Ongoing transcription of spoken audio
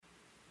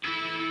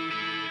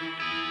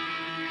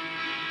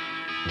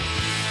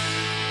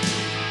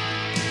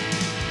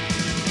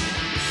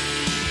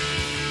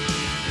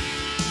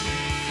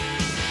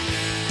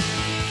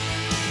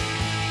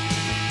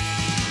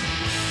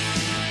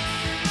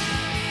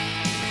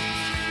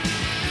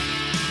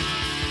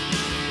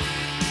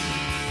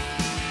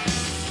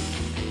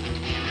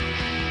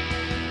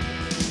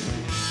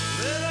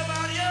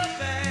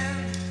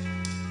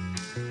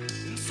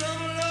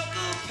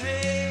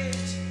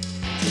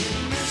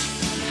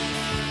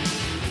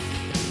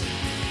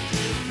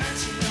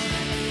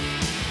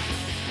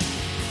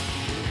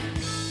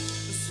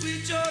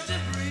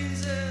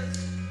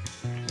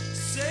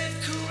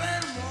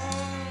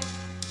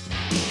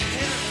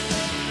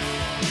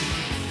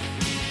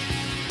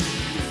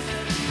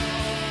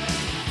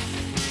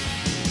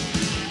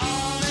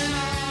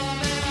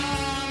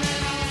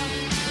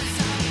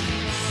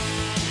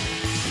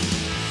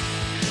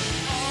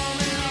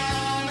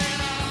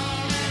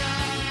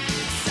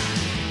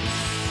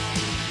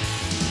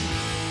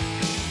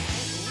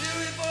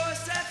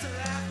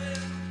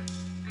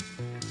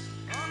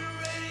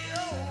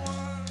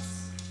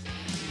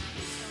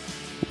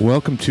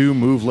Welcome to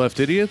Move Left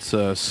Idiots,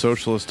 a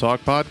socialist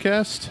talk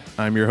podcast.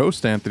 I'm your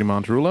host, Anthony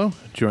Monterullo,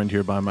 joined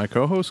here by my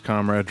co-host,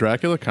 Comrade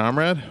Dracula.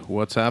 Comrade,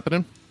 what's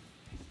happening?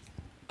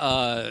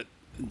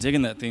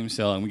 Digging that theme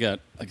song. We got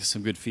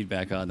some good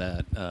feedback on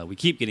that. We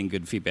keep getting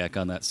good feedback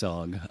on that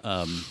song.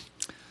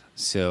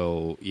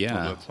 So, yeah.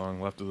 Love that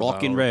song, Left of the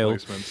Walking Dial Rail.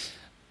 Replacements.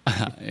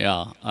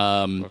 Yeah.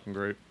 Fucking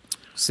great.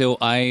 So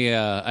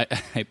I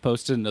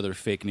posted another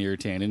fake Near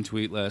Tannen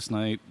tweet last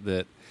night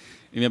that,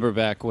 you remember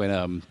back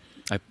when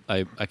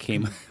I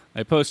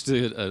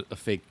posted a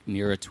fake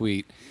Near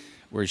tweet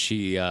where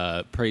she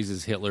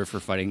praises Hitler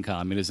for fighting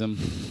communism,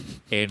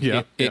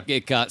 and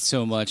it got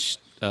so much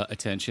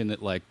attention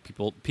that like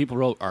people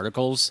wrote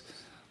articles,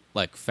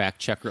 like fact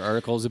checker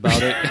articles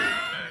about it.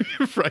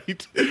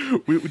 Right.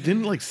 We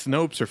didn't like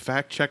Snopes or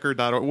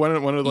factchecker.org,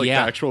 one of the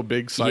actual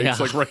big sites,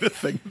 like write a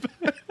thing about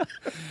it.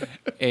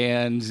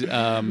 And you're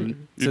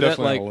so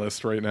definitely on a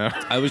list right now.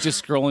 I was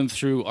just scrolling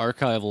through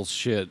archival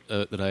shit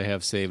that I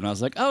have saved, and I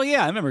was like, "Oh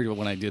yeah, I remember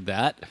when I did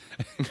that."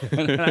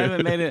 And I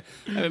haven't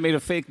made a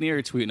fake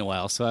Near tweet in a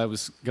while, so I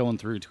was going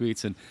through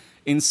tweets, and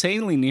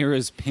insanely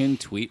Near's pinned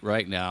tweet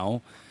right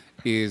now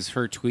is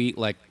her tweet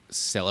like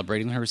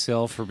celebrating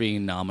herself for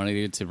being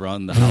nominated to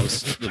run the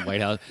House, the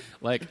White House,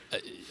 like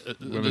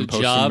the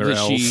job that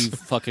she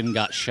fucking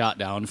got shot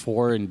down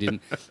for and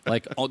didn't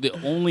like. The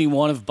only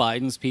one of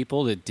Biden's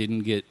people that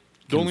didn't get.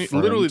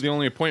 Literally the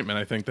only appointment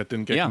I think that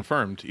didn't get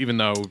confirmed, even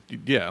though, it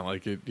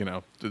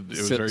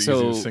was very easy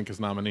to sink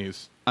as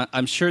nominees.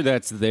 I'm sure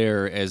that's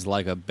there as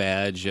like a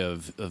badge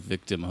of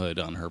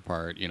victimhood on her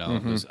part. You know,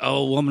 it was,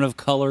 a woman of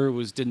color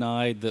was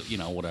denied the,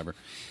 whatever.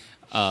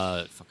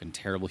 Fucking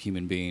terrible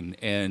human being.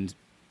 And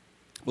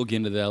we'll get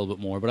into that a little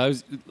bit more.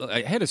 But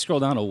I had to scroll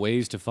down a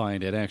ways to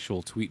find an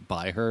actual tweet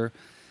by her.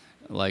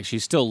 Like,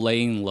 she's still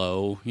laying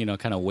low,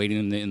 kind of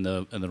waiting in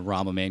the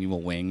Rahm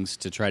Emanuel wings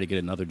to try to get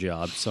another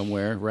job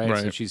somewhere, right?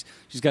 So she's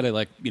got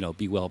to,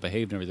 be well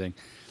behaved and everything.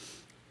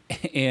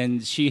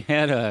 And she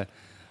had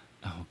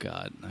oh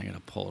God, I gotta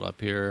pull it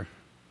up here.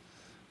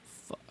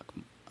 Fuck,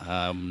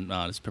 I'm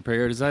not as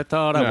prepared as I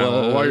thought I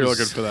was. While you're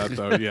looking for that,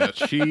 though,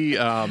 she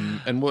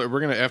and we're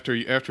gonna after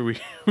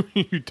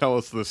you tell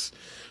us this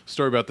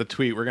story about the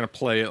tweet, we're gonna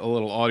play a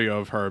little audio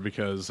of her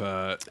because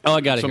I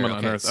got it. Someone here.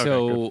 unearthed. Okay,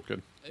 so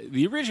good.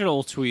 The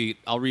original tweet,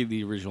 I'll read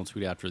the original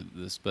tweet after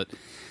this, but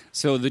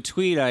so the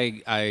tweet,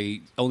 I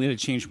only had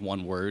to change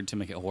one word to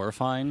make it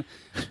horrifying,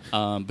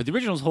 but the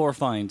original is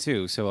horrifying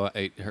too. So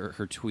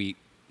her tweet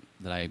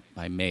that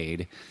I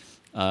made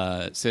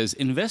says,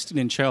 investing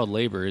in child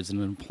labor is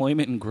an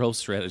employment and growth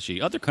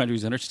strategy. Other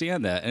countries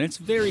understand that, and it's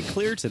very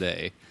clear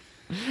today.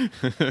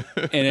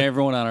 And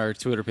everyone on our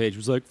Twitter page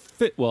was like,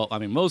 well, I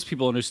mean, most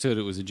people understood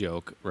it was a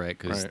joke, right?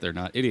 Because they're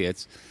not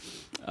idiots.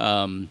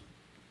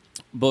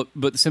 But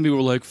some people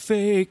were like,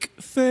 fake.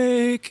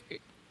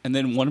 And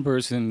then one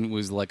person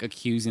was like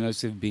accusing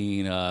us of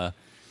being, God,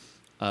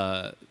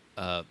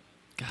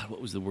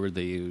 what was the word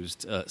they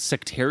used?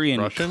 Sectarian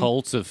Russian?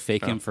 Cults of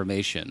fake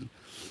information.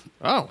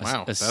 Oh,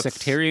 wow. A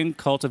sectarian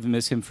cult of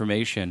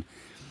misinformation.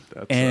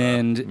 That's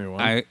and a new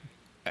one.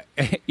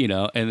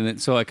 And then,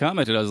 so I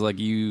commented, I was like,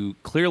 you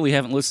clearly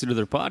haven't listened to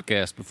their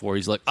podcast before.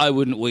 He's like, I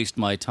wouldn't waste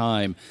my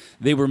time.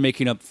 They were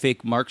making up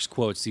fake Marx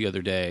quotes the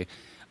other day.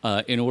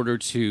 In order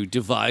to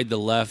divide the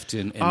left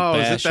and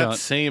bash is it that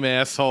same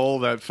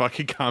asshole that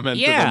fucking commented?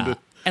 Yeah.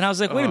 And I was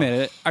like, wait a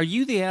minute, are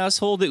you the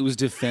asshole that was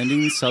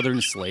defending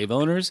Southern slave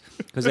owners?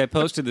 Because I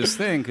posted this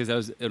thing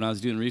when I was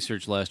doing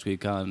research last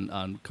week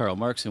on Karl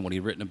Marx and what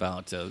he'd written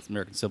about the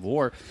American Civil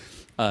War.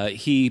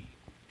 He,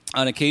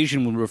 on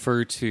occasion, would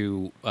refer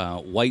to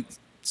white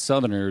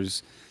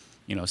Southerners,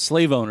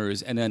 slave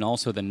owners, and then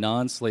also the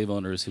non-slave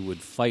owners who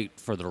would fight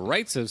for the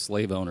rights of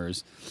slave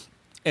owners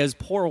as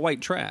poor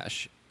white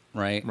trash.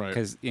 Right,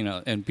 because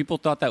and people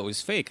thought that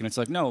was fake, and it's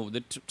like, no,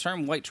 the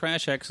term "white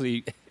trash"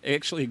 actually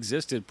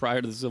existed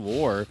prior to the Civil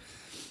War,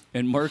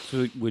 and Marx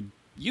would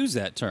use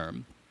that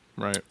term,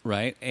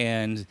 right,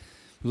 and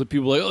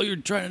People are like, oh, you're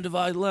trying to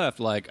divide left.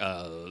 Like,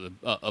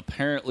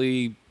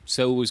 apparently,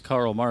 so was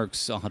Karl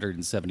Marx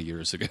 170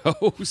 years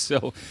ago.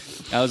 So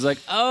I was like,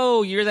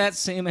 oh, you're that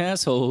same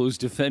asshole who's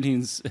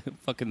defending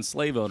fucking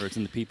slave owners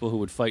and the people who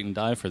would fight and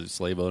die for the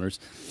slave owners.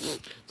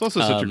 It's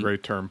also such a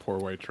great term, poor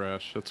white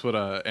trash. That's what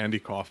Andy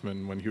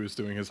Kaufman, when he was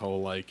doing his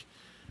whole like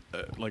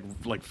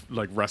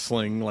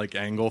wrestling like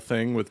angle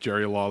thing with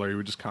Jerry Lawler, he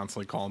would just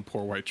constantly call him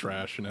poor white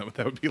trash, and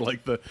that would be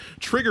like the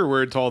trigger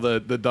word to all the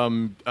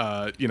dumb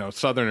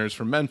Southerners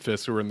from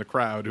Memphis who were in the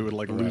crowd who would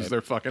like lose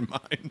their fucking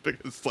mind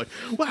because it's like,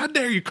 well, how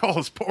dare you call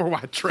us poor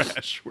white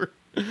trash?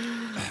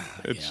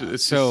 It's so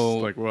just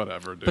like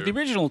whatever, dude. But the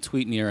original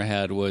tweet Nira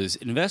had was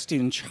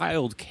investing in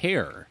child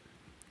care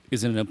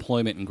is an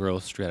employment and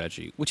growth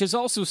strategy, which is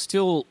also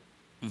still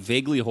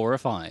vaguely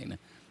horrifying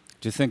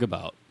to think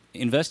about.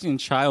 Investing in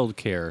child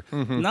care,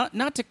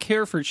 not to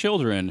care for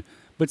children,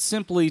 but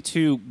simply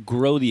to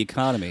grow the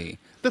economy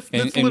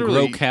and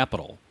grow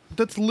capital.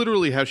 That's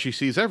literally how she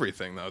sees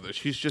everything, though. That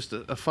she's just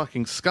a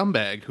fucking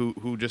scumbag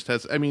who just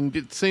has. I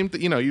mean, same.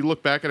 You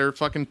look back at her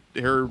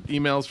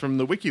emails from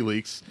the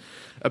WikiLeaks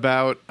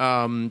about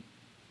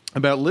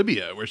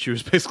Libya, where she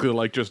was basically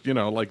like, just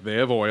like they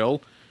have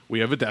oil. We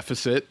have a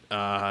deficit.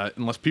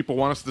 Unless people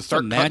want us to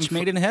start it's a match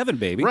made in heaven,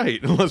 baby.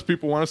 Right. Unless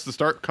people want us to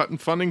start cutting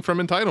funding from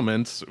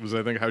entitlements, was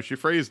I think how she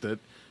phrased it,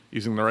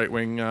 using the right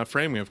wing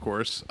framing, of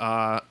course.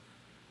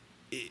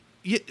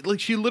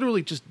 She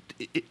literally just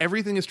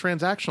everything is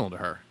transactional to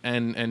her,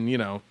 and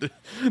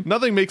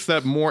nothing makes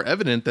that more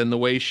evident than the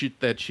way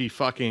that she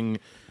fucking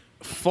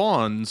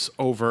fawns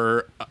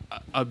over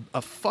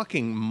a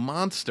fucking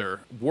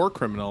monster war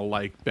criminal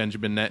like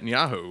Benjamin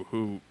Netanyahu,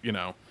 who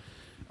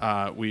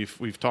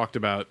we've talked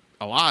about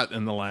a lot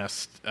in the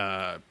last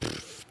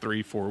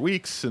 3-4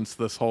 weeks since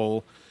this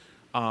whole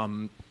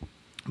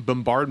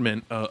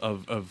bombardment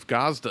of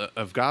Gaza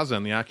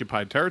and the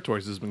occupied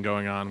territories has been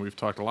going on. We've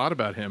talked a lot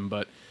about him,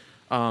 but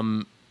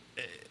it's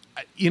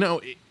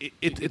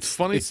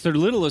funny. It's their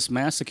littlest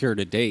massacre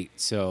to date,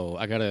 so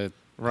I gotta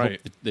hope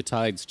the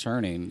tide's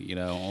turning.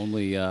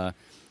 Only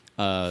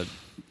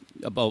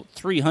about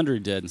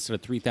 300 dead instead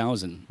of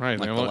 3,000. Right.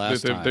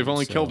 They've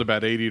only killed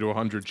about 80 to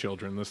 100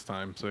 children this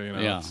time. So,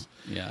 Yeah.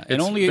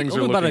 And only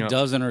about a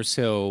dozen or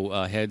so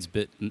heads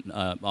bitten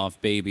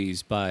off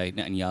babies by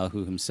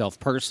Netanyahu himself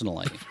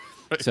personally.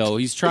 Right. So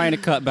he's trying to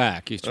cut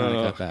back.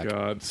 Oh,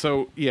 God.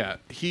 So, yeah,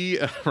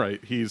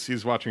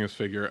 he's watching his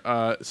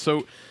figure.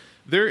 So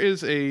there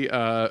is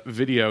a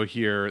video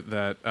here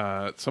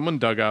that someone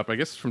dug up, I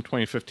guess from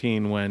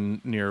 2015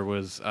 when Nir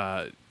was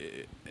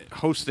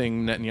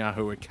hosting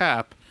Netanyahu at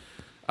CAP.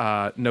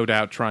 No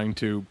doubt trying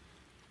to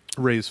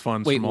raise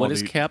funds. Wait, what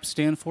does CAP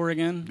stand for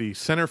again? The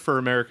Center for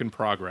American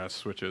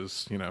Progress, which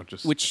is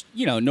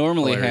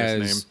normally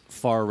has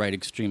far right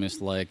extremists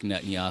like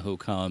Netanyahu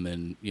come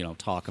and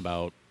talk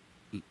about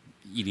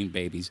eating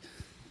babies.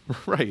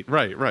 Right.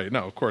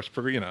 No, of course,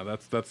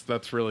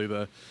 that's really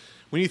the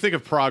when you think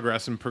of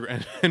progress and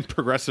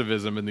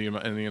progressivism in the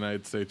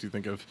United States, you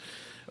think of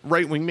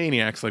right-wing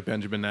maniacs like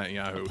Benjamin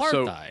Netanyahu.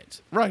 Apartheid.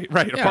 So, right,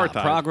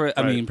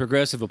 apartheid.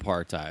 Progressive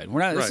apartheid. We're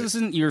not. This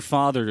isn't your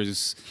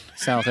father's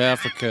South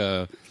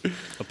Africa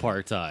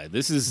apartheid.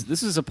 This is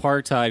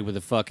apartheid with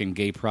a fucking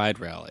gay pride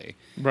rally.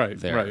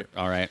 Right.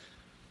 All right.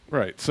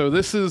 Right. So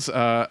this is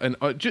and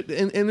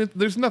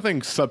there's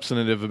nothing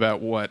substantive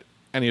about what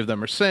any of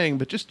them are saying,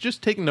 but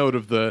just take note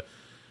of the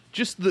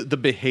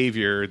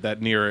behavior that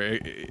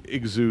Nira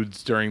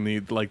exudes during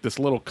this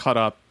little cut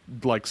up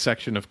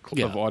section of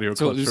audio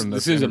clips from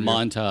this is interview. A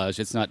montage.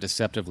 It's not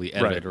deceptively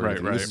edited or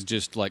anything. This is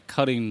just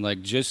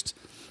cutting just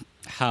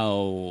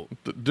how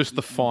just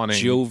the fawning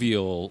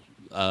jovial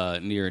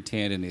Nira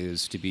Tandon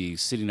is to be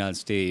sitting on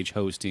stage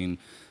hosting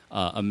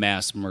a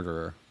mass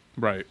murderer.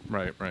 Right.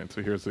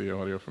 So here's the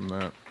audio from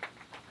that.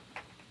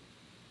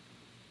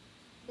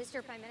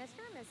 Mr. Prime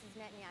Minister, Mrs.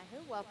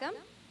 Netanyahu, welcome.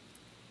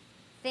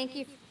 Thank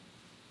you.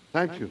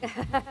 Thank you.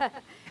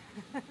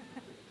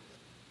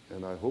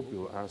 And I hope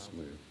you'll ask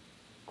me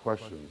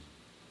questions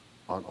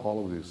on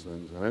all of these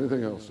things and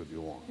anything else that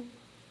you want.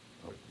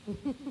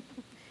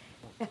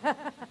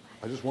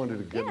 I just wanted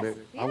to get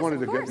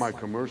get my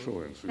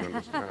commercial in so you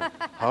understand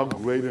how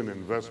great an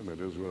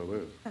investment Israel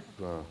is.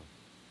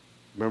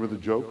 Remember the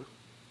joke?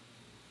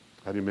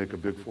 How do you make a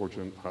big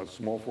fortune, a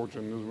small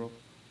fortune in Israel?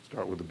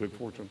 Start with a big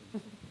fortune?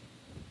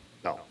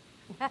 No.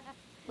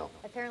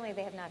 Apparently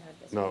they have not heard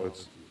this. No,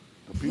 it's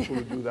the people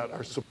who do that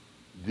are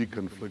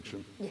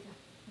deconfliction. Yeah.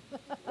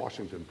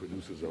 Washington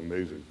produces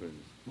amazing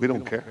things. We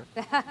don't care.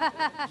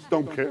 Just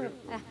don't care.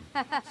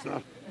 It's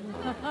not.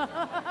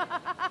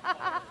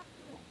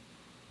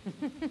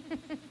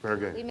 Fair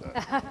game.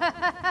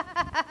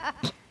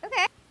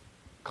 Okay.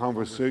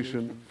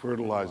 Conversation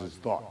fertilizes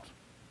thought.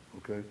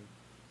 Okay?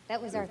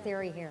 That was our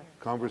theory here.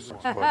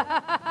 Conversation.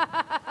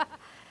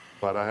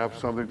 But I have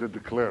something to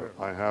declare.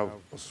 I have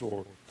a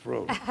sore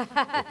throat.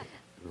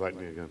 Invite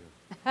me again.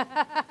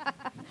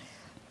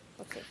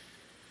 Let's see.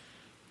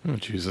 Oh,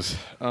 Jesus.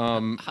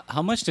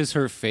 How much does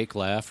her fake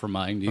laugh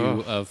remind you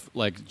of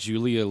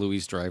Julia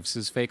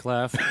Louis-Dreyfus's fake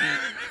laugh?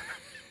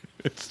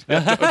 It's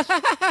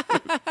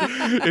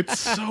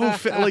so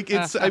like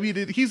it's. I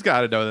mean, he's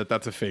got to know that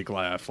that's a fake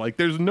laugh. Like,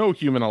 there's no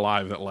human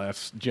alive that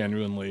laughs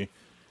genuinely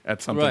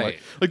at something Right.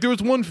 like there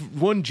was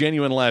one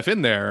genuine laugh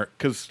in there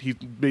because he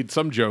made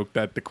some joke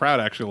that the crowd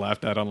actually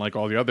laughed at, unlike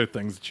all the other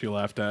things that she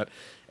laughed at,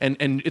 and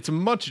it's a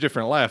much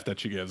different laugh that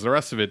she gives. The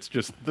rest of it's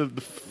just the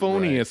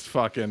phoniest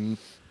fucking.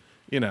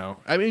 You know,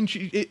 I mean,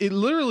 it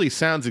literally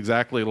sounds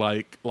exactly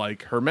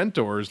like her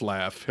mentor's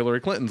laugh, Hillary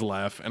Clinton's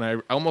laugh, and I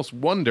almost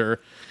wonder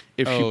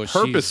if she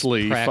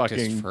purposely she's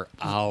practiced fucking for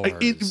hours.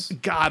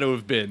 It got to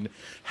have been,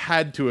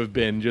 had to have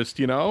been, just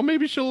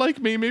maybe she'll like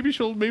me, maybe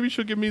she'll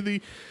give me the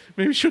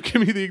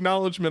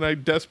acknowledgement I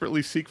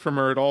desperately seek from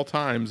her at all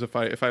times if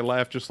I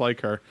laugh just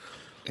like her.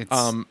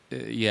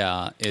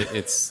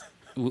 It's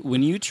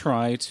when you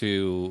try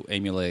to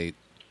emulate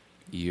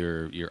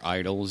your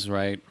idols,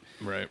 right?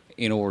 Right.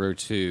 In order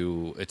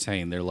to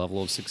attain their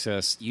level of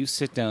success, you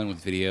sit down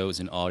with videos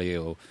and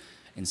audio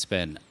and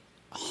spend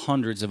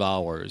hundreds of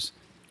hours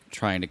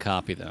trying to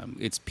copy them.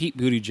 It's Pete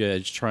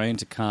Buttigieg trying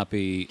to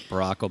copy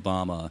Barack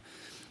Obama,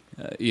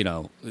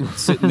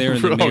 sitting there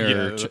in the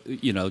mirror,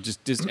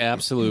 just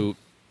absolute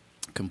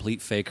complete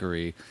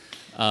fakery.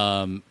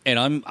 And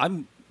I'm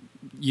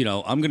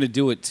going to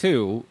do it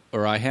too,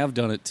 or I have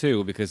done it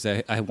too, because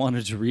I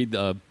wanted to read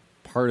the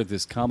part of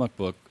this comic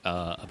book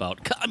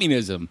about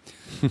communism,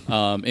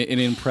 and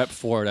in prep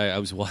for it, I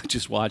was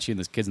just watching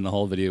this Kids in the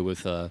Hall video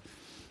with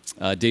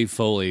Dave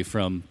Foley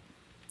from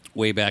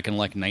way back in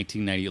like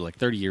 1990, like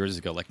 30 years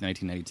ago, like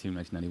 1992,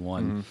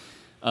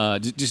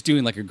 1991, just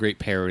doing like a great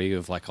parody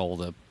of like all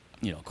the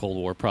Cold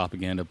War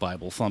propaganda,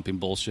 Bible thumping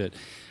bullshit.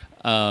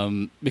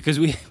 Because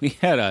we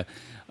had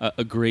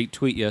a great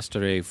tweet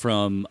yesterday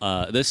from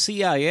the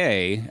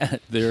CIA,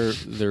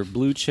 their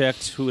blue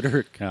checked Twitter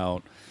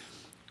account.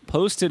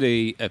 Posted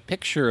a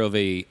picture of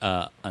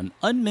an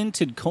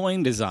unminted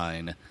coin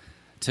design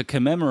to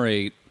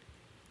commemorate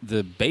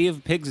the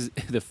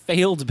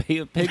failed Bay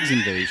of Pigs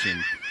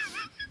invasion.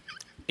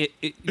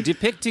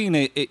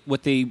 Depicting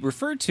what they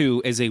refer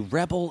to as a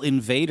rebel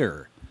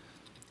invader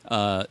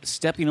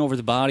stepping over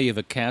the body of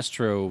a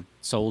Castro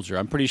soldier.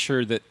 I'm pretty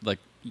sure that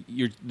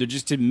they're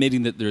just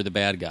admitting that they're the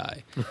bad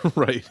guy,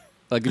 right?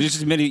 Like they're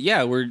just admitting,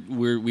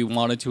 we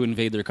wanted to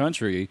invade their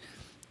country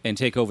and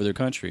take over their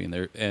country,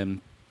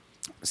 and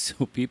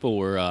so people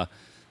were,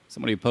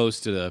 somebody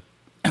posted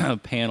a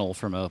panel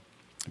from a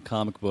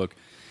comic book,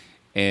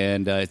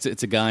 and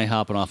it's a guy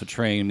hopping off a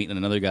train, meeting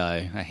another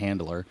guy, a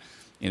handler,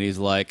 and he's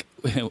like,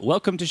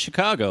 "Welcome to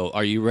Chicago.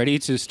 Are you ready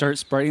to start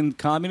spreading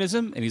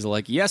communism?" And he's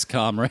like, "Yes,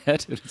 comrade."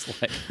 And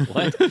it's like,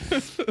 what?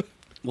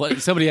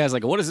 What? Somebody asked,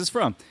 like, what is this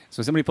from?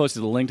 So somebody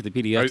posted a link to the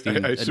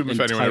PDF. I assume if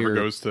anyone ever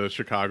goes to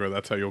Chicago,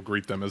 that's how you'll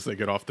greet them as they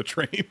get off the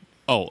train.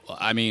 Oh,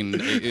 I mean,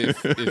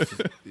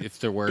 if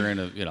they're wearing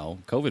a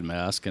COVID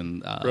mask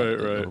and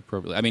right.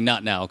 appropriately. I mean,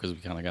 not now because we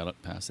kind of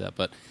got past that.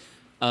 But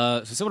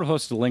so someone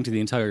posted a link to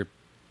the entire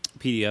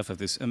PDF of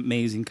this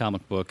amazing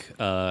comic book.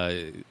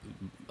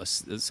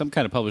 Some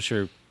kind of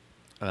publisher.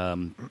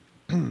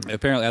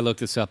 Apparently, I looked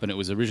this up, and it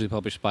was originally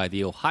published by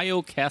the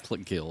Ohio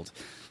Catholic Guild.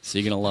 So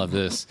you're gonna love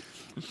this.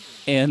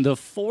 And the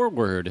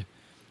foreword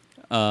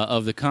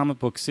of the comic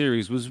book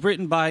series was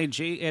written by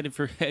J.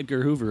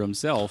 Edgar Hoover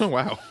himself. Oh,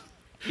 wow.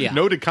 Yeah.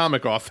 Noted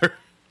comic author.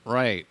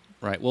 Right.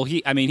 Well,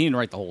 he didn't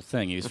write the whole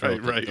thing. He just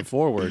wrote the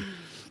foreword.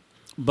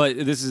 But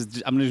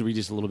I'm going to read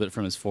just a little bit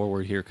from his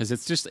foreword here, because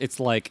it's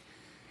like,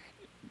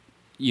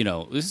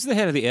 this is the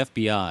head of the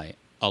FBI,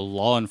 a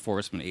law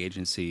enforcement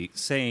agency,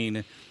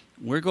 saying,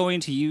 we're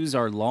going to use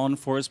our law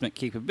enforcement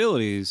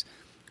capabilities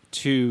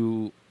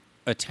to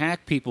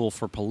attack people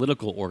for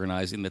political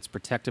organizing that's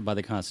protected by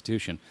the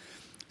Constitution.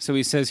 So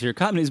he says here,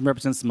 communism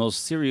represents the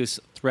most serious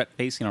threat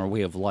facing our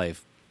way of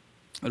life.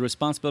 The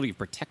responsibility of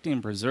protecting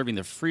and preserving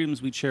the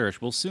freedoms we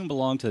cherish will soon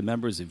belong to the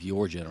members of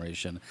your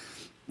generation.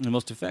 The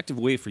most effective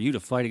way for you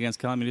to fight against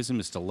communism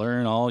is to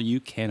learn all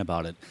you can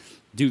about it.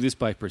 Do this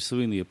by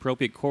pursuing the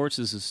appropriate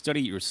courses of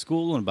study at your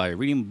school and by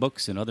reading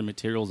books and other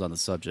materials on the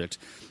subject.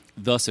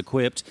 Thus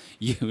equipped,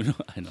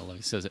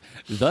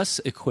 thus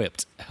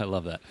equipped, I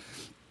love that.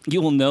 You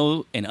will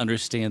know and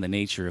understand the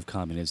nature of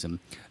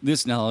communism.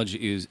 This knowledge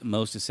is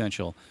most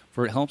essential,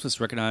 for it helps us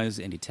recognize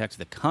and detect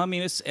the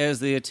communists as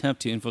they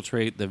attempt to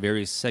infiltrate the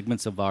various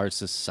segments of our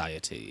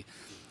society.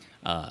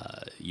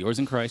 Yours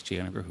in Christ, J.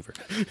 Edgar Hoover.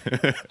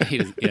 He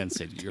didn't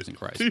say yours in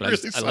Christ. Did he really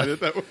sign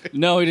it that way?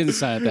 No, he didn't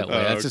sign it that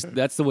way.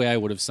 That's the way I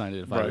would have signed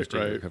it if I was J.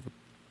 Edgar Hoover.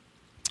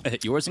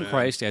 Yours in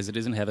Christ, as it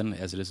is in heaven,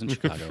 as it is in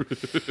Chicago.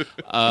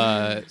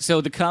 So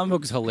the comic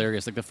book is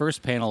hilarious. Like the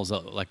first panel is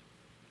like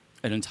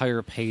an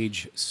entire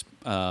page,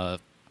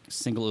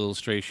 single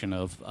illustration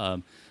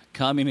of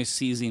communists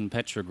seizing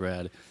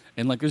Petrograd,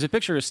 and like there's a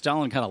picture of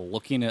Stalin kind of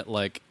looking at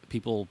like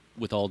people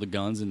with all the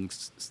guns and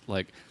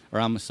like,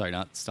 or I'm sorry,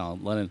 not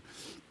Stalin, Lenin,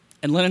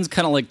 and Lenin's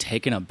kind of like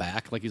taken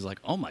aback, like he's like,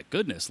 oh my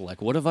goodness,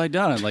 like what have I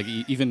done? Like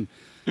even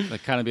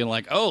like kind of being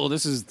like, oh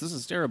this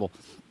is terrible.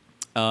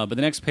 But the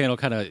next panel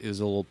kind of is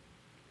a little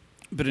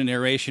bit of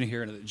narration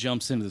here, and it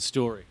jumps into the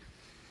story.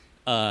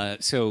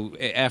 So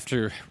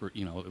after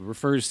it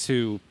refers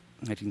to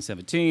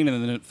 1917,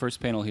 and then the first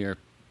panel here.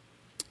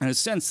 And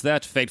since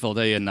that fateful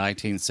day in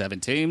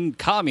 1917,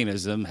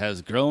 communism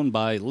has grown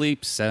by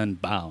leaps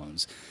and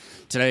bounds.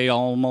 Today,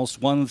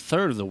 almost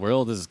one-third of the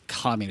world is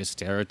communist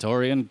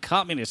territory, and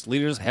communist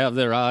leaders have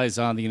their eyes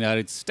on the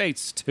United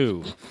States,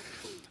 too.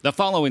 The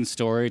following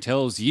story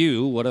tells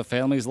you what a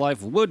family's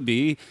life would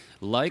be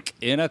like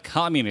in a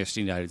communist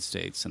United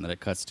States. And then it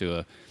cuts to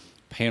a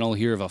panel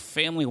here of a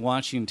family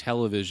watching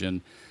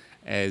television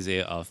as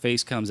a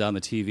face comes on the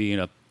TV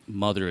and a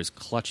mother is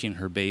clutching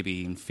her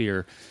baby in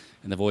fear.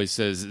 And the voice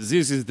says,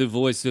 "This is the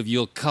voice of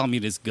your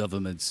communist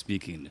government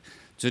speaking.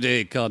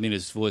 Today,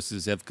 communist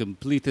forces have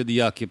completed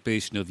the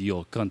occupation of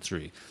your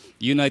country.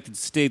 The United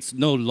States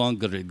no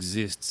longer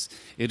exists.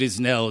 It is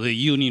now the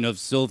Union of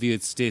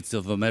Soviet States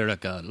of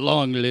America.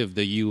 Long live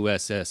the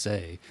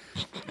USSA."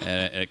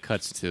 And it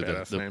cuts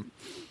to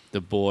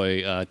the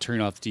boy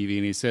turning off the TV,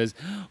 and he says,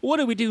 "What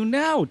do we do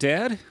now,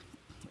 Dad?"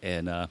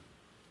 And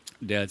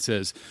Dad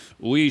says,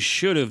 "We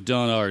should have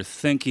done our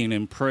thinking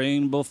and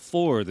praying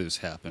before this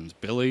happened,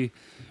 Billy.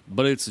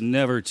 But it's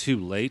never too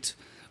late.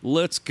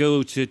 Let's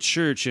go to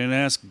church and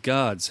ask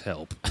God's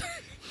help."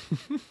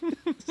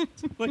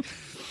 Like,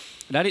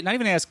 not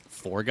even ask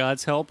for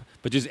God's help,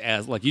 but just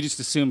ask. Like, you just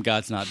assume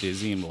God's not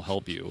busy and will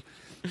help you.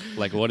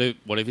 Like, what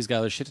if he's got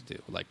other shit to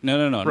do? Like,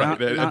 no, right.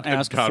 not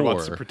ask God for.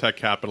 wants to protect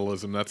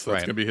capitalism. That's right.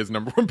 Going to be his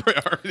number one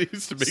priority,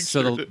 is to make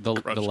sure that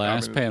the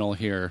last panel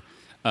here.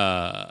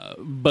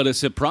 But a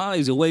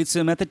surprise awaits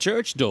him at the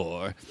church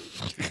door.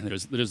 And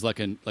there's like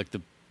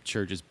the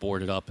church is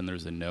boarded up, and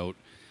there's a note,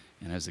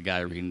 and as the guy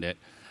reading it,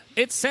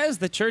 it says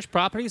the church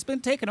property has been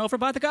taken over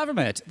by the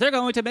government. They're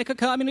going to make a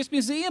communist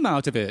museum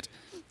out of it.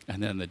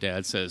 And then the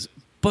dad says,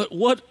 "But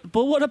what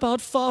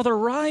about Father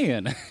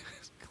Ryan?"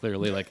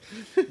 Clearly, like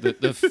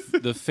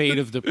the fate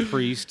of the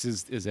priest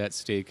is at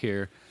stake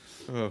here.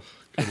 Oh,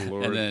 good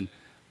Lord. And then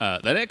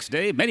the next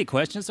day, many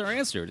questions are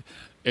answered.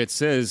 It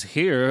says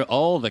here,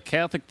 all the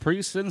Catholic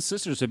priests and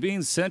sisters are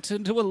being sent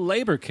into a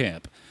labor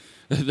camp.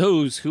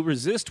 Those who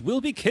resist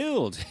will be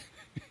killed.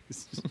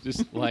 It's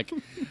just like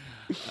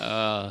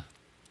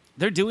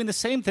they're doing the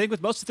same thing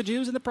with most of the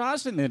Jews in the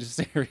Protestant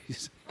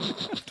ministries.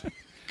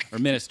 Or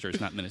ministers,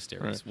 not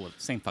ministeries. Right. Well,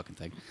 same fucking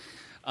thing.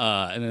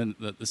 And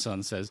then the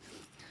son says,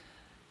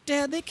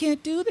 "Dad, they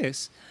can't do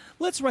this.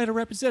 Let's write a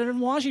representative in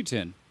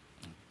Washington."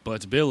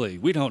 "But, Billy,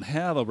 we don't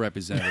have a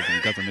representative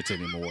in government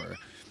anymore.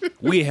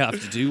 We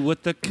have to do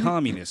what the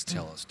communists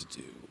tell us to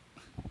do."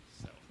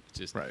 So,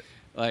 just right.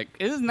 Like,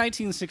 it is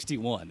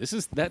 1961.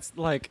 That's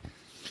like...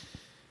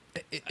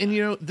 And,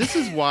 you know, this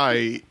is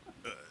why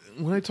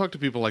when I talk to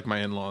people like my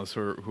in-laws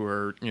who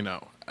are you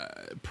know,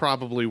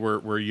 probably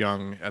were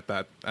young at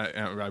that,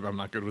 I'm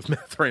not good with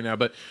math right now,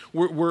 but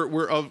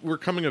we're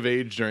coming of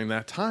age during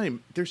that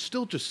time. They're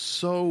still just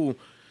so,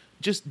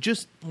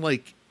 just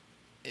like,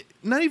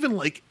 not even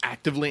like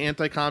actively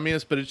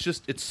anti-communist, but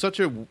it's such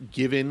a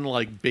given,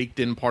 like, baked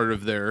in part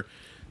of their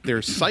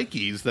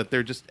psyches that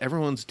they're just,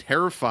 everyone's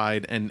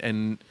terrified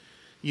and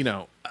you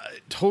know,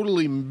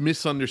 totally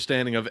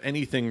misunderstanding of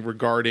anything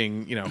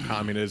regarding, you know,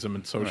 communism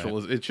and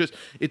socialism. Right.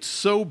 It's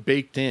so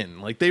baked in.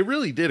 Like, they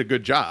really did a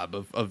good job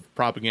of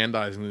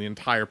propagandizing the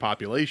entire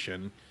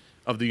population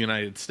of the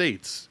United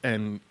States.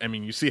 And I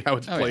mean, you see how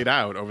it's played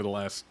out over the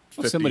last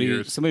 50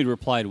 years. Somebody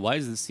replied, "Why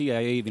does the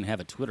CIA even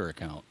have a Twitter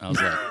account?" I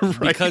was like, right.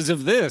 Because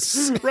of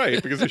this.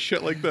 Right, because of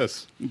shit like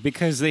this.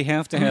 Because they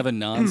have to have a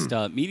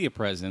nonstop media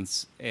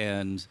presence,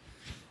 and,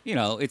 you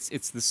know, it's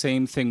the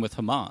same thing with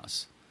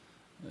Hamas.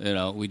 You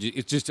know,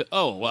 it's just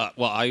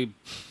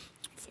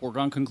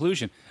foregone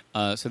conclusion.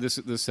 So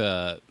this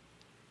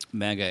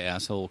MAGA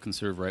asshole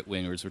conservative right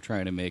wingers were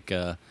trying to make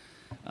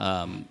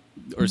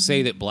or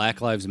say that Black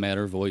Lives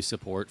Matter voice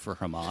support for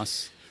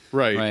Hamas.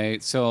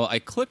 Right. So I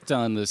clicked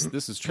on this.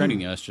 This is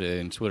trending yesterday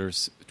in Twitter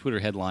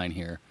headline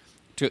here.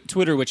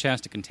 Twitter, which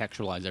has to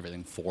contextualize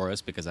everything for us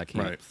because I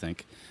can't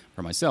think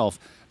for myself,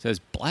 says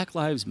Black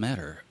Lives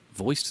Matter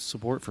voiced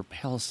support for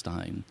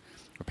Palestine.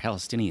 Or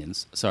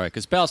Palestinians. Sorry,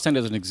 because Palestine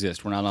doesn't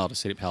exist. We're not allowed to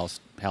say Palestine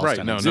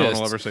right, no, exists. No one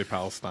will ever say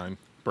Palestine.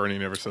 Bernie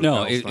never says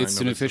no, Palestine. No,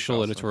 it's an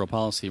official editorial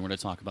policy. We're going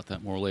to talk about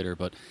that more later.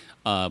 But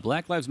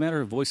Black Lives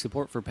Matter voiced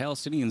support for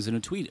Palestinians in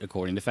a tweet,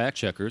 according to fact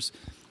checkers.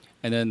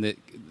 And then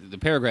the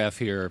paragraph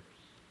here,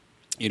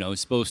 you know, is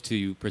supposed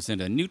to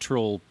present a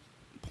neutral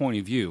point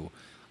of view.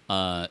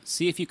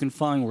 See if you can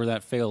find where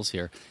that fails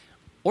here.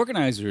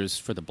 Organizers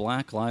for the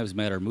Black Lives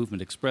Matter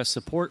movement expressed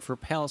support for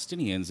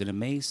Palestinians in a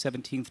May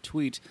 17th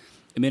tweet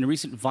amid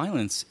recent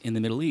violence in the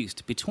Middle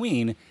East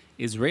between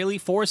Israeli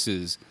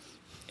forces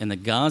and the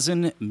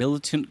Gazan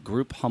militant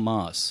group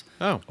Hamas.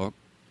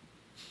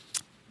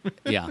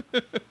 Yeah.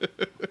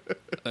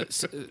 A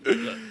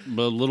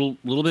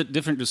little bit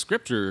different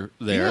descriptor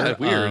there. Yeah,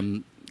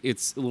 weird.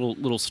 It's a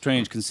little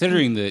strange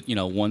considering that, you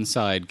know, one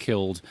side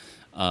killed,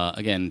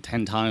 again,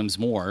 10 times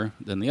more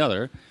than the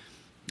other.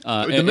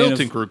 The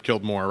militant group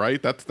killed more,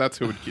 right? That's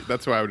who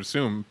I would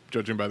assume,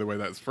 judging by the way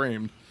that's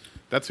framed.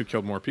 That's who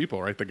killed more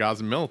people, right? The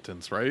Gaza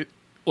militants, right?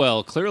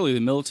 Well, clearly the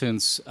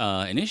militants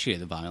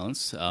initiated the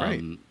violence,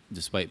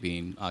 despite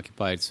being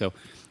occupied. So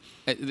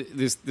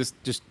This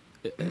just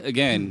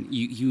again,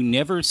 you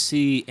never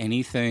see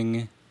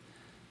anything.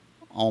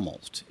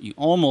 You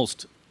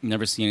almost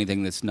never see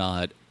anything that's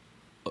not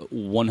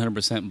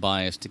 100%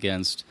 biased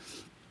against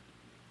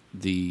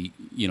the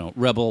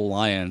rebel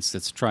alliance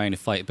that's trying to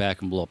fight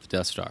back and blow up the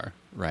Death Star,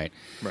 right?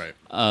 Right.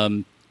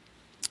 A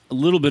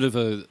little bit of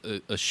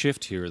a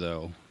shift here,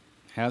 though,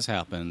 has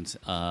happened.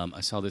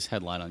 I saw this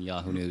headline on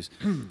Yahoo News.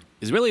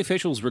 Israeli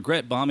officials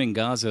regret bombing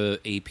Gaza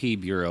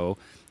AP bureau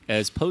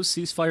as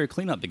post-ceasefire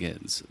cleanup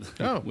begins.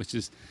 Oh. Which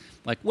is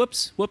like,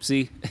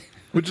 whoopsie.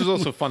 Which is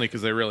also funny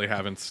because they really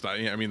haven't.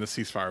 I mean, the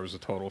ceasefire was a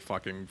total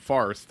fucking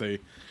farce.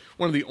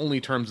 One of the only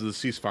terms of the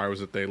ceasefire was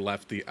that they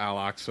left the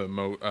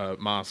Al-Aqsa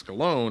mosque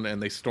alone,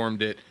 and they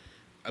stormed it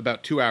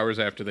about 2 hours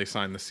after they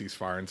signed the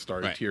ceasefire and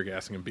started tear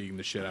gassing and beating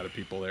the shit out of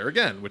people there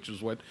again, which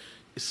is what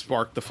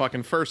sparked the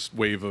fucking first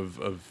wave of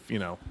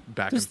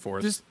back and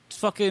forth. This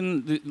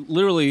fucking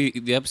literally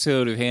the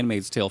episode of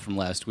Handmaid's Tale from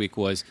last week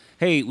was,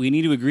 hey, we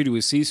need to agree to a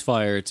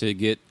ceasefire to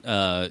get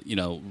to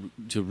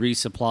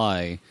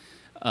resupply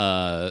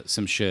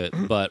some shit,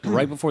 but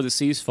right before the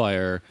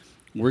ceasefire,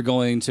 we're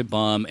going to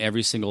bomb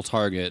every single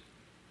target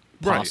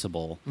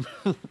possible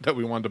that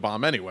we wanted to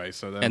bomb anyway.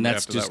 So then, and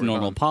that's just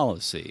normal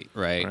policy,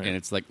 right? And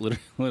it's like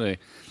literally,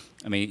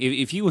 I mean,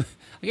 if you,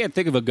 I can't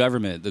think of a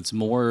government that's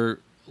more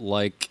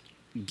like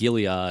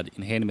Gilead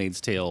in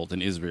Handmaid's Tale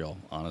than Israel,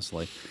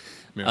 honestly.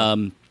 Yeah.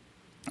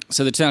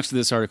 So the text of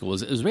this article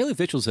is Israeli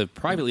officials have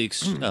privately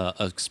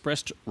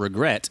expressed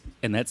regret,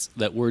 and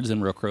that word's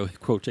in real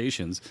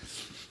quotations,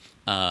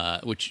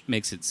 which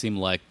makes it seem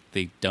like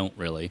they don't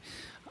really,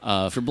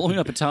 for blowing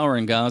up a tower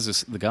in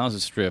the Gaza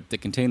Strip that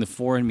contained the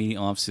foreign media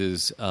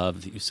offices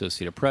of the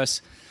Associated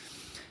Press,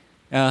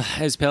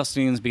 as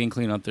Palestinians begin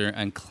cleaning up their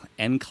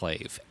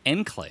enclave.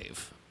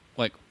 Enclave?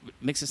 Like,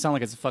 makes it sound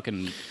like it's a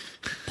fucking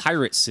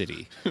pirate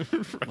city.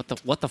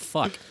 Right. What the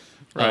fuck?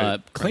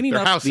 Right. Cleaning Their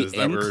up the houses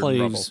that were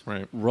enclave's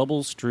rubble,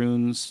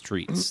 rubble-strewn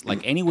streets.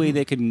 Like, any way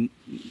they can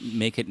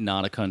make it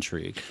not a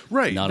country,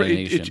 right? Not a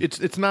nation.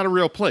 It's not a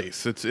real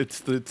place.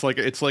 It's like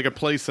a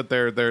place that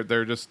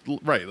they're just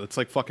right. It's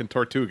like fucking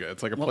Tortuga.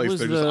 It's like a place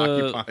they're just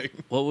occupying.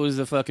 What was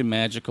the fucking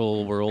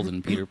magical world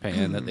in Peter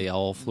Pan that they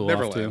all flew off to?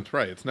 Neverland,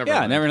 right? It's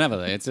Neverland. Yeah,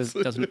 Neverland.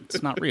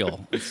 It's not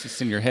real. It's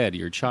just in your head.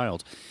 You're a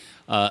child.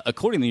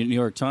 According to the New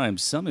York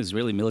Times, some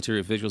Israeli military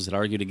officials had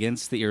argued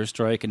against the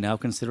airstrike and now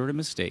consider it a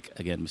mistake.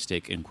 Again,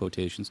 mistake in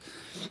quotations.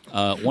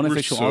 One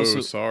official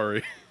also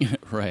sorry.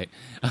 Right.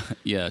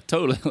 Yeah,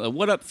 totally.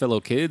 What up,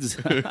 fellow kids?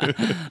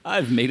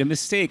 I've made a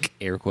mistake,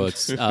 air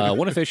quotes.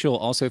 One official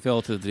also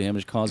felt that the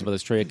damage caused by the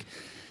strike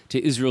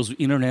to Israel's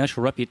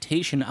international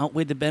reputation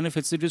outweighed the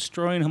benefits of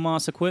destroying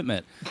Hamas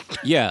equipment.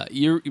 Yeah,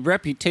 your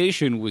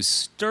reputation was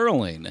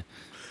sterling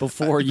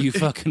before you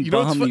fucking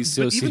bomb the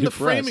Associated Press. Even the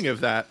framing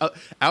of that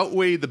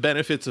outweighed the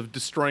benefits of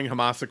destroying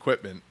Hamas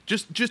equipment.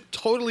 Just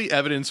totally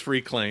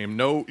evidence-free claim.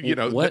 No,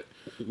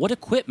 what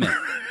equipment?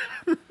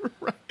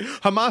 Right.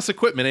 Hamas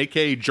equipment,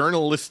 aka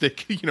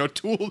journalistic,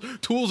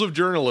 tools of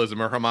journalism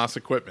are Hamas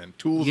equipment.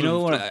 Tools.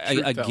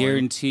 I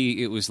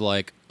guarantee it was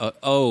like, the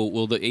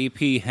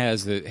AP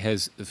has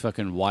the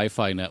fucking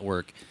Wi-Fi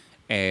network,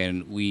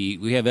 and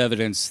we have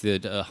evidence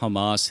that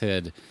Hamas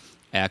had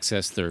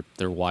accessed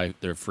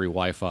their free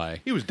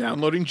Wi-Fi. He was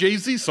downloading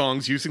Jay-Z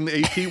songs using the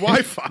AP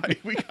Wi-Fi.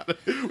 We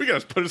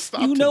gotta put a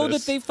stop to this. You know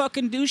that they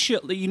fucking do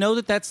shit. You know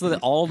that that's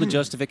all the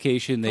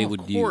justification they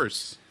would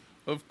use.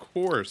 Of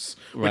course.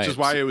 Right. Which is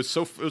why it was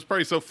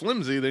probably so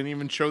flimsy they didn't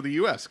even show the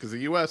U.S. because the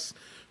U.S.,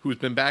 who's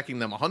been backing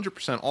them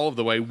 100% all of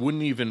the way,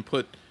 wouldn't even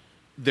put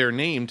their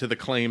name to the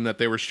claim that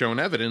they were shown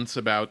evidence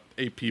about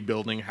AP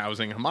building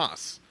housing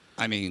Hamas.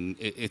 I mean,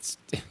 it's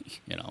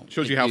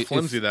shows you how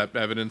flimsy that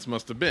evidence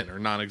must have been, or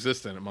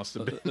non-existent. It must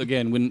have been.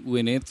 Again,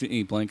 when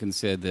Anthony Blinken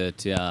said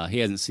that he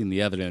hasn't seen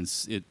the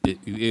evidence,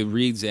 it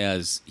reads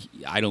as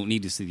I don't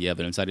need to see the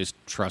evidence. I just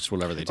trust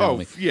whatever they tell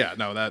me. Yeah,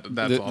 no,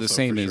 that's also the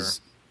same for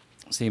as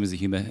same as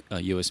the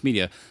U.S.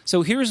 media.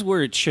 So here's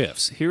where it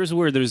shifts. Here's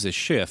where there's a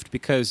shift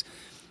because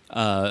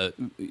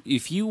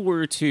if you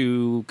were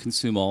to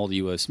consume all the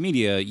U.S.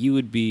 media, you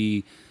would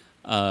be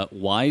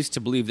wise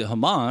to believe that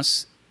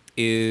Hamas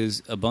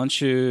is a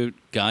bunch of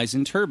guys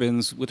in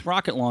turbans with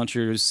rocket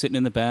launchers sitting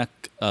in the back,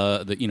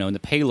 in the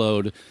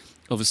payload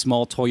of a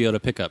small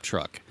Toyota pickup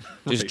truck,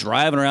 just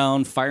driving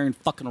around, firing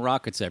fucking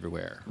rockets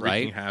everywhere,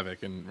 right? Wreaking havoc,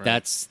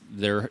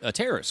 they're a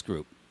terrorist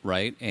group,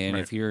 right? And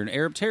if you're an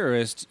Arab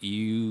terrorist,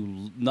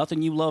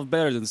 nothing you love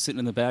better than sitting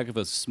in the back of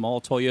a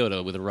small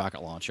Toyota with a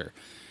rocket launcher,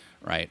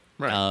 right?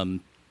 Right.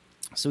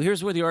 So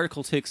here's where the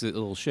article takes a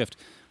little shift.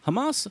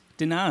 Hamas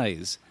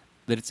denies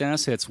that its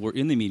assets were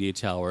in the media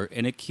tower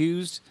and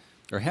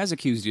has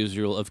accused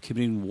Israel of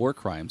committing war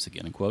crimes,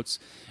 again in quotes,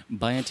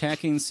 by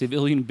attacking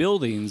civilian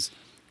buildings,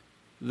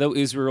 though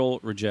Israel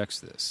rejects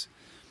this.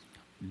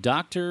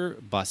 Dr.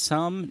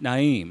 Bassam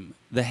Naim,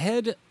 the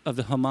head of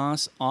the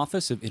Hamas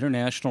Office of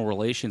International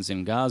Relations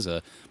in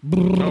Gaza.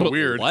 Oh,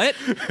 weird. What?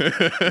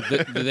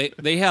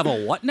 they have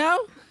a what now?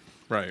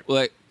 Right.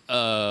 Like,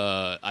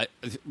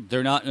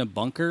 they're not in a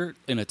bunker,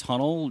 in a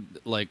tunnel,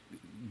 like,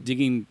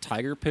 digging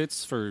tiger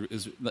pits for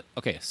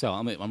okay, so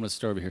I'm going to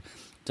start over here.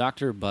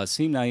 Dr.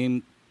 Basim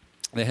Naim,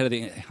 the head of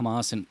the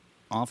Hamas and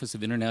Office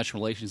of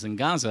International Relations in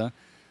Gaza,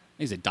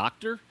 he's a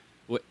doctor?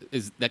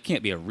 That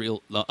can't be a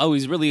real... Oh,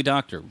 he's really a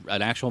doctor,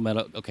 an actual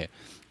okay.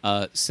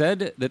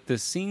 Said that the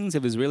scenes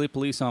of Israeli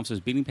police officers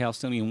beating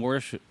Palestinian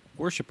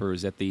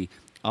worshippers at the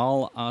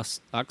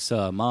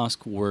Al-Aqsa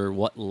Mosque were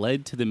what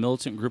led to the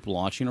militant group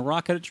launching a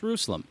rocket at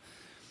Jerusalem.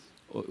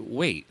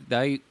 Wait,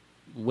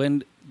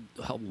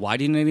 why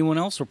didn't anyone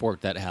else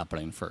report that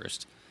happening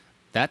first?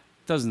 That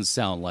doesn't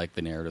sound like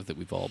the narrative that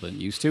we've all been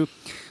used to.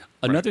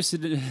 Another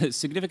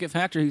significant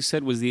factor, he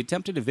said, was the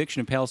attempted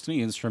eviction of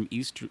Palestinians from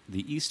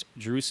the East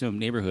Jerusalem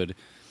neighborhood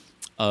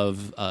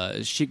of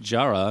Sheikh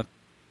Jarrah.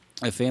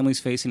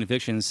 Families facing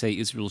eviction say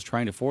Israel is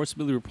trying to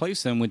forcibly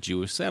replace them with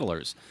Jewish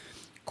settlers.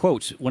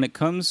 Quote, when it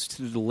comes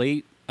to the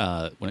last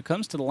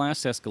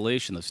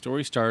escalation, the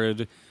story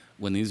started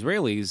when the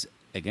Israelis,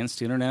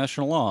 against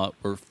international law,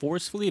 were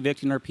forcefully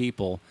evicting our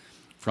people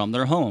from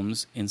their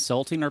homes,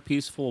 insulting our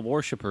peaceful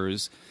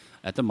worshippers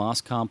at the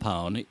mosque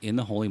compound in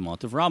the holy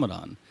month of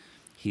Ramadan,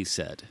 he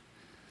said.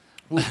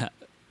 How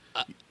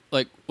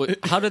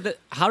did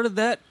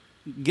that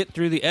get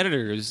through the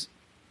editors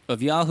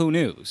of Yahoo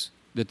News?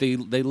 That they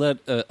let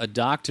a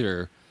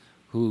doctor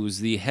who's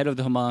the head of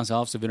the Hamas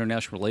Office of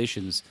International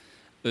Relations,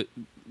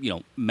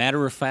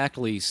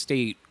 matter-of-factly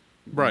state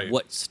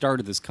what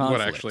started this conflict.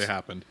 What actually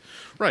happened.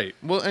 Right.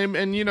 Well, and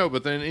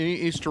but then in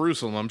East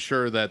Jerusalem, I'm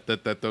sure that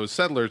those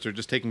settlers are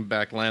just taking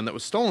back land that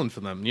was stolen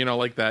from them.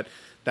 Like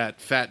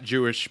that fat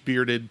Jewish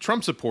bearded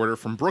Trump supporter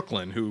from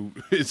Brooklyn who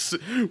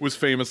was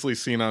famously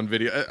seen on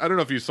video. I don't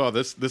know if you saw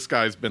this. This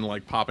guy's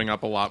been popping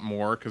up a lot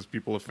more because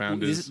people have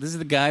found This is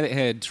the guy that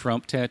had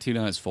Trump tattooed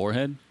on his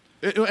forehead?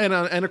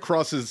 And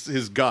across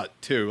his gut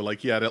too,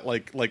 he had it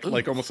like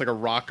almost like a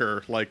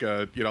rocker, like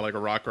a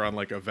rocker on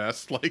a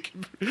vest, like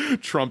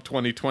Trump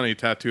 2020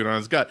 tattooed on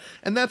his gut.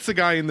 And that's the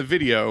guy in the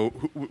video,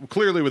 who,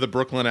 clearly with a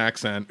Brooklyn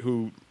accent,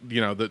 who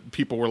the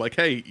people were like,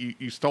 "Hey,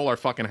 you stole our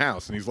fucking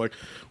house," and he's like,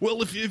 "Well,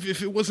 if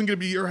it wasn't going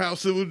to be your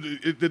house, even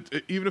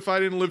if I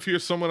didn't live here,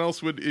 someone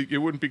else would. It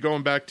wouldn't be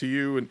going back to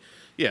you." And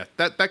yeah,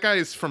 that guy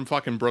is from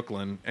fucking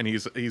Brooklyn, and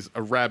he's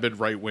a rabid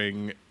right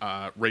wing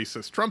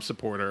racist Trump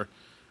supporter.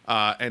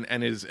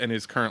 And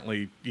is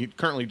currently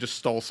just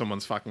stole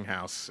someone's fucking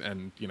house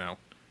and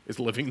is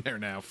living there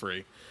now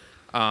free.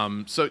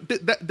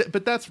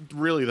 But that's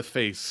really the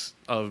face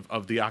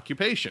of the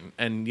occupation,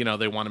 and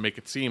they want to make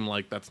it seem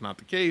like that's not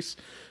the case.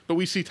 But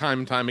we see time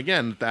and time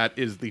again that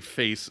is the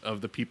face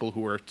of the people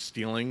who are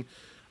stealing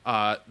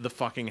the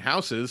fucking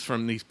houses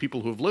from these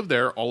people who have lived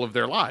there all of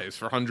their lives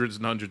for hundreds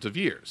and hundreds of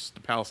years.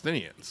 The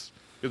Palestinians,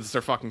 it's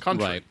their fucking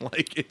country.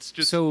 Right. It's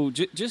just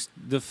just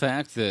the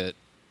fact that.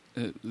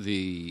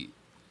 The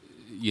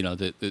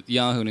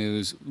Yahoo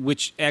News,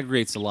 which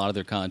aggregates a lot of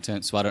their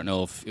content, so I don't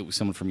know if it was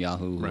someone from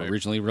Yahoo who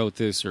originally wrote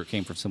this or it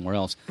came from somewhere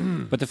else.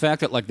 But the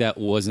fact that that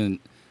wasn't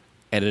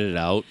edited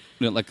out,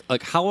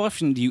 how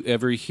often do you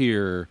ever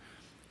hear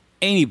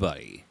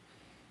anybody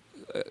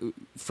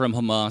from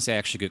Hamas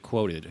actually get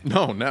quoted?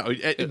 No.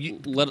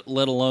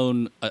 Let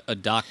alone a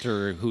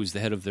doctor who's the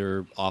head of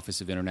their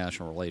Office of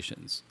International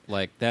Relations.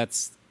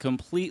 That's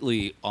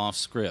completely off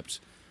script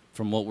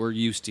from what we're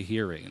used to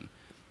hearing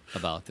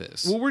about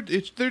this. Well,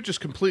 they're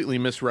just completely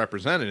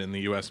misrepresented in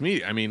the U.S.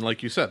 media. I mean,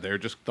 like you said, they're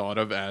just thought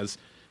of as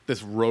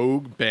this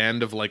rogue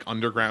band of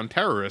underground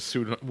terrorists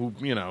who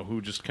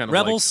just kind of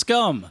rebel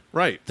scum.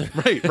 Right.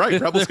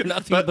 Rebel scum.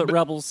 Nothing but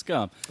rebel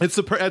scum.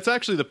 It's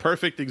actually the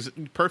perfect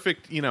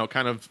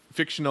kind of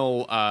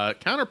fictional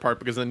counterpart,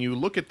 because then you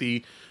look at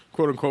the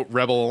quote unquote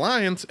rebel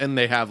alliance and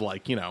they have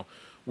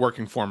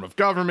working form of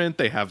government.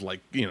 They have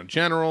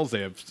generals.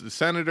 They have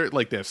senators.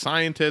 They have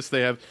scientists.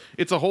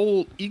 It's a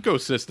whole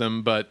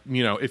ecosystem. But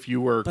if you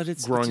were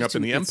growing up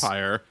in the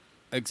empire,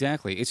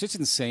 exactly, it's just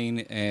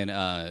insane. And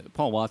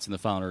Paul Watson, the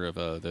founder of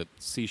the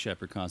Sea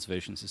Shepherd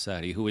Conservation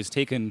Society, who has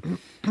taken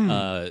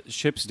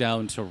ships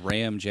down to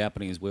ram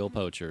Japanese whale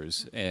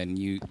poachers and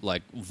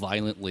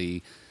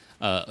violently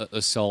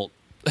assault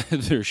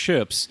their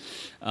ships,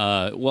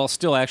 while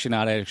still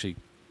not actually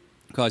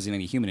causing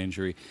any human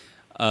injury.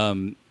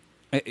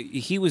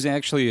 He was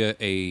actually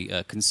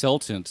a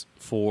consultant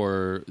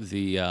for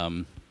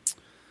the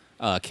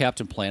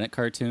Captain Planet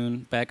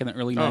cartoon back in the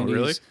early 90s. Oh,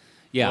 really?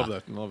 Yeah.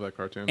 Love that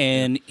cartoon.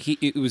 And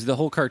the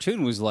whole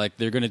cartoon was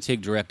they're going to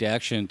take direct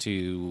action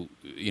to,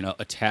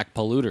 attack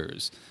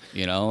polluters.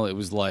 It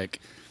was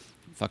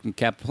fucking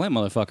Captain Planet,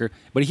 motherfucker.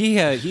 But he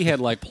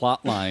had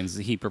plot lines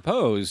that he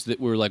proposed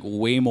that were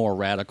way more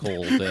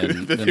radical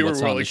than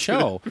what's on the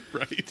show.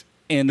 Right.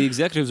 And the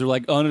executives are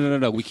like, "Oh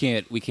no, we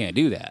can't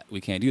do that. We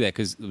can't do that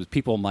because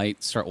people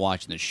might start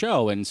watching the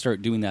show and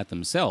start doing that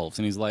themselves."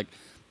 And he's like,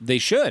 "They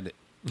should.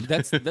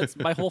 That's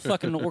my whole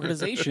fucking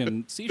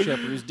organization. Sea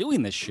Shepherd is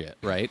doing this shit,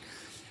 right?"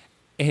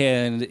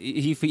 And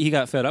he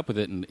got fed up with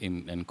it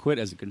and quit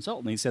as a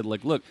consultant. He said,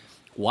 "Look,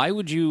 why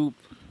would you,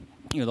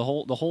 the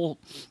whole,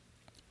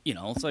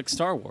 it's like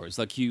Star Wars.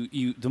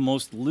 The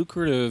most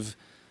lucrative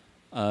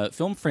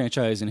film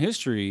franchise in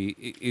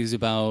history is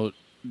about."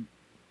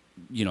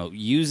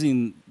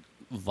 using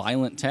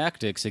violent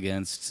tactics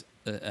against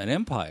an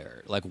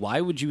empire. Like,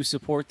 why would you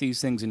support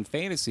these things in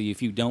fantasy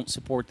if you don't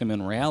support them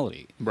in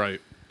reality?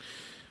 Right.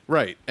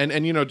 And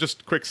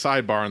just quick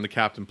sidebar on the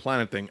Captain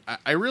Planet thing.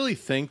 I really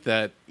think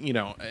that,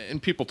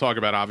 and people talk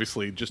about,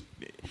 obviously, just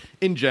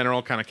in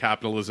general, kind of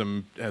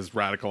capitalism has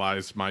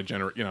radicalized my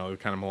kind of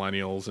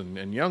millennials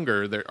and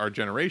younger, our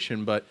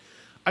generation. But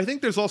I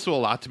think there's also a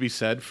lot to be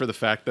said for the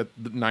fact that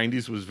the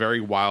 90s was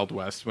very Wild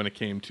West when it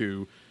came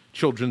to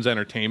children's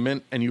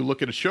entertainment. And you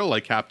look at a show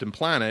like Captain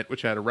Planet,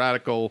 which had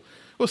a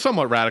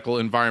somewhat radical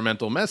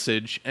environmental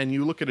message, and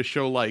you look at a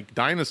show like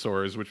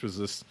Dinosaurs, which was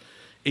this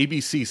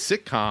ABC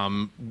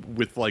sitcom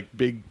with like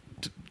big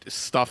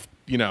stuffed,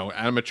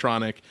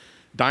 animatronic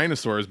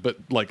dinosaurs, but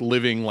like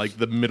living like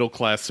the middle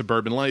class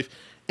suburban life.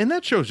 And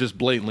that show is just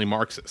blatantly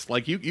Marxist.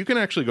 Like you can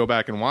actually go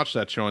back and watch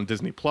that show on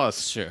Disney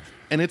Plus. Sure.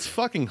 And it's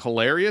fucking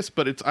hilarious,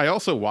 but I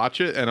also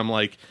watch it and I'm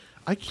like,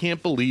 I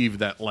can't believe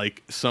that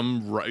like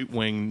some right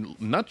wing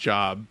nut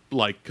job,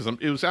 like, because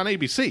it was on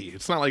ABC.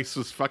 It's not like it's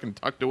just fucking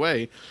tucked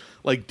away.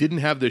 Like, didn't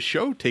have this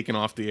show taken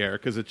off the air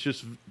because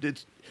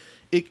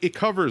it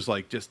covers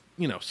like just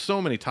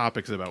so many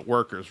topics about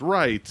workers'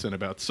 rights and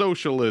about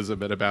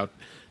socialism and about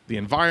the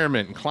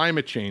environment and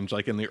climate change,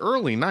 like in the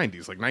early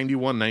 90s, like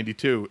 91,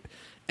 92.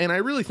 And I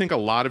really think a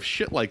lot of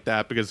shit like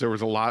that, because there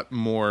was a lot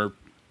more,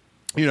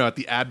 at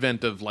the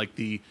advent of like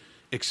the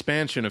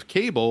expansion of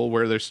cable,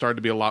 where there started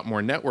to be a lot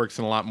more networks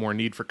and a lot more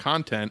need for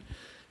content,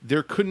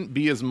 there couldn't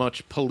be as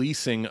much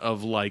policing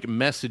of like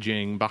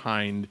messaging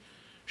behind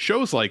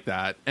shows like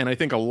that. And I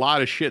think a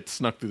lot of shit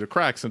snuck through the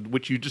cracks,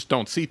 which you just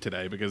don't see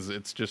today because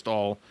it's just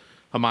all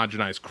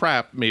homogenized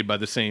crap made by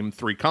the same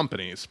three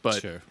companies.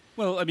 But sure.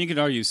 Well, I mean, you could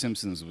argue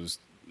Simpsons was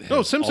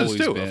Simpsons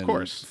too, of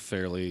course,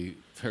 fairly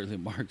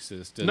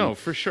Marxist. And, no,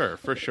 for sure.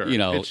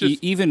 It's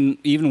just,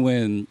 even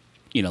when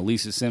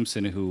Lisa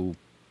Simpson, who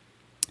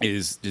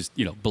is just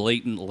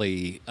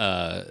blatantly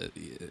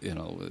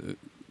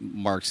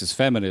Marxist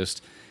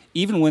feminist,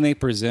 even when they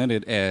present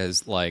it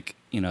as like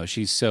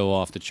she's so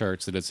off the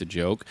charts that it's a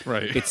joke,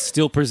 right? It's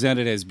still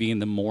presented as being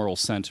the moral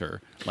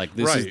center. Like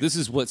this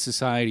is what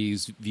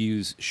society's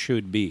views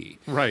should be,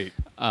 right?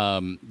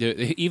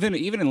 Even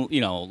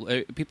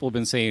in, people have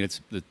been saying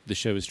the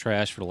show is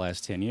trash for the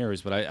last 10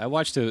 years, but I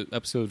watched an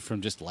episode from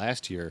just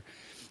last year,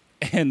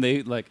 and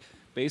they like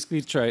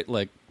basically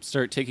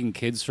start taking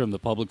kids from the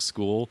public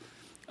school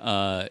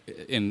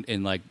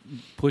and like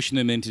pushing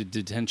them into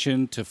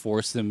detention to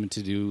force them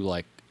to do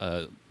like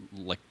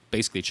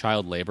basically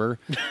child labor,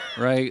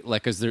 right?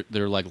 Like, because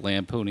they're like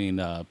lampooning,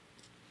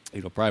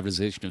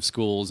 privatization of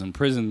schools and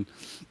prison,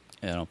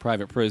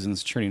 private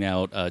prisons churning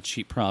out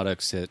cheap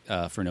products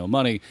for no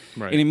money.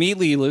 Right. And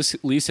immediately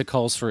Lisa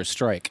calls for a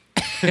strike,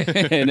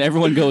 and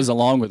everyone goes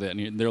along with it.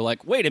 And they're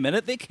like, "Wait a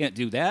minute, they can't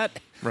do that.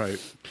 Right.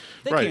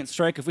 They can't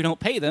strike if we don't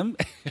pay them."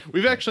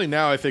 We've actually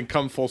now, I think,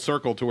 come full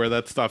circle to where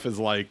that stuff is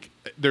like,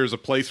 there's a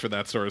place for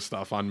that sort of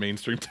stuff on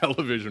mainstream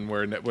television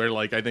where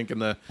like, I think in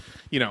the,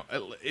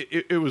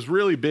 it was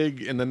really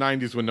big in the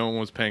 90s when no one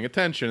was paying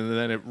attention. And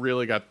then it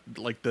really got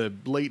like the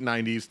late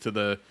 90s to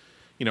the,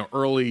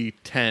 early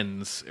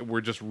 10s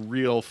were just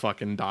real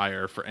fucking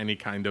dire for any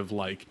kind of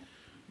like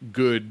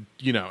good,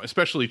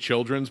 especially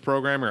children's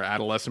program or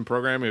adolescent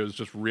program. It was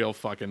just real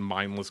fucking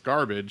mindless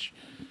garbage.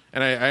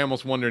 And I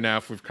almost wonder now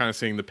if we're kind of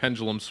seeing the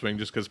pendulum swing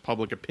just because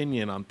public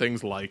opinion on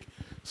things like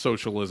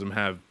socialism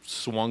have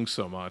swung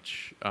so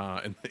much,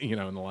 in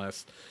the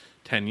last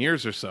 10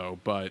 years or so.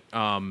 But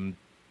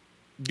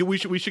we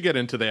should get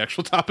into the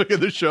actual topic of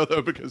the show,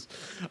 though, because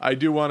I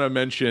do want to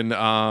mention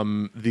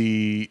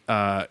we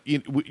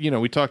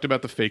talked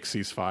about the fake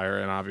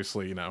ceasefire, and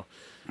obviously,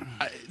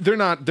 they're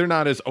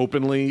not as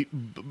openly,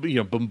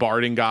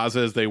 bombarding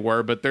Gaza as they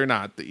were, but they're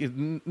not.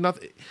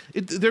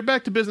 They're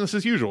back to business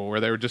as usual,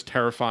 where they were just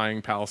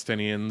terrifying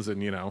Palestinians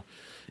and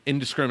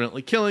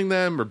indiscriminately killing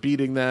them or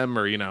beating them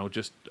or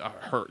just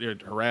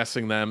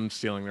harassing them,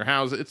 stealing their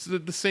houses. It's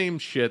the same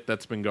shit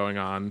that's been going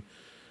on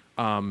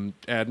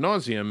ad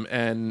nauseum,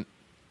 and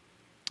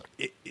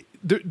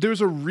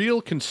there's a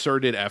real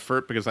concerted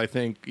effort, because I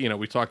think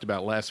we talked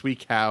about last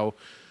week how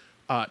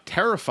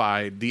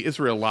terrified the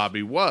Israel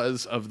lobby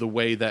was of the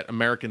way that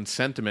American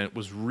sentiment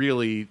was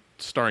really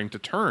starting to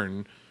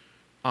turn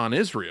on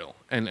Israel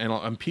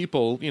and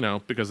people,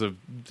 because of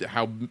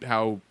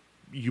how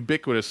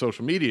ubiquitous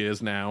social media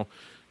is now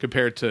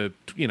compared to,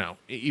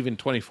 even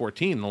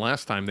 2014, the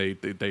last time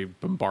they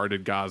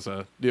bombarded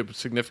Gaza,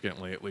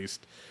 significantly at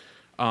least.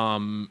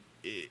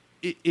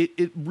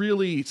 It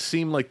really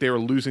seemed like they were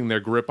losing their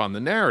grip on the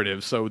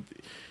narrative. So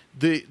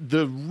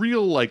the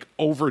real like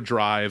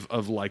overdrive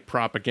of like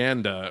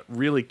propaganda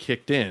really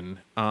kicked in,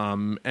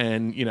 and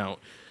the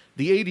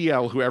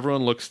ADL, who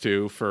everyone looks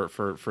to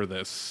for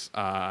this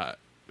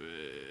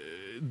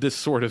this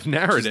sort of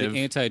narrative, the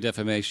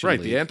Anti-Defamation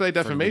League, the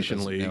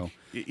Anti-Defamation League,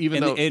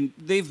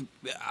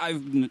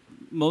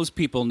 most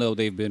people know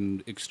they've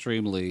been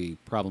extremely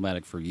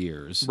problematic for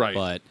years, right?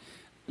 But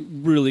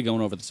really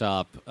going over the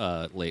top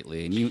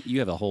lately, and you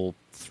have a whole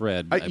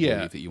thread, I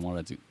believe, that you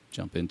wanted to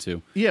jump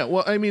into. Yeah,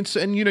 well, I mean,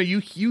 and you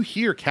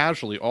hear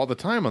casually all the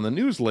time on the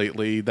news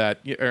lately that,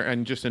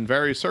 and just in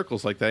various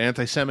circles like that,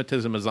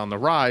 anti-Semitism is on the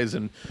rise,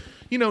 and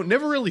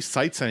never really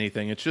cites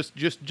anything. It's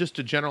just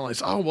to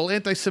generalize. Oh, well,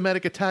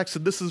 anti-Semitic attacks,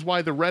 and this is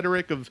why the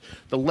rhetoric of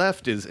the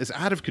left is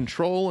out of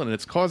control, and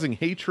it's causing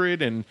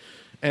hatred, and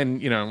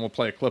we'll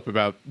play a clip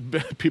about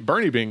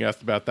Bernie being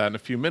asked about that in a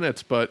few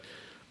minutes, but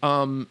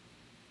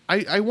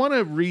I want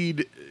to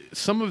read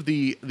some of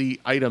the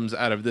items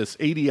out of this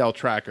ADL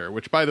tracker,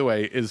 which, by the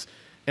way, is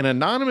an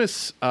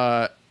anonymous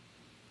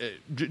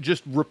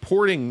just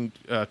reporting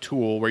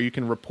tool where you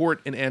can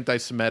report an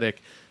anti-Semitic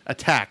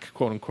attack,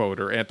 quote unquote,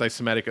 or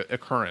anti-Semitic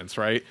occurrence,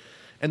 right?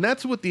 And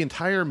that's what the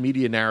entire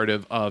media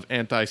narrative of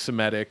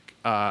anti-Semitic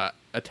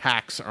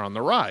attacks are on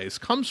the rise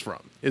comes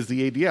from, is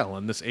the ADL,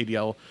 and this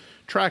ADL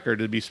tracker,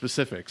 to be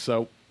specific.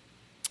 So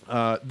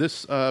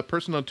this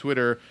person on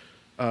Twitter,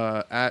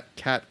 at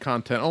Cat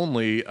Content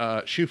Only,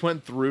 she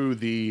went through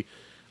the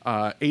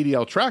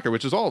ADL tracker,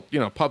 which is all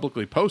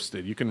publicly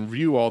posted. You can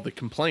view all the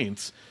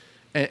complaints,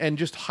 and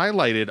just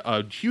highlighted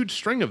a huge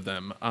string of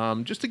them,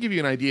 just to give you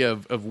an idea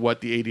of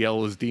what the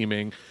ADL is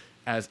deeming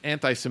as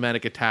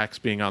anti-Semitic attacks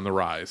being on the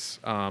rise.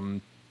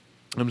 I'm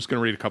just going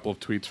to read a couple of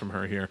tweets from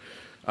her here.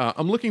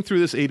 I'm looking through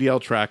this ADL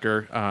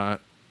tracker,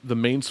 the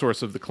main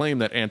source of the claim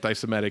that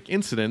anti-Semitic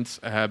incidents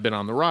have been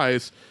on the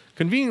rise,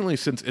 conveniently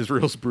since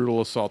Israel's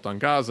brutal assault on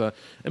Gaza,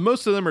 and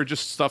most of them are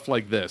just stuff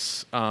like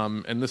this.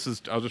 And this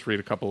is, I'll just read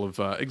a couple of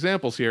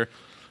examples here.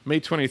 May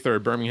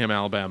 23rd, Birmingham,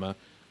 Alabama.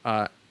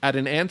 At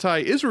an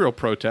anti-Israel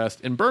protest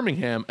in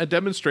Birmingham, a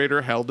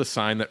demonstrator held a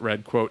sign that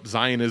read, quote,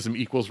 "Zionism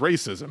equals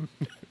racism."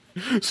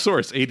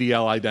 Source,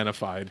 ADL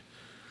identified.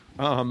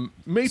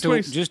 May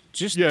 20th.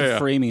 Just the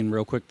framing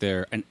real quick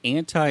there. An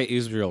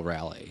anti-Israel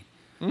rally.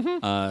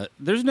 Mm-hmm.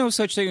 There's no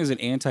such thing as an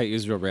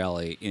anti-Israel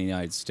rally in the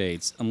United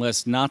States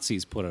unless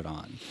Nazis put it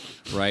on,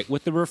 right?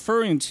 What they're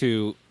referring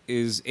to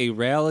is a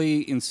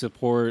rally in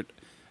support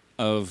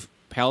of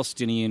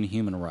Palestinian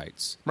human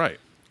rights. Right.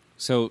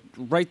 So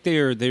right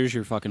there's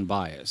your fucking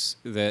bias,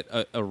 that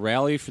a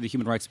rally for the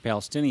human rights of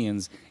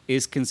Palestinians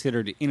is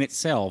considered in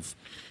itself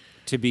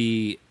to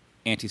be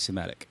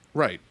anti-Semitic.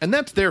 Right, and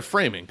that's their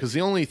framing, because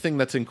the only thing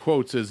that's in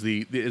quotes is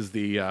the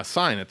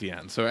sign at the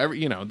end. So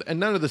and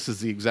none of this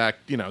is the exact.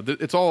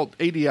 It's all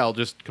ADL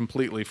just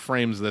completely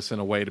frames this in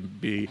a way to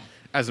be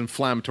as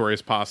inflammatory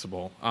as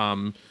possible.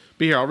 But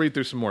here, I'll read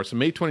through some more. So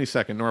May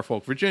 22nd,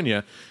 Norfolk,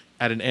 Virginia,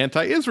 at an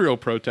anti-Israel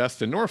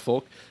protest in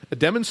Norfolk, a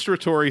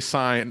demonstratory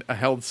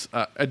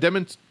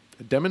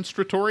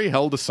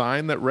held a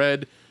sign that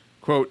read,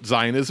 quote,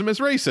 "Zionism is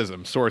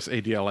racism." Source,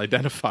 ADL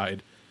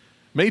identified.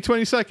 May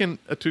 22nd,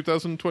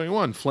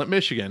 2021, Flint,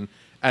 Michigan.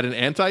 At an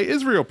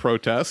anti-Israel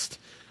protest,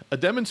 a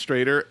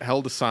demonstrator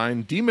held a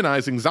sign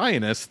demonizing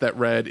Zionists that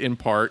read, in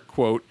part,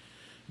 quote,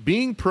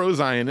 "Being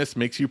pro-Zionist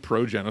makes you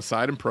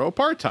pro-genocide and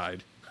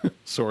pro-apartheid."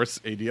 Source,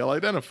 ADL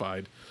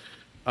identified.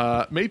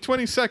 May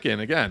 22nd,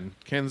 again,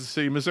 Kansas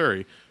City,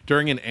 Missouri.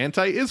 During an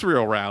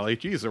anti-Israel rally.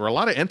 Geez, there were a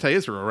lot of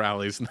anti-Israel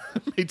rallies.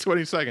 May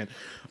 22nd.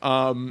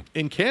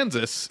 In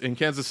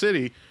Kansas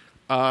City,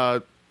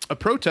 a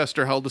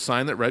protester held a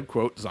sign that read,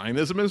 quote,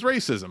 "Zionism is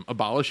racism.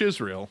 Abolish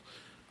Israel."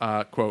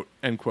 Quote,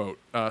 end quote.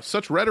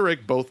 Such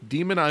rhetoric both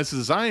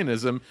demonizes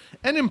Zionism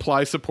and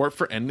implies support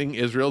for ending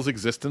Israel's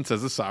existence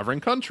as a sovereign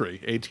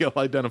country. ADL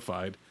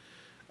identified.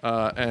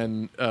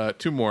 And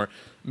two more.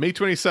 May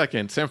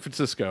 22nd, San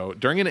Francisco.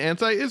 During an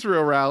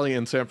anti-Israel rally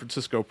in San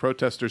Francisco,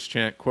 protesters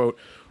chant, quote,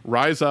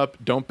 "Rise up,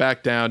 don't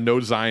back down, no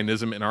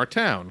Zionism in our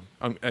town,"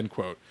 end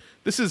quote.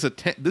 This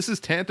is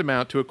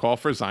tantamount to a call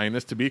for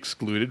Zionists to be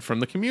excluded from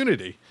the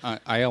community.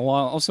 I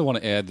also want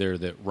to add there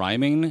that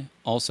rhyming,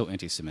 also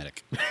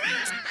anti-Semitic.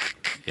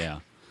 Yeah.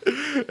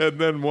 And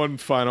then one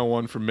final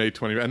one from May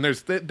 20, and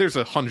there's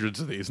hundreds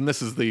of these, and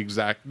this is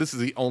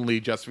the only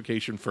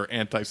justification for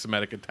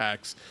anti-Semitic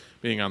attacks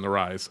being on the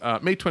rise.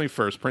 May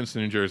 21st,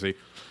 Princeton, New Jersey.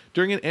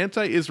 During an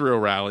anti-Israel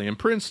rally in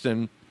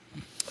Princeton,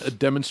 a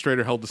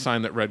demonstrator held a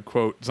sign that read,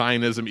 quote,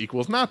 "Zionism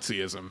equals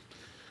Nazism."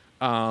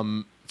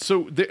 And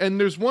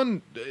there's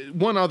one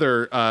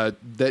other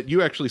that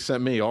you actually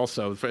sent me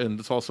also, and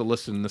it's also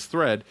listed in this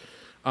thread,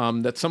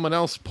 that someone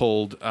else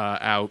pulled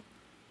out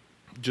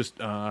just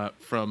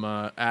from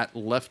at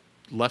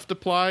Left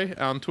Apply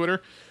on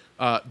Twitter.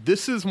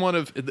 This is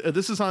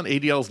on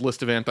ADL's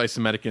list of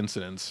anti-Semitic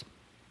incidents.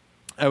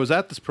 I was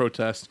at this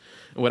protest,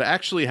 and what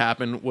actually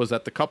happened was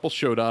that the couple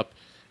showed up,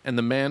 and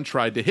the man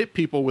tried to hit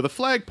people with a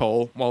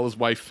flagpole while his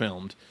wife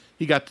filmed.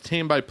 He got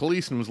detained by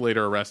police and was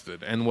later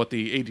arrested. And what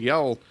the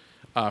ADL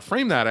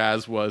framed that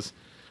as was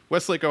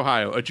Westlake,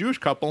 Ohio. A Jewish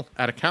couple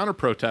at a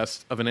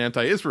counter-protest of an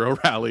anti-Israel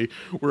rally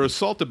were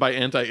assaulted by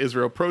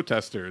anti-Israel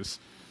protesters.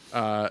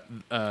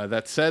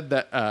 They said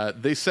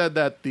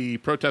that the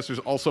protesters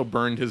also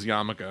burned his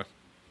yarmulke.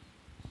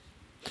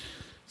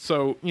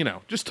 So,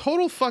 just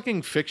total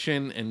fucking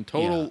fiction and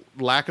total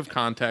lack of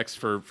context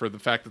for the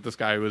fact that this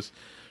guy was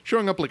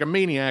showing up like a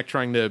maniac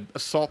trying to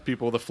assault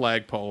people with a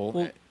flagpole.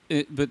 Well,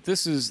 but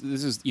this is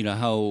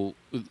how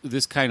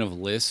this kind of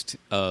list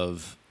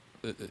of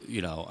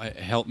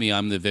help me,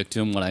 I'm the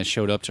victim when I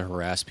showed up to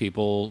harass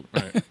people,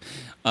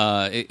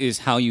 is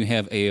how you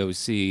have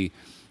AOC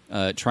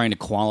trying to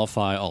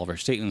qualify all of her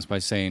statements by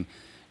saying,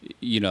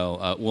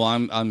 well,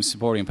 I'm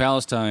supporting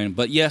Palestine,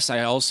 but yes,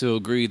 I also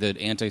agree that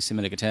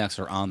anti-Semitic attacks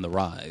are on the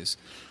rise.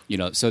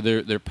 So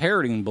they're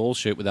parroting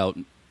bullshit without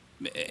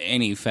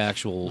any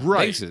factual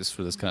basis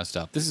for this kind of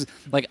stuff. This is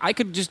like I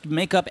could just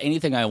make up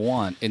anything I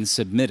want and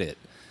submit it.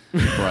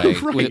 Right.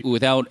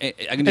 Without, I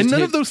can just and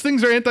none of those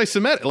things are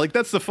anti-Semitic. Like,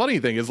 that's the funny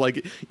thing is,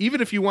 like,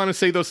 even if you want to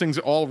say those things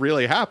all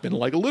really happen,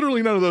 like,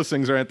 literally none of those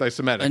things are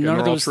anti-Semitic. And none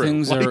of those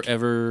things are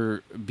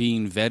ever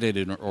being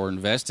vetted or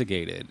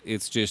investigated.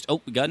 It's just,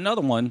 we got another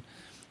one.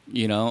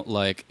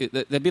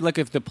 That'd be like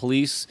if the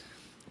police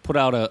put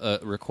out a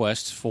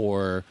request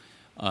for,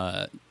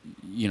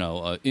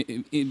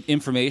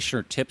 information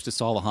or tips to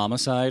solve a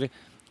homicide.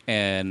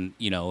 And,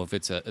 if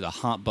it's a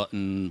hot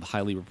button,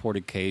 highly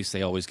reported case,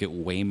 they always get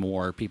way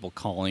more people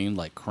calling,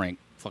 like crank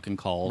fucking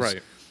calls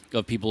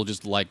of people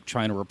just like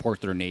trying to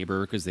report their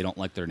neighbor because they don't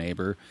like their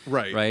neighbor.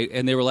 Right.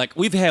 And they were like,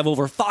 we've had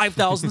over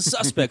 5,000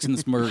 suspects in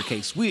this murder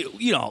case.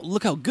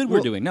 Look how good we're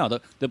doing. No,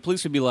 the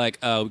police would be like,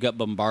 we got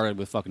bombarded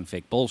with fucking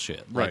fake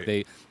bullshit.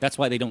 Like that's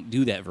why they don't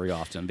do that very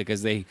often,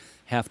 because they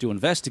have to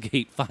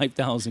investigate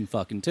 5,000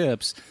 fucking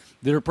tips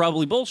that are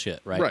probably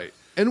bullshit. Right.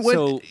 And when,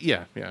 I'm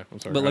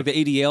sorry. But like the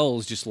ADL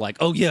is just like,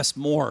 oh yes,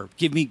 more.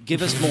 Give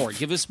us more.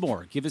 Give us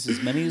more. Give us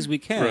as many as we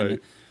can. Right.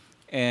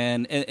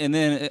 And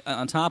then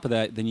on top of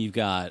that, then you've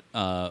got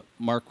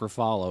Mark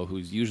Ruffalo,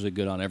 who's usually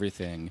good on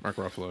everything. Mark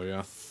Ruffalo,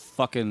 yeah.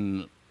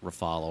 Fucking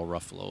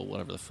Ruffalo,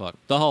 whatever the fuck.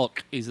 The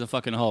Hulk. He's the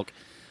fucking Hulk.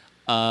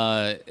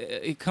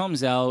 He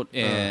comes out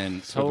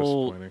and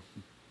so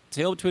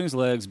tail between his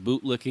legs,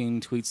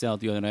 bootlicking, tweets out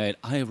the other night,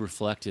 I have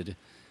reflected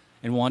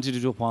and wanted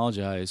to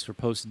apologize for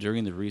posts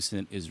during the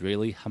recent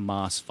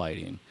Israeli-Hamas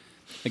fighting.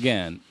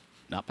 Again,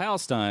 not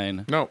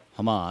Palestine. No.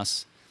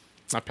 Hamas.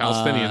 Not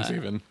Palestinians,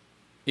 even.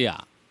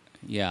 Yeah.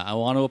 I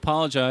want to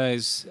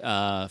apologize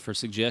for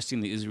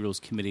suggesting that Israel's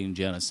committing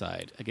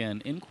genocide.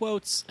 Again, in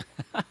quotes.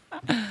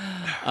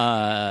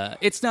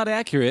 It's not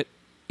accurate.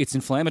 It's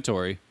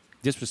inflammatory,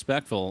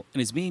 disrespectful,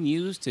 and is being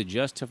used to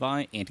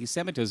justify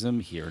anti-Semitism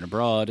here and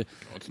abroad.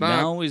 No, it's not.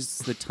 Now is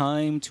the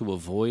time to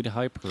avoid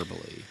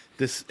hyperbole.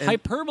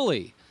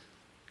 Hyperbole.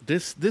 I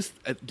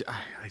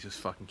just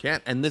fucking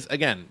can't. And this,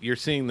 again, you're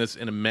seeing this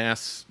in a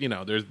mass.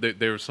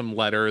 There's some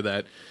letter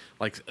that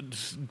like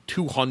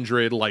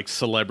 200 like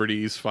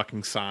celebrities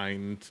fucking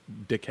signed,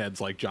 dickheads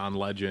like John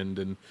Legend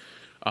and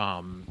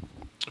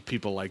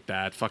people like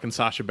that. Fucking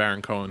Sacha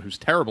Baron Cohen, who's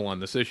terrible on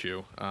this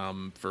issue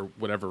for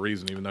whatever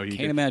reason, even though he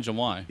can't imagine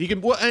why. He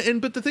can. Well,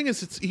 but the thing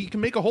is, he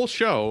can make a whole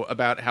show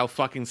about how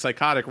fucking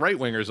psychotic right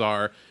wingers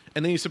are.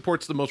 And then he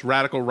supports the most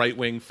radical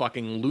right-wing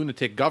fucking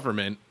lunatic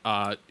government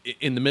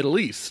in the Middle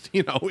East,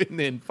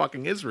 in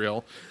fucking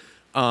Israel.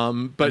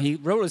 But he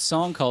wrote a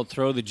song called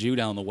 "Throw the Jew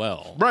Down the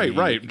Well." Right.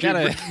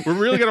 We're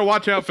really gonna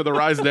watch out for the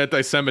rise of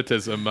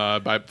anti-Semitism.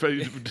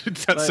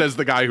 Says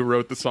the guy who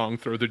wrote the song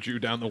 "Throw the Jew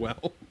Down the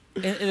Well."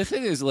 And the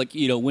thing is, like,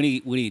 when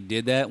he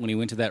did that, when he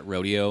went to that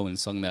rodeo and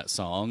sung that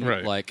song,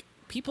 like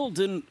people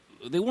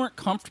they weren't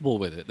comfortable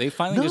with it. They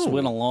finally just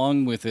went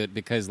along with it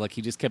because, like,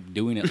 he just kept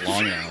doing it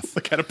long enough.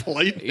 Like, out of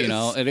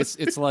politeness. And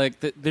it's like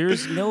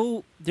there's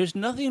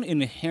nothing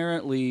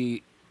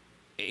inherently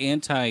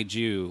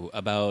anti-Jew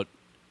about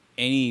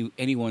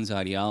anyone's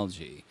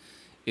ideology.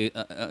 You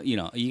got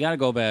to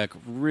go back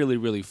really,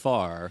 really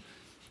far.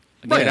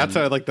 Again,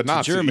 outside like the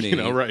Nazis, Germany, in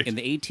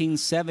the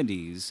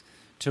 1870s,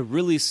 to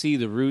really see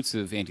the roots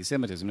of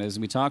anti-Semitism. As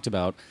we talked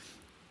about.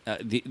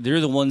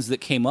 They're the ones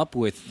that came up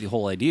with the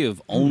whole idea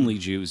of only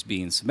Jews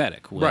being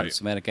Semitic. When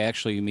Semitic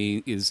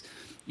actually is,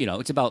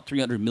 it's about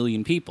 300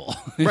 million people.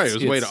 It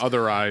was a way to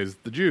otherize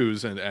the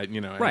Jews and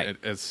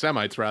as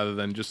Semites rather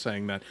than just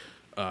saying that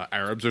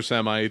Arabs are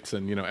Semites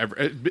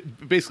and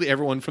basically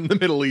everyone from the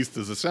Middle East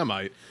is a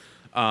Semite,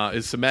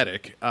 is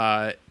Semitic.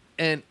 But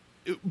you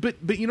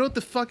know what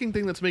the fucking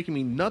thing that's making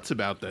me nuts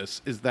about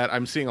this is that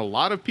I'm seeing a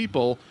lot of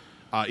people.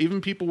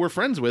 Even people we're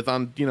friends with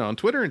on on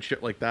Twitter and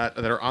shit like that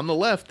are on the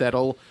left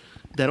that'll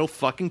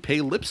fucking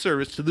pay lip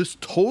service to this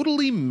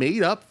totally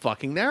made up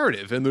fucking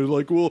narrative, and they're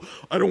like, well,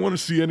 I don't want to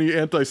see any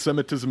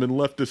anti-Semitism in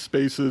leftist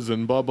spaces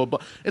and blah blah blah.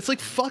 It's like,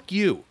 fuck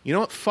you. You know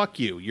what? Fuck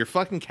you. You're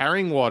fucking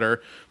carrying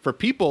water for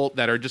people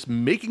that are just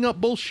making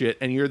up bullshit,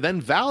 and you're then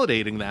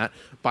validating that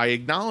by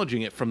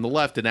acknowledging it from the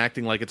left and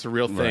acting like it's a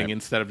real thing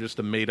instead of just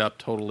a made up,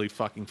 totally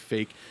fucking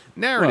fake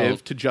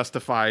narrative to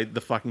justify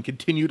the fucking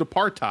continued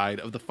apartheid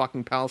of the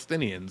fucking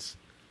Palestinians.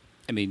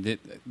 I mean,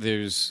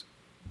 there's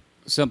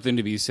something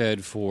to be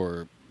said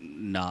for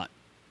not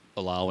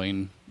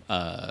allowing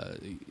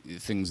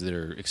things that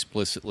are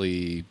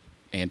explicitly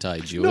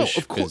anti-Jewish,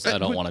 because I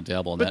don't want to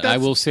dabble in that. I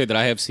will say that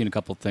I have seen a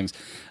couple of things.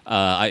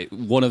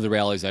 One of the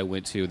rallies I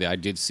went to that I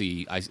did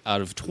see,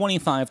 out of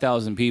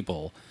 25,000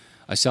 people,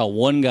 I saw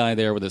one guy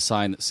there with a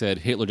sign that said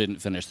Hitler didn't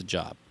finish the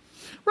job.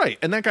 Right,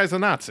 and that guy's a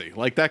Nazi.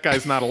 Like, that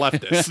guy's not a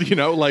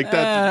leftist, like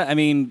that. I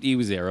mean, he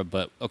was Arab,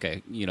 but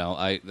okay,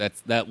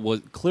 that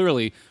was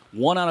clearly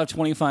 1 out of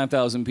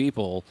 25,000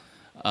 people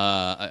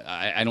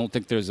I don't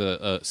think there's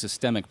a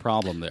systemic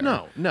problem there.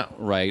 No.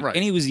 Right?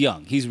 And he was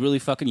young. He's really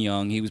fucking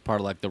young. He was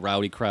part of like the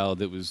rowdy crowd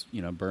that was,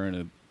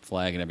 burning a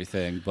flag and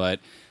everything. But,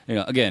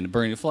 again,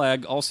 burning a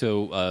flag,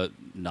 also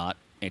not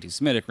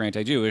anti-Semitic or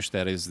anti-Jewish.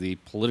 That is the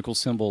political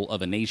symbol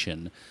of a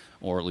nation,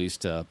 or at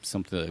least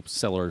some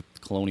settler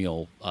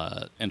colonial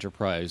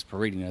enterprise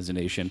parading as a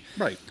nation.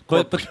 Right.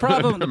 But the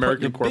problem...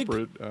 American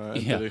corporate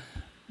entity. Yeah,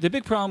 the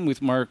big problem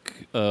with Mark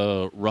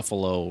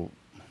Ruffalo,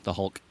 the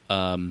Hulk,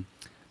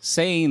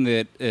 saying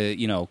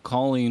that,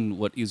 calling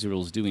what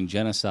Israel's doing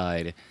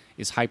genocide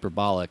is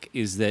hyperbolic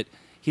is that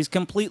he's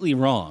completely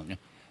wrong.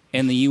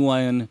 And the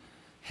UN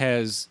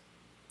has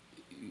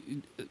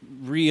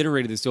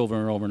reiterated this over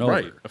and over and over.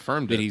 Right,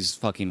 affirmed that it. He's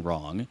fucking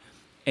wrong.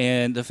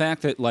 And the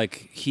fact that,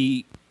 like,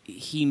 he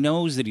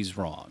knows that he's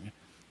wrong,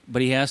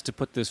 but he has to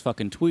put this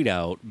fucking tweet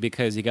out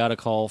because he got a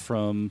call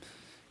from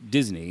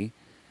Disney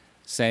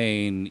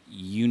saying,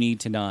 you need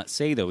to not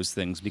say those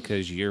things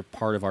because you're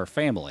part of our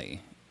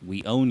family.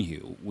 We own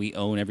you. We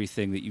own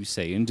everything that you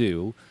say and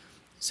do.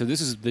 So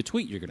this is the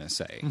tweet you're going to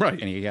say. Right.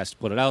 And he has to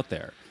put it out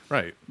there.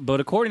 Right. But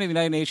according to the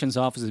United Nations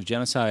Office of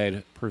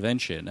Genocide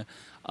Prevention,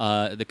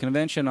 the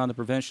Convention on the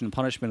Prevention and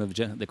Punishment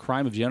of the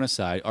Crime of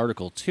Genocide,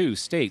 Article 2,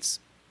 states,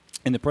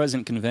 in the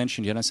present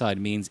convention, genocide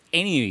means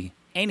any,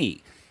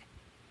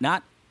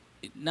 not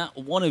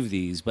one of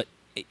these, but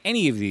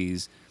any of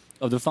these,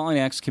 of the following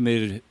acts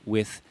committed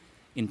with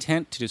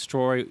intent to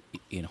destroy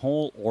in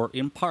whole or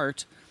in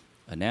part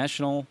a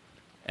national,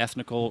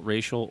 ethnical,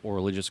 racial, or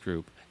religious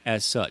group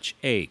as such.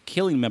 A,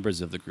 killing members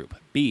of the group.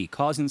 B,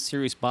 causing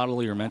serious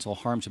bodily or mental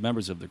harm to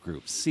members of the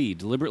group. C,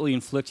 deliberately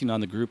inflicting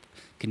on the group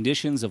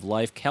conditions of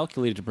life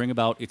calculated to bring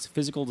about its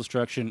physical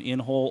destruction in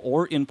whole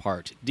or in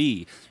part.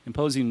 D,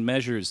 imposing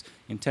measures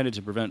intended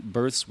to prevent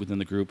births within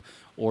the group.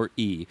 Or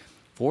E,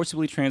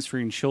 forcibly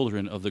transferring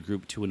children of the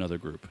group to another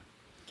group.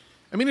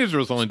 I mean,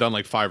 Israel's only done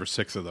like 5 or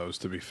 6 of those,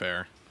 to be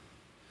fair.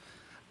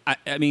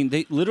 I mean,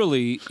 they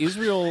literally,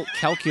 Israel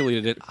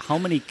calculated it, how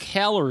many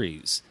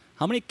calories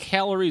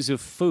of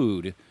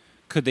food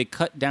could they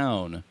cut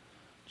down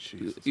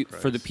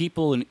for the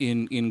people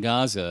in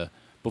Gaza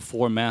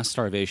before mass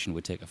starvation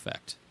would take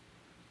effect?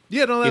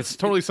 Yeah, no, that's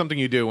totally something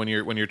you do when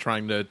you're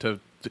trying to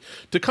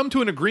come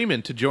to an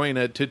agreement to join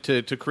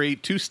to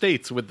create 2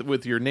 states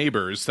with your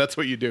neighbors. That's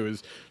what you do,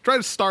 is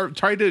try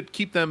to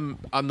keep them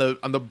on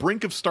the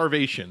brink of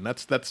starvation.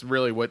 That's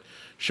really what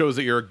shows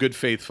that you're a good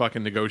faith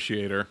fucking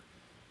negotiator.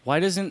 Why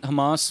doesn't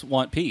Hamas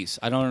want peace?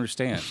 I don't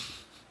understand.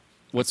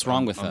 What's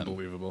wrong with them?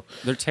 Unbelievable.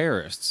 They're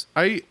terrorists.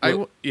 I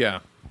want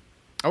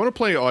to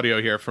play audio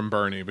here from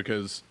Bernie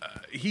because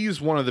he's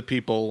one of the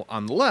people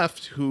on the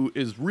left who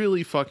is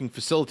really fucking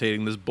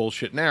facilitating this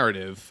bullshit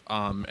narrative.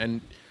 And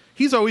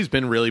he's always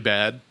been really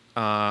bad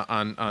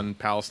on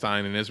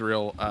Palestine and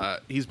Israel.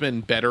 He's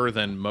been better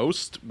than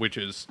most, which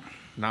is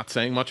not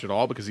saying much at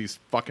all because he's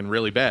fucking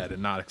really bad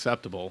and not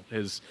acceptable.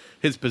 His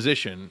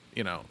position,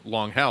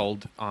 long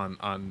held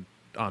on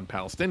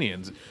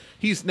Palestinians.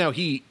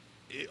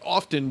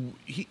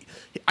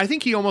 I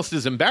think he almost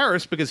is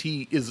embarrassed because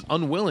he is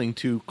unwilling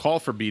to call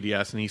for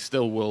BDS, and he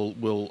still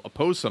will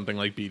oppose something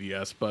like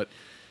BDS, but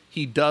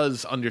he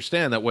does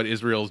understand that what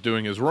Israel is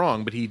doing is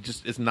wrong, but he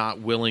just is not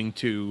willing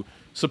to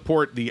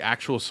support the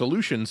actual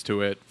solutions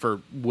to it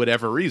for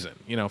whatever reason,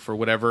 for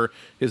whatever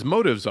his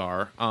motives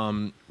are.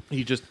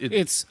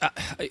 It's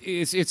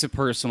a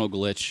personal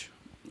glitch,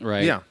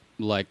 right? Yeah.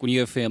 Like when you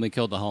have family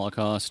killed in the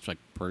Holocaust,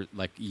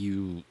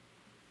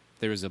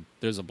 there's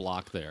a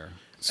block there.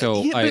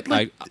 So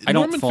I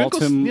don't fault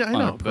him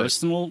on a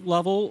personal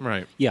level.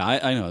 Right. Yeah,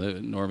 I know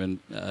that Norman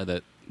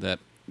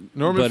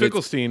Norman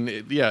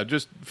Finkelstein. Yeah,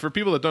 just for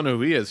people that don't know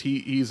who he is,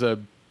 he's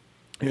an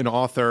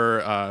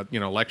author,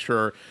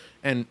 lecturer,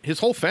 and his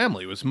whole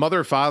family was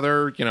mother,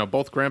 father,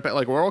 both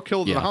grandpa, we're all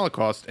killed in the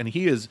Holocaust, and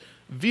he is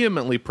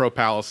vehemently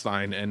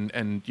pro-Palestine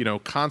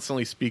and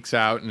constantly speaks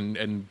out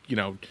and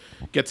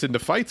gets into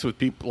fights with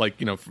people,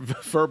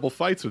 verbal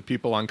fights with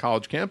people on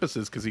college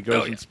campuses because he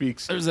goes and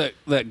speaks. There's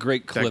that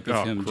great clip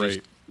of him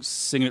just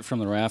singing it from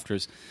the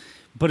rafters.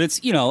 But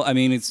it's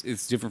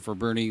it's different for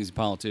Bernie. He's a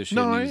politician.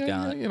 He's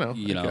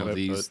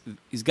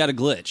got a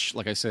glitch.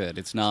 Like I said,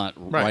 it's not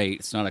right.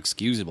 It's not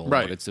excusable.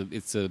 Right. But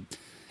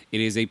it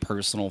is a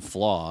personal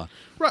flaw.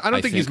 Right. I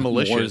don't think he's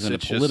malicious. More than a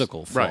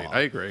political flaw. Right.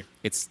 I agree.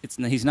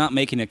 He's not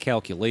making a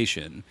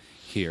calculation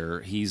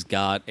here. He's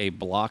got a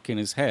block in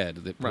his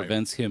head that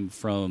prevents him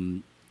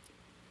from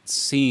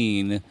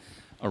seeing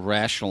a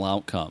rational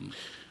outcome.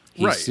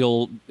 He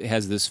still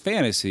has this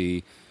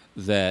fantasy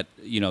that,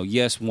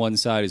 yes, one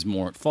side is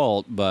more at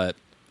fault, but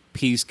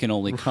peace can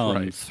only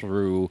come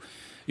through,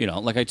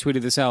 like I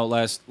tweeted this out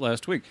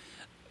last week.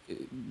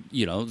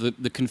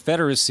 The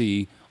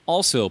Confederacy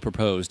also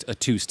proposed a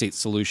 2-state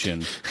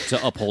solution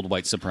to uphold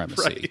white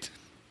supremacy.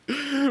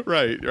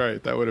 Right.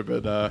 That would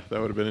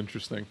have been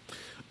interesting.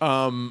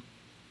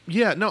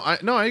 Yeah,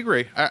 I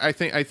agree. I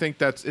think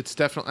it's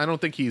definitely. I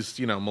don't think he's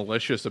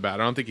malicious about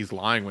it. I don't think he's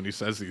lying when he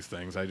says these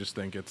things. I just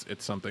think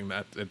it's something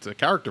that it's a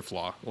character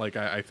flaw. Like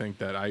I think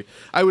that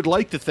I would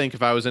like to think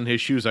if I was in his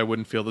shoes I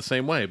wouldn't feel the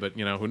same way. But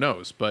who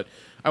knows? But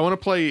I want to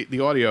play the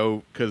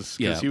audio because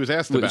he was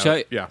asked about.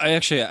 I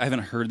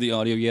haven't heard the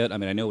audio yet. I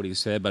mean I know what he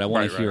said, but I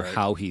want to hear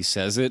how he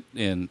says it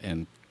and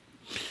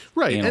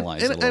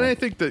analyze it. And I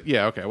think that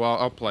okay. Well,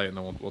 I'll play it and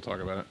then we'll talk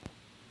about it.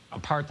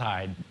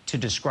 Apartheid to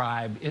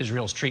describe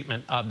Israel's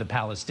treatment of the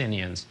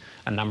Palestinians.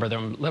 A number of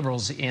them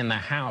liberals in the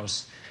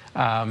House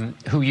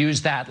who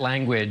used that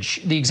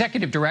language. The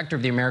executive director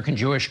of the American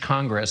Jewish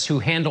Congress, who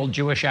handled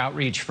Jewish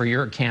outreach for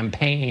your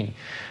campaign,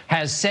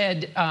 has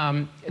said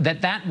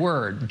that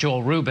word,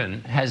 Joel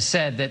Rubin, has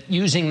said that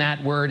using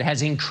that word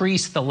has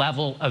increased the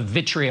level of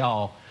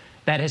vitriol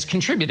that has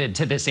contributed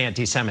to this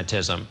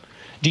anti-Semitism.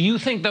 Do you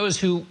think those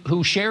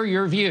who share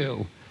your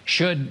view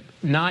should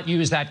not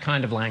use that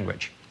kind of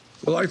language?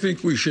 Well, I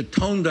think we should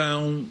tone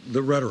down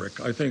the rhetoric.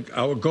 I think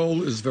our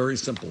goal is very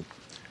simple.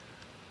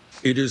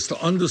 It is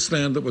to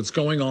understand that what's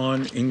going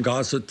on in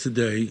Gaza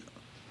today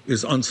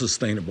is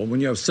unsustainable. When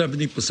you have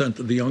 70%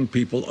 of the young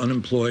people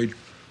unemployed,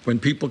 when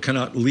people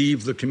cannot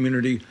leave the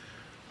community,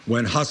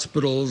 when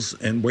hospitals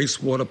and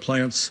wastewater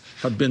plants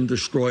have been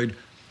destroyed,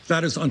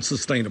 that is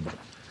unsustainable.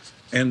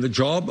 And the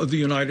job of the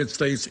United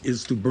States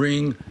is to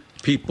bring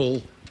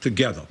people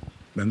together.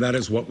 And that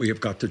is what we have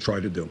got to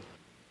try to do.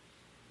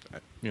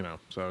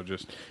 So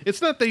just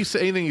it's not that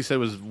anything he said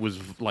was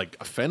like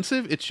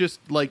offensive. It's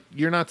just like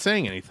you're not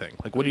saying anything.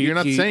 Like you're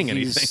not saying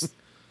anything.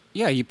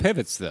 Yeah, he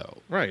pivots though.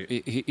 Right.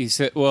 He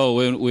said, "Well,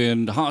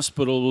 when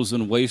hospitals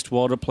and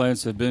wastewater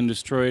plants have been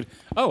destroyed,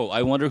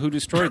 I wonder who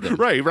destroyed them."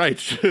 Right.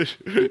 Is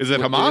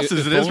it Hamas?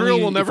 Is it Israel?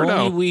 We'll never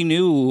know. Only we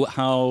knew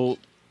how.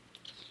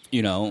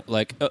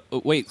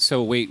 Wait.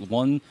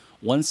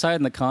 One side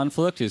in the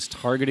conflict is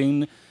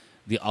targeting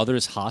the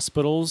other's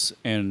hospitals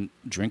and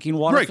drinking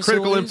water facilities?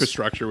 Critical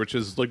infrastructure, which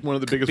is like one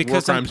of the biggest war crimes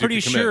you can commit. Because I'm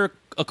pretty sure,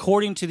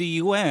 according to the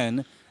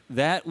UN,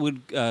 that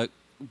would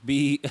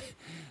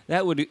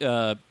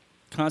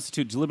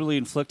constitute deliberately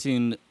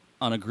inflicting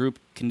on a group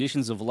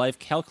conditions of life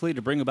calculated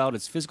to bring about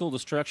its physical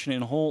destruction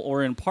in whole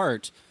or in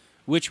part,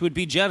 which would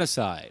be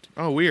genocide.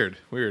 Oh, weird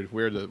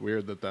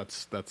that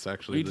that's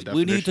actually the definition.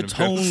 We need to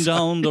tone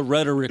down the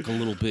rhetoric a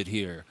little bit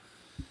here.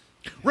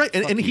 Right,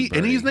 and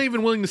he's not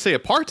even willing to say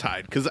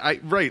apartheid because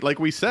like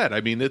we said,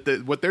 I mean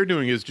what they're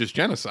doing is just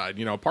genocide.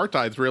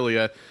 Apartheid's really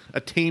a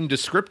tame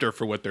descriptor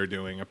for what they're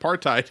doing.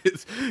 Apartheid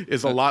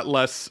is a lot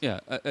less.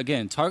 Yeah,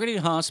 again, targeting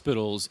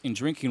hospitals and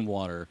drinking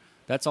water.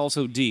 That's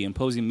also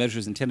imposing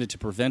measures intended to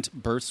prevent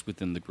births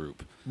within the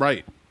group.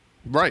 Right,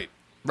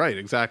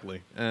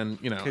 exactly. And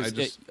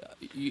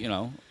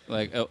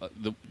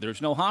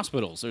there's no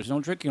hospitals, there's no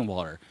drinking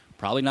water.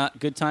 Probably not a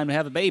good time to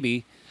have a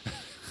baby.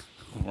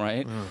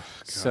 Right,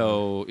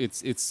 so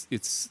it's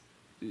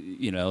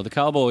the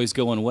Cowboys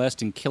going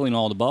west and killing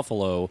all the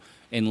buffalo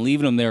and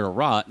leaving them there to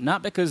rot.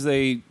 Not because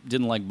they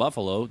didn't like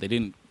buffalo;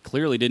 they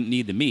clearly didn't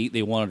need the meat.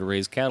 They wanted to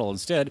raise cattle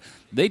instead.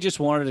 They just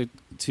wanted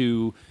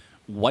to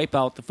wipe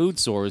out the food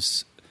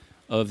source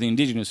of the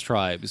indigenous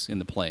tribes in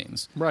the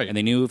plains. Right, and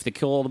they knew if they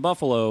kill all the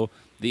buffalo,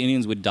 the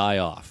Indians would die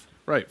off.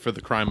 Right, for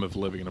the crime of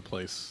living in a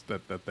place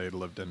that they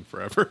lived in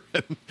forever.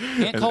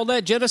 Can't call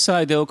that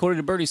genocide, though, according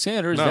to Bernie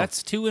Sanders. No.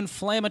 That's too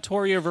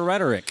inflammatory of a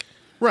rhetoric.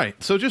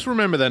 Right, so just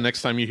remember that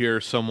next time you hear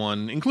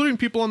someone, including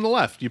people on the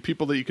left,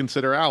 people that you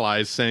consider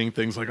allies, saying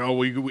things like,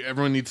 "Oh,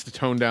 everyone needs to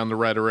tone down the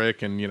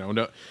rhetoric," and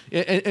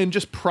and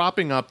just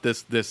propping up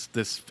this.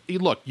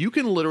 Look, you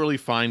can literally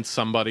find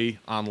somebody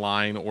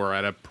online or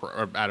at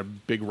a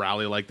big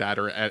rally like that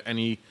or at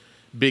any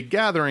big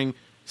gathering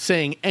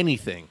saying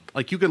anything.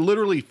 Like you could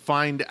literally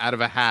find out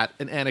of a hat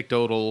an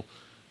anecdotal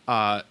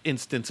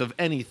instance of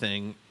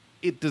anything.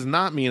 It does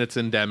not mean it's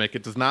endemic.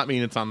 It does not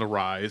mean it's on the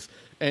rise.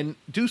 And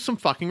do some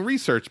fucking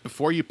research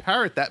before you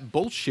parrot that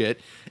bullshit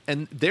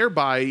and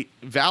thereby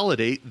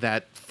validate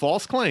that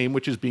false claim,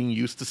 which is being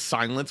used to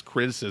silence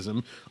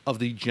criticism of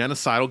the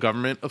genocidal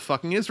government of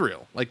fucking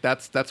Israel. Like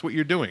that's what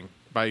you're doing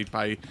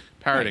by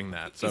parroting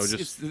that. So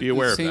just be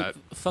aware of that.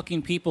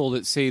 Fucking people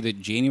that say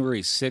that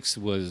January 6th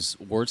was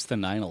worse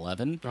than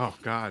 9/11. Oh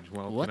God!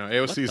 Well,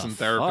 AOC's in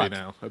therapy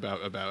now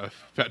about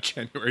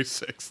January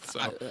 6th.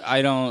 So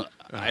I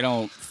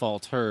don't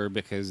fault her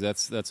because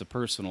that's a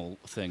personal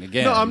thing.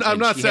 Again, no, I'm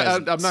not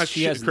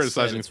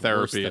criticizing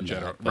therapy in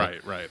general.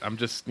 Right. I'm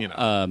just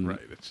right.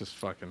 It's just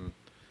fucking.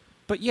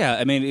 But yeah,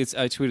 I mean,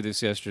 I tweeted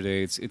this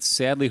yesterday. It's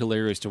sadly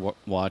hilarious to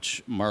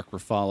watch Mark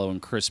Ruffalo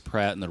and Chris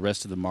Pratt and the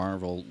rest of the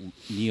Marvel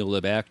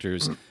neo-lib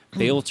actors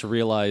fail to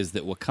realize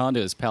that Wakanda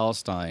is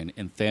Palestine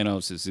and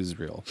Thanos is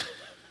Israel.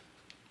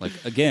 Like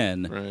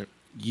again, right.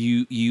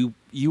 You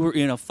were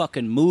in a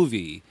fucking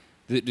movie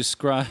that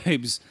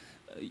describes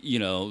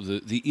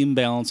the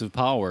imbalance of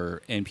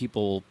power and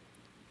people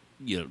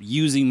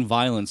using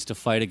violence to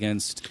fight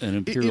against an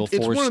imperial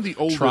force, one of the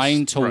oldest,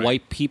 trying to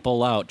wipe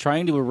people out,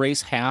 trying to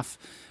erase half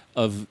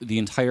of the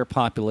entire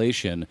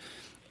population,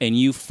 and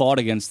you fought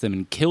against them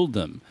and killed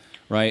them.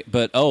 right?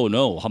 But oh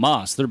no,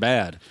 Hamas, they're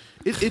bad.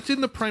 It's in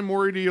the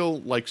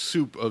primordial like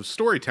soup of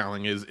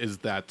storytelling is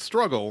that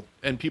struggle,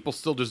 and people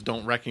still just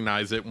don't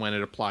recognize it when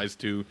it applies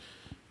to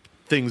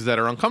things that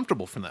are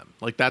uncomfortable for them.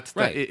 Like that's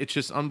right. It's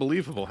just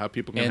unbelievable how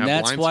people can and have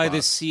blind that's why spots.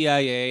 the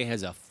CIA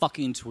has a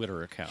fucking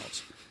Twitter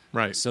account,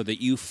 right? So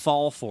that you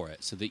fall for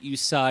it, so that you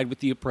side with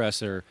the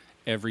oppressor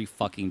every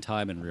fucking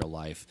time in real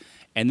life,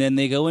 and then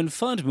they go and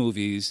fund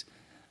movies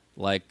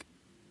like,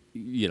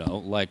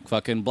 like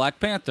fucking Black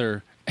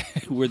Panther,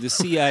 where the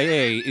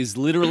CIA is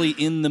literally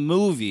in the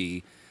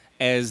movie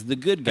as the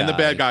good guy. And the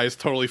bad guy is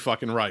totally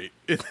fucking right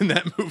in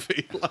that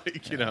movie.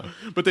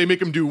 But they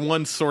make him do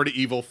one sort of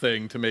evil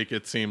thing to make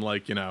it seem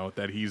like,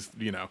 that he's,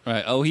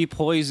 Right. Oh, he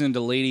poisoned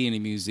a lady in a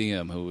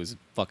museum who was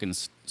fucking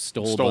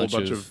stole a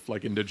bunch of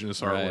like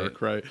indigenous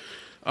artwork, right?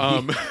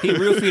 He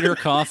roofied her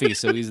coffee,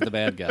 so he's the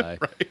bad guy.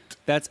 Right.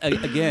 That's,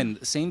 again,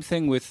 same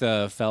thing with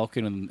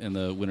Falcon and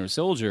the Winter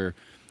Soldier.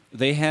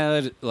 They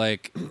had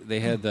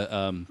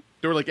the...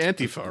 They were like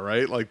Antifa,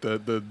 right? Like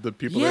the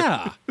people.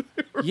 Yeah,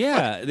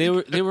 yeah. They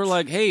were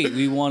like, hey,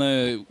 we want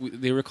to.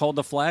 They were called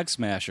the Flag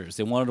Smashers.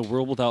 They wanted a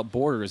world without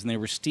borders, and they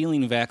were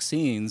stealing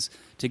vaccines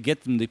to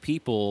get them to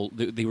people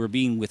that they were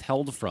being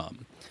withheld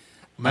from.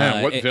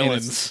 Man, what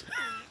villains!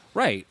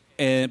 Right,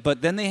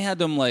 but then they had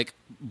them like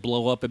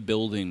blow up a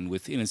building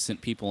with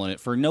innocent people in it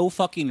for no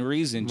fucking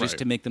reason, just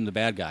to make them the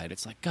bad guy. And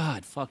it's like,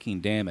 God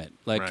fucking damn it!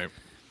 Like. Right.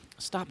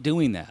 Stop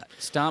doing that.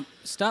 Stop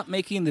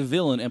making the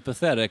villain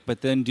empathetic,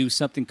 but then do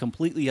something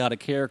completely out of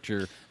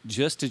character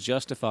just to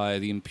justify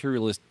the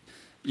imperialist,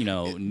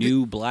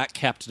 new black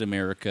Captain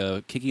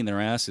America kicking their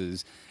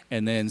asses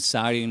and then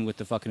siding with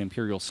the fucking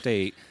imperial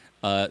state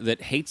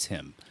that hates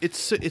him. It's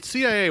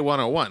CIA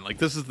 101. Like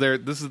this is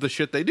the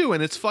shit they do,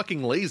 and it's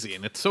fucking lazy,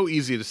 and it's so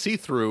easy to see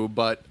through.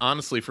 But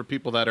honestly, for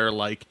people that are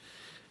like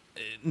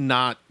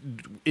not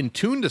in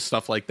tune to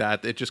stuff like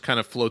that, it just kind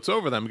of floats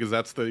over them because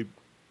that's the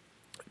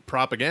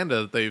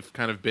propaganda that they've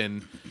kind of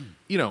been,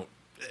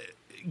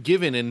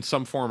 given in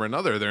some form or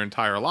another their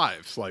entire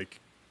lives. Like,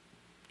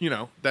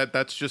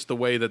 that's just the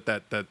way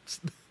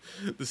that's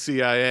the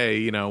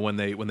CIA. When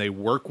they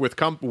work with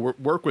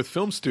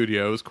film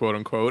studios, quote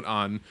unquote,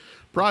 on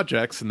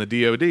projects in the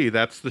DoD,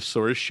 that's the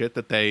sort of shit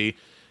that they,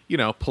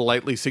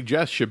 politely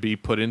suggest should be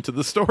put into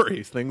the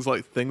stories. Things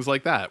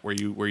like that, where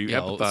you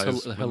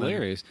empathize. It's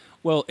hilarious.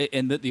 Well,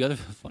 and the other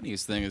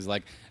funniest thing is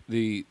like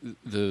the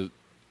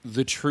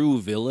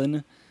true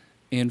villain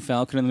in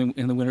Falcon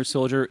and the Winter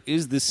Soldier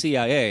is the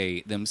CIA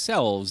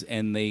themselves,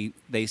 and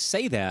they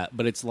say that,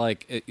 but it's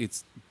like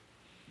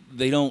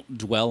they don't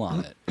dwell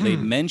on it. They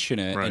mention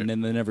it, right. And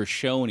then they never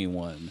show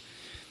anyone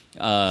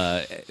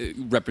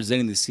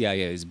representing the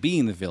CIA as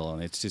being the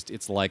villain.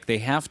 It's like they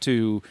have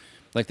to,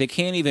 like they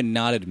can't even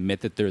not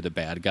admit that they're the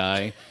bad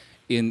guy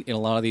in a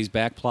lot of these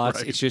backplots.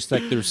 Right. It's just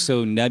like they're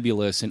so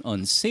nebulous and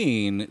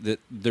unseen that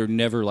they're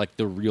never like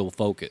the real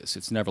focus.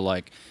 It's never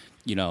like,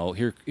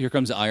 here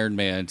comes Iron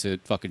Man to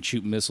fucking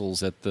shoot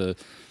missiles at the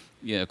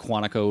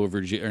Quantico,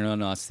 Virginia. No,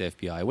 no, it's the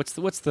FBI. What's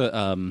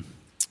the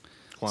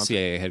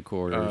CIA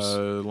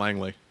headquarters?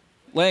 Langley.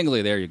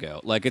 Langley, there you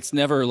go. Like it's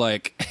never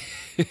like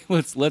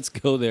let's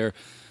go there.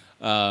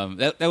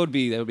 That would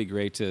be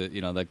great to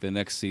like the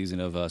next season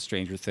of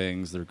Stranger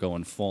Things. They're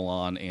going full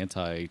on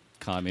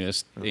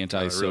anti-communist,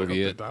 anti-Soviet. I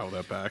really hope they dial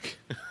that back.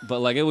 But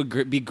like it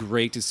would be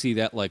great to see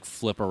that like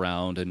flip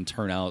around and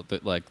turn out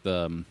that like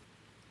the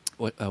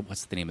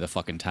what's the name of the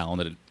fucking town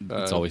that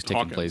it's always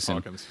taking place in?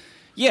 Hawkins.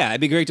 Yeah,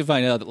 it'd be great to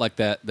find out that like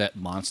that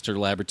monster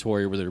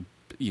laboratory where they're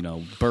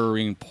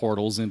burrowing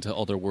portals into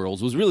other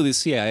worlds was really the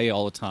CIA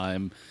all the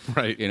time,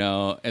 right?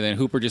 And then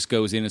Hooper just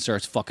goes in and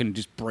starts fucking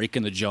just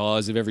breaking the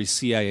jaws of every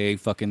CIA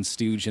fucking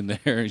stooge in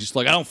there. He's just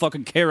like, I don't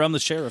fucking care, I'm the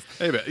sheriff.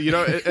 Hey, man,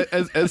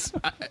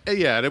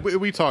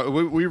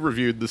 we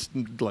reviewed this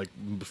like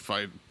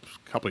a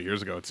couple of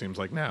years ago. It seems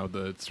like now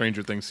the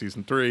Stranger Things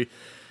season 3.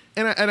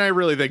 And I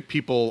really think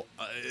people,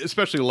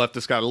 especially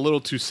leftists, got a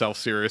little too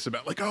self-serious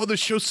about like, oh, this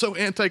show's so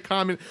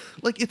anti-communist.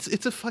 Like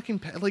it's a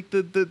fucking like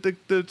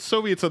the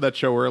Soviets on that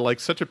show were like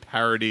such a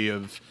parody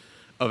of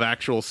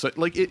actual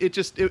like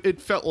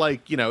it felt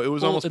like it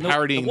was almost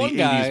parodying the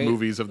 80s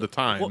movies of the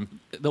time.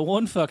 The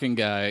one fucking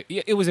guy,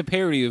 it was a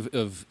parody of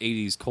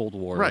 80s Cold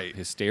War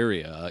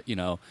hysteria,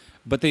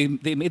 But they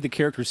made the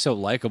character so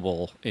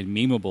likable and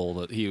memeable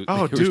that he.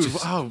 Oh, dude!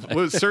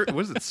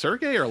 Was it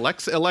Sergey or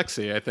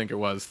Alexei? I think it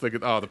was.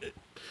 The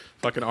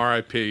fucking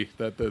R.I.P.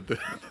 That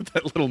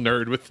little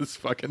nerd with his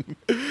fucking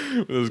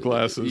with his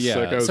glasses. Yeah,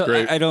 that guy was so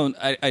great.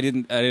 I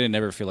didn't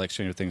never feel like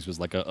Stranger Things was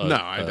like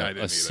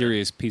a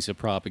serious piece of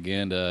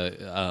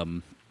propaganda.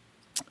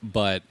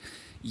 But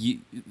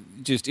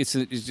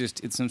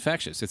it's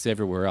infectious. It's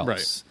everywhere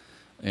else.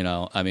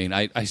 Right. I mean,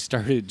 I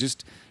started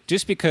just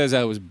because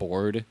I was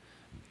bored.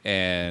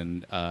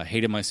 And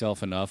hated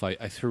myself enough. I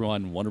threw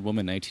on Wonder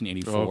Woman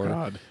 1984. Oh,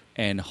 God.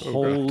 And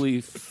holy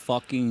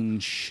fucking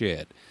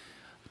shit.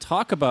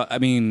 Talk about, I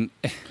mean...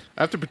 I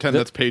have to pretend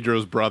that's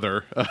Pedro's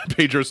brother,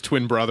 Pedro's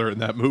twin brother in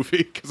that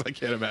movie, because I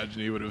can't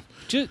imagine he would have...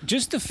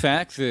 Just the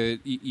fact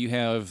that you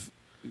have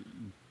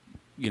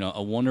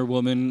a Wonder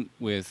Woman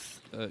with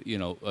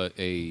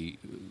a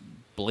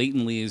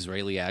blatantly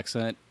Israeli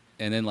accent,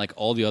 and then like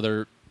all the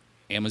other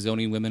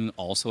Amazonian women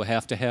also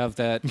have to have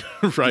that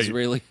Right.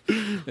 Israeli,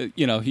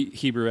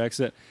 Hebrew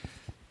accent,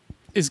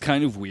 is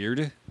kind of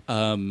weird.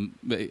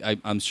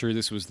 I'm sure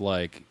this was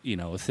like,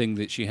 a thing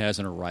that she has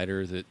in her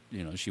writer that,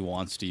 she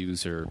wants to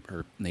use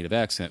her native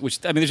accent,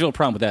 which, I mean, there's no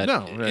problem with that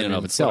in and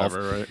of itself.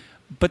 Whatever, right?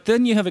 But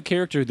then you have a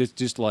character that's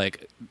just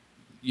like,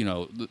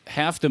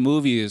 half the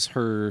movie is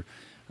her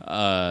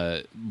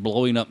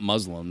blowing up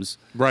Muslims.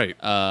 Right.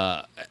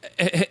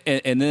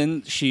 And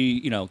then she,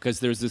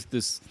 because there's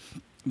this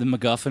the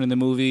MacGuffin in the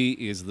movie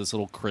is this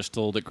little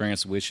crystal that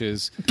grants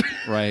wishes,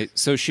 right?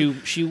 So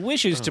she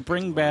wishes to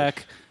bring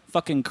back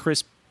fucking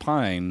Chris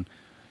Pine,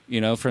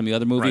 from the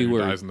other movie who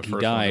where dies in the he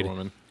first died, Wonder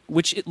Woman.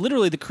 which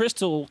literally the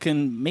crystal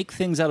can make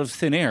things out of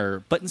thin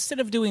air. But instead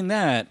of doing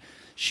that,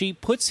 she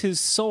puts his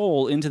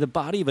soul into the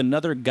body of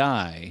another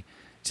guy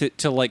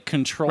to like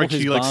control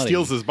his she body. like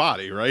steals his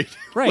body, right?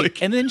 Right,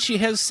 Like, and then she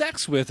has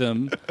sex with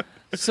him,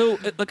 so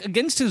like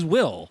against his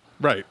will.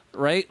 right.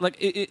 Right, like,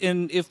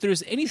 and if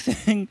there's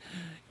anything,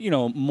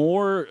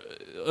 more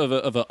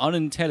of an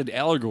unintended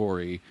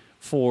allegory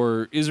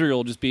for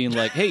Israel just being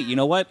like, hey, you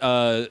know what?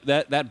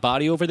 That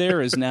body over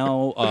there is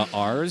now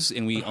ours,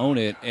 and we own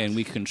it, and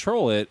we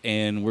control it,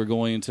 and we're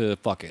going to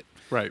fuck it.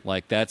 Right.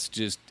 Like that's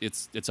just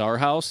it's our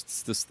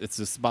house. It's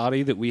this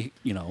body that we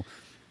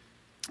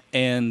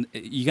and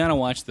you gotta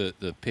watch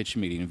the pitch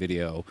meeting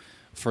video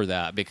for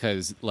that,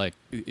 because like,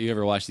 you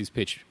ever watch these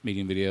pitch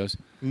meeting videos?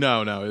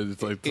 No,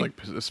 it's like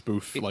a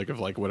spoof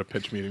of what a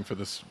pitch meeting for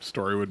this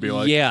story would be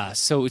like. Yeah,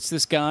 so it's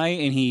this guy,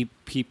 and he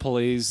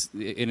plays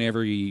in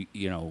every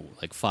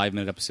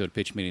 5-minute episode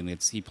pitch meeting.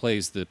 He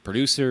plays the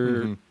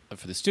producer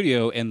for the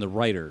studio and the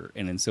writer,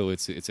 and so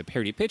it's a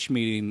parody pitch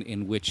meeting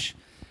in which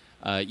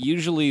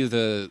usually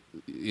the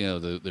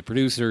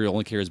producer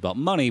only cares about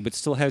money, but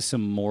still has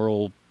some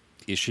moral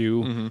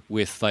issue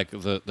with like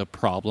the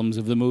problems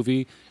of the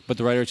movie, but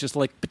the writer is just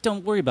like, but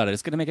don't worry about it,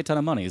 it's going to make a ton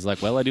of money. He's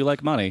like, well, I do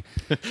like money.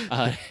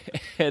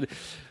 And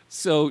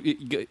so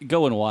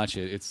go and watch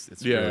it. It's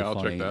really I'll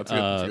funny. check that. It's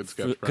a good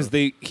sketch, because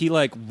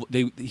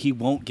he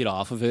won't get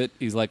off of it.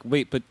 He's like,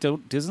 wait, but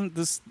doesn't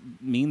this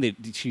mean that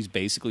she's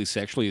basically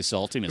sexually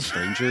assaulting a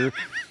stranger?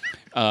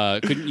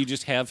 Couldn't you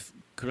just have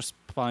Chris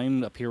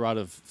Pine appear out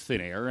of thin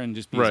air and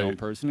just be his own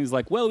person? He's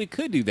like, well, we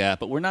could do that,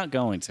 but we're not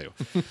going to.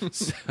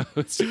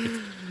 So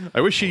I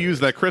wish she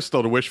used that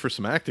crystal to wish for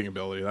some acting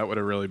ability. That would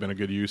have really been a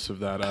good use of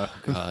that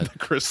the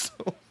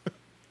crystal.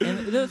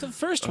 And the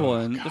first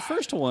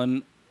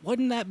one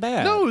wasn't that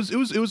bad. No, it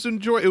was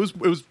enjoy. It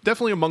was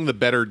definitely among the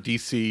better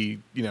DC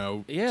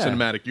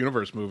cinematic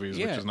universe movies,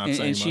 which is not saying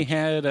much. And she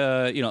had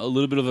a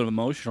little bit of an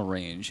emotional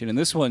range. And in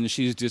this one,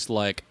 she's just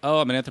like, oh,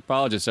 I'm an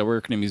anthropologist. I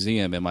work in a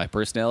museum, and my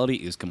personality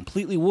is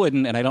completely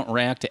wooden, and I don't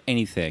react to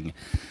anything.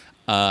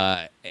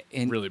 And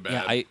really bad.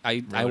 Yeah,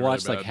 I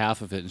watched really like bad.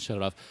 half of it and shut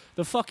it off.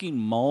 The fucking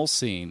mall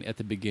scene at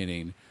the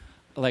beginning.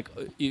 Like,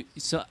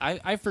 so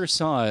I first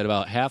saw it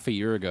about half a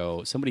year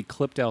ago. Somebody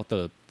clipped out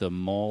the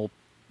mall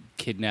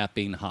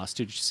kidnapping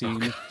hostage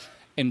scene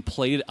and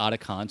played it out of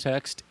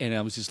context, and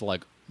I was just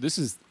like, this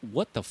is,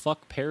 what the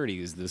fuck parody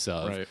is this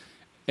of? Right.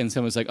 And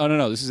someone's like, oh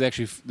no, this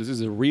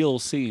is a real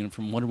scene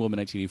from Wonder Woman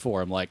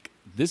 1984. I'm like,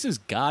 this is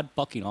god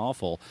fucking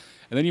awful.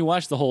 And then you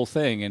watch the whole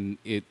thing, and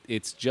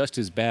it's just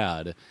as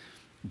bad,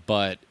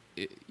 but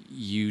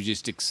you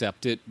just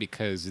accept it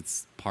because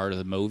it's part of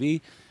the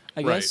movie,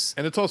 I guess.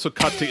 And it's also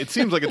it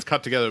seems like it's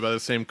cut together by the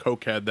same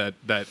cokehead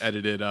that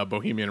edited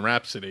Bohemian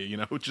Rhapsody,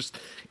 just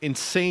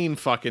insane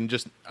fucking,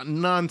 just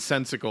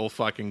nonsensical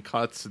fucking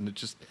cuts, and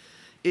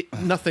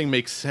nothing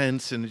makes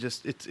sense, and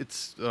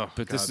it's But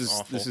God, it's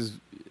awful. this is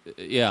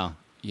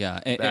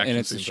and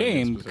it's a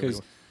shame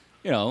because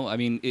I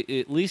mean,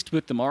 at least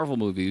with the Marvel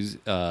movies,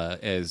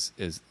 as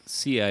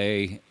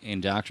CIA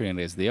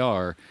indoctrinated as they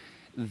are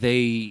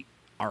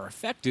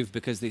effective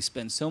because they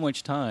spend so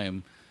much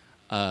time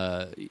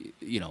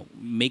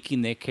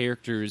making their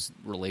characters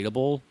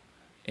relatable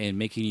and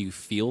making you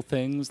feel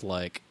things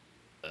like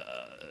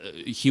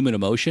human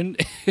emotion.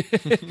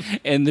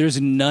 And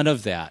there's none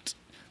of that.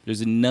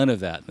 There's none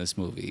of that in this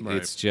movie. Right.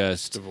 It's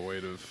just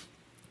devoid of.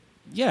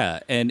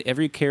 Yeah, and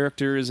every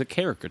character is a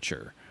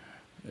caricature.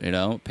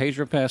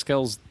 Pedro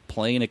Pascal's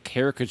playing a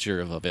caricature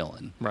of a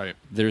villain. Right.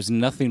 There's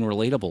nothing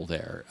relatable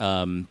there.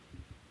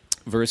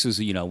 Versus,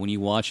 when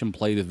you watch him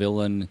play the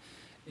villain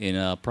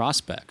in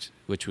Prospect,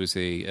 which was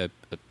a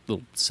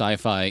little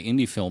sci-fi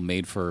indie film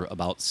made for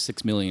about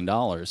 $6 million,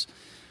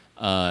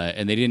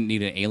 and they didn't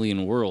need an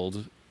alien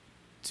world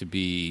to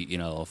be,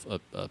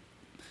 a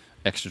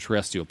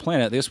extraterrestrial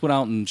planet. They just went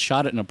out and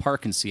shot it in a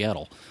park in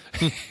Seattle.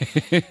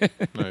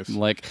 Nice.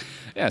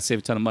 Save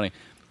a ton of money.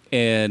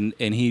 And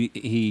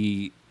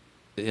he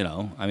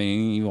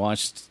you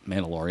watched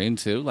Mandalorian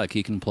too. Like,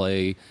 he can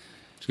play.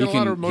 He's got a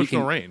lot of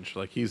emotional range.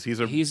 Like you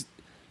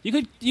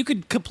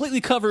could completely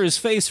cover his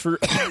face for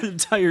an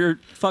entire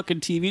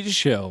fucking TV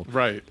show,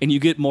 right? And you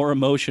get more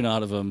emotion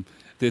out of him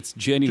that's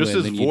genuine. Just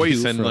his than you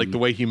voice do and from, like the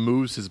way he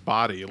moves his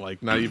body,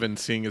 like not even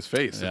seeing his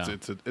face. Yeah.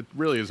 It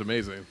really is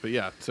amazing. But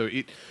yeah, so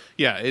it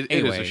is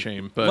Anyway, a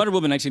shame. But Wonder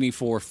Woman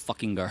 1984,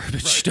 fucking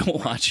garbage.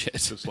 Don't watch it.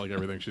 just like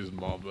everything she's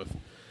involved with.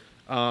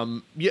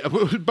 Yeah.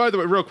 By the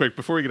way, real quick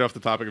before we get off the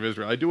topic of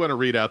Israel, I do want to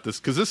read out this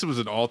because this was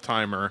an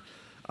all-timer.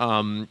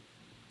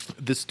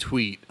 This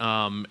tweet,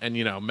 and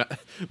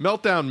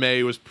Meltdown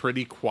May was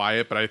pretty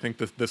quiet, but I think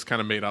this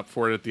kind of made up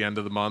for it at the end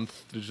of the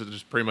month. There's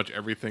just pretty much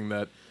everything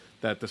that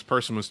this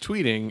person was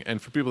tweeting. And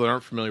for people that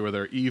aren't familiar with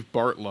her, Eve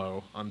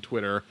Bartlow on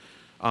Twitter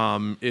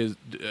is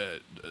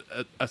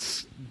a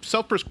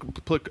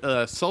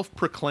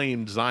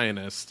self-proclaimed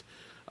Zionist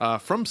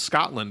from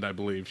Scotland, I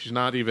believe. She's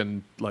not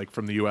even like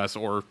from the U.S.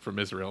 or from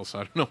Israel, so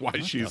I don't know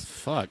why she's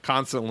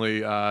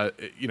constantly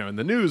in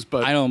the news.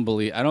 But I don't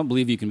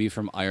believe you can be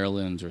from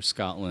Ireland or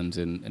Scotland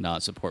and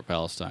not support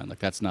Palestine. Like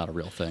that's not a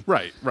real thing.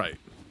 Right.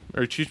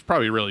 Or she's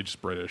probably really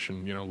just British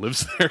and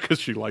lives there because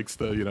she likes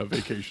the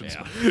vacations.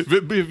 Yeah.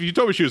 If you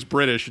told me she was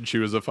British and she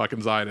was a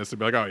fucking Zionist, I'd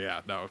be like, oh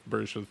yeah, no,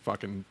 British is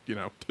fucking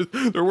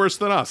they're worse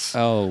than us.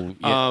 Oh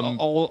yeah,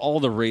 all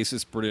the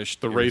racist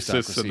British, the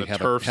racists and the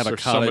TERFs have a are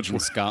cottage so much in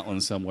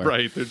Scotland somewhere.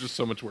 Right, they're just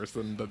so much worse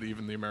than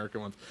even the American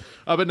ones.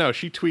 But no,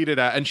 she tweeted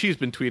out, and she's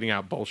been tweeting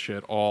out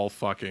bullshit all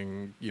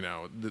fucking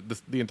the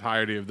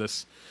entirety of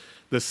this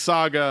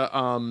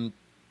saga.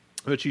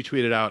 But she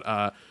tweeted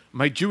out.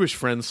 My Jewish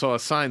friend saw a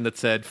sign that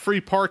said free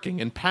parking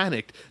and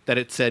panicked that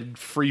it said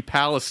free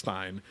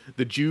Palestine.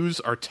 The Jews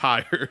are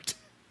tired.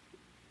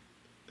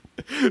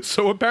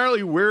 So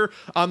apparently we're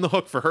on the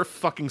hook for her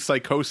fucking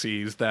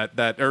psychoses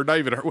that or not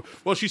even her.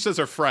 Well, she says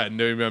her friend.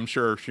 I'm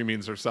sure she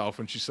means herself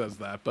when she says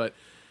that. But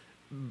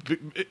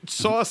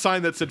saw a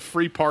sign that said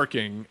free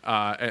parking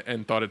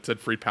and thought it said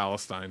free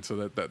Palestine.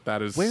 So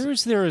that is. Where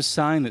is there a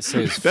sign that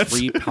says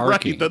free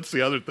parking? Right, that's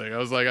the other thing. I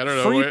was like, I don't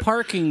know. Free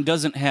parking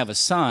doesn't have a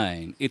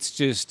sign. It's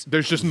just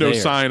there's just no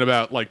sign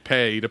about like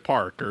pay to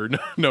park or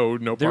no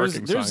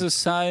parking. There's a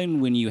sign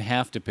when you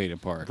have to pay to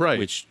park, right?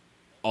 Which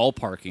all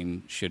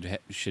parking should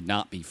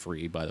not be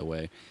free, by the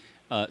way.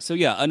 So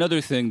yeah, another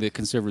thing that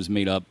conservatives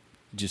made up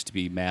just to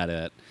be mad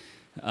at.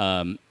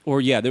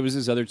 There was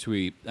this other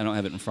tweet. I don't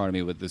have it in front of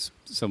me, but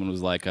someone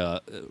was like,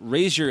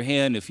 raise your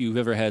hand if you've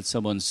ever had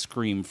someone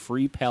scream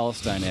free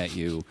Palestine at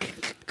you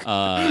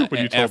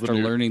after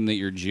learning that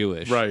you're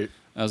Jewish. Right.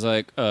 I was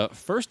like,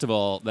 first of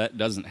all, that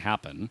doesn't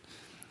happen.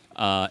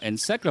 And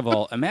second of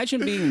all,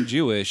 imagine being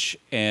Jewish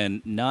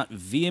and not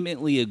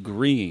vehemently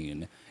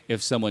agreeing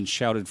if someone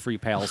shouted free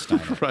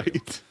Palestine.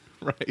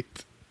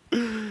 Right.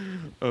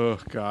 Oh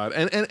God!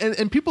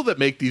 And people that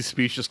make these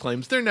specious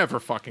claims, they're never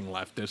fucking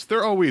leftists.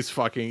 They're always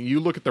fucking. You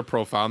look at their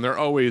profile, and they're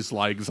always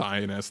like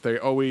Zionists. They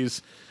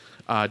always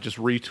just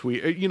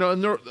retweet.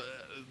 And there,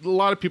 a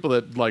lot of people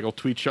that like will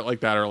tweet shit like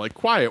that are like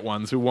quiet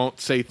ones who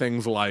won't say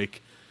things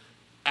like,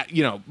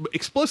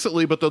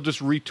 explicitly, but they'll just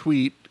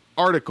retweet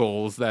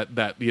articles that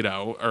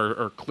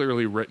are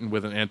clearly written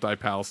with an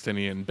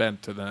anti-Palestinian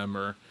bent to them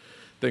or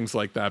things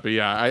like that. But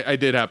yeah, I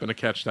did happen to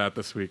catch that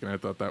this week, and I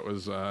thought that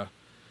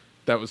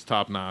was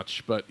top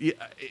notch. But yeah,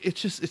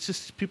 it's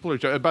just people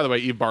are. By the way,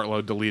 Eve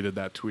Bartlow deleted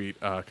that tweet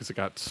because it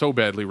got so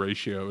badly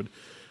ratioed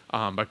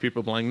by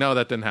people being, no,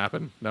 that didn't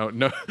happen. No,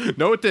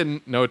 it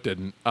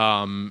didn't.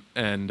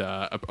 And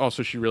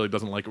also, she really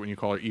doesn't like it when you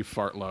call her Eve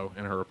Fartlow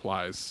in her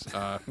replies,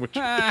 which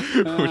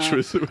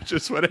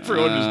is what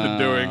everyone has been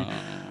doing.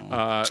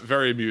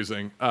 Very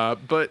amusing.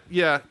 But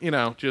yeah,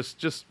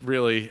 just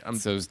really.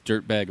 It's those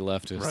dirtbag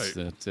leftists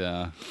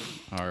that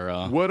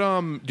are. What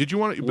did you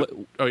want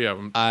to? Oh yeah.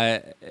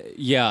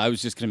 I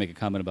was just gonna make a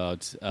comment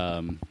about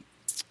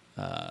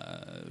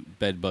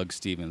Bedbug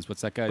Stevens.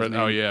 What's that guy's name?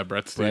 Oh yeah,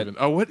 Brett Stevens.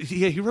 Oh what?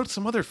 Yeah, he wrote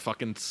some other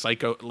fucking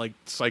psycho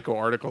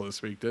article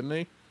this week, didn't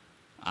he?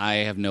 I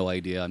have no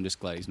idea. I'm just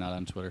glad he's not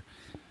on Twitter.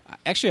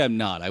 Actually, I'm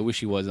not. I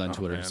wish he was on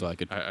Twitter so I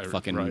could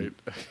fucking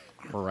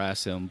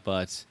harass him.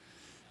 But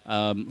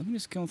let me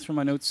just go through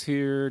my notes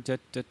here.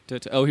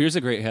 Oh, here's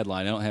a great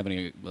headline. I don't have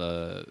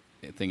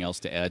anything else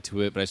to add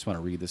to it, but I just want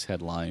to read this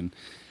headline.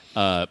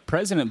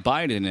 President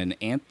Biden and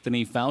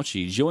Anthony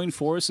Fauci join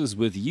forces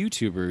with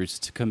YouTubers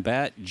to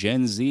combat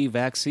Gen Z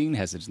vaccine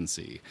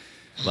hesitancy.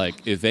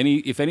 Like, if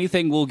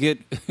anything will get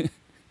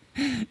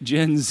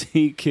Gen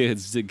Z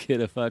kids to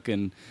get a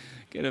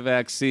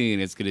vaccine,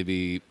 it's going to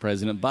be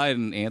President Biden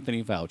and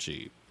Anthony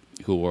Fauci,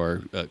 who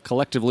are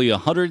collectively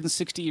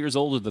 160 years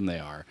older than they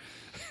are.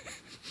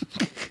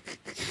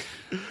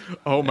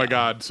 Oh my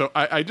God! So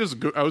I just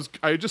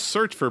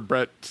searched for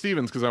Brett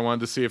Stevens because I wanted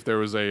to see if there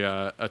was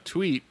a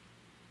tweet.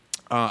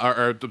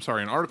 I'm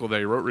sorry, an article that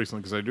he wrote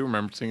recently, because I do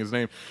remember seeing his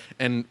name.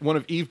 And one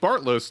of Eve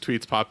Bartlow's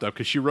tweets popped up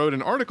because she wrote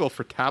an article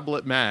for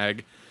Tablet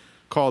Mag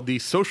called "The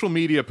Social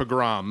Media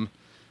Pogrom,"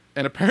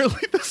 and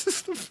apparently this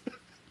is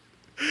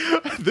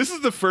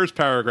the first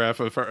paragraph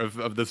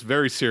of this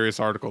very serious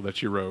article that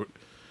she wrote.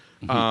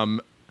 Mm-hmm.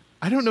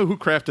 I don't know who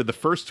crafted the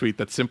first tweet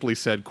that simply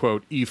said,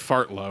 quote, Eve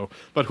Fartlow,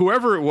 but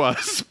whoever it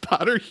was,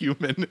 Potter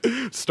Human,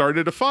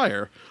 started a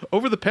fire.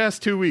 Over the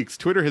past 2 weeks,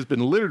 Twitter has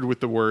been littered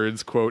with the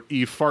words, quote,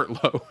 Eve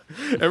Fartlow.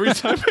 Every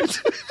time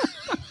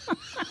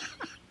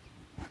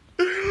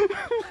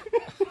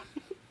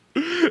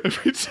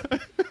Every time,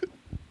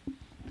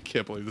 I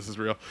can't believe this is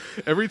real.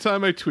 Every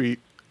time I tweet,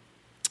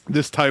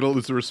 this title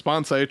is the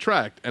response I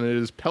attract, and it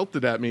is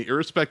pelted at me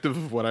irrespective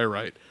of what I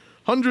write.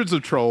 Hundreds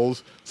of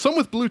trolls, some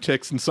with blue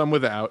ticks and some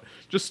without,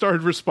 just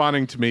started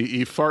responding to me,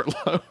 Eve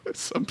Fartlow.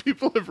 Some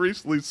people have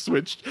recently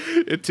switched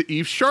it to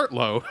Eve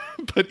Shartlow,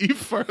 but Eve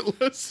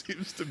Fartlow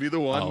seems to be the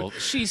one. Oh,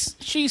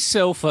 she's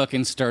so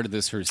fucking started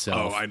this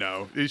herself. Oh, I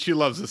know. She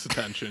loves this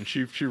attention.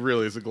 She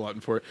really is a glutton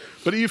for it.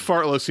 But Eve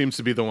Fartlow seems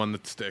to be the one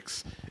that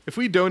sticks. If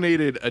we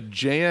donated a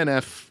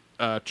JNF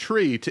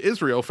tree to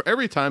Israel for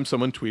every time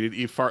someone tweeted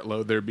Eve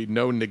Fartlow, there'd be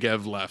no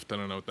Negev left. I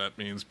don't know what that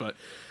means, but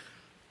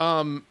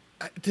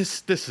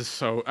this is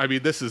so. I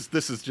mean, this is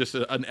just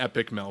an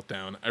epic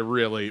meltdown. I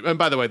really. And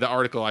by the way, the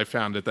article I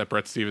found that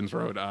Bret Stephens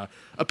wrote,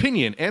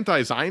 opinion: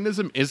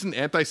 anti-Zionism isn't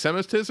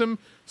anti-Semitism.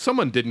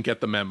 Someone didn't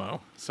get the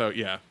memo. So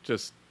yeah,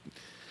 just.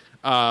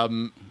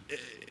 Oh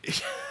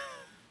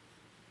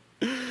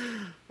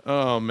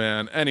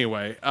man.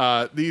 Anyway,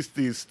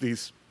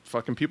 these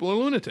fucking people are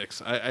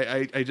lunatics.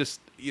 I just,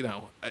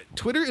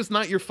 Twitter is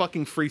not your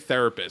fucking free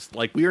therapist.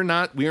 Like we are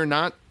not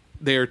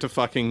there to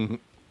fucking,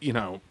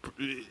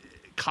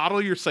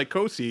 coddle your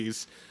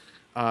psychoses.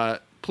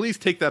 Please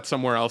take that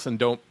somewhere else and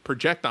don't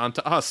project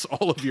onto us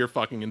all of your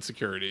fucking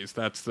insecurities.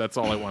 That's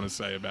all I want to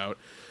say about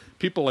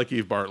people like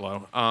Eve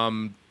Bartlow.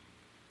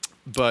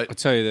 But I'll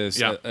tell you this,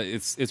 yeah.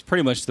 It's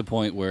pretty much the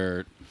point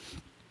where,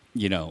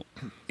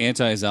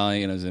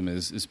 anti-Zionism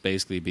is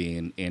basically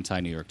being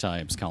anti-New York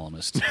Times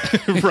columnist.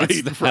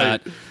 right.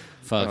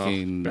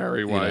 Fucking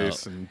Barry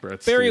Weiss and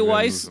Bret Barry Stephens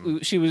Weiss.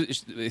 and-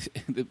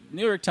 The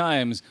New York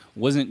Times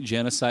wasn't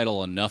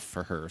genocidal enough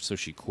for her, so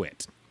she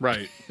quit.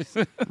 Right.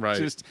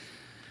 Just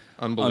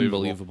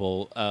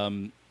Unbelievable.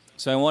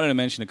 So I wanted to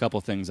mention a couple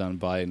things on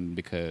Biden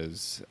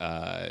because,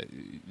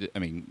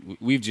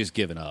 we've just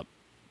given up.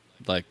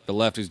 Like, the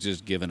left has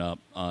just given up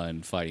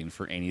on fighting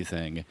for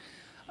anything.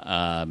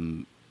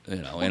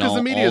 Because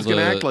the media is going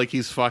to act like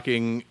he's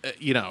fucking,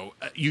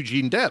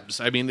 Eugene Debs.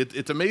 I mean,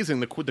 it's amazing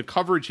the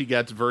coverage he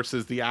gets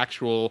versus the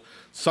actual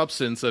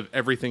substance of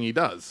everything he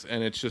does,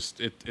 and it's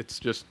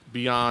just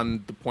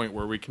beyond the point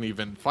where we can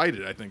even fight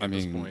it. I think at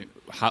this point,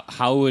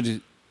 how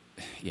would,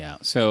 yeah.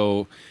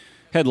 So,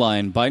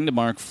 headline: Biden to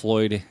mark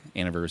Floyd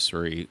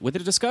anniversary with a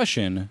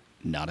discussion,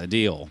 not a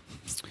deal.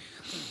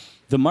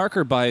 The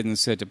marker Biden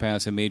said to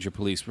pass a major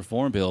police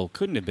reform bill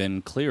couldn't have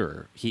been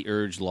clearer. He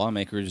urged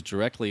lawmakers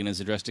directly in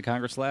his address to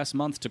Congress last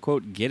month to,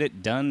 quote, get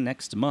it done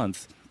next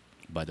month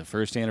by the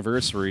first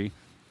anniversary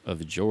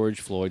of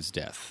George Floyd's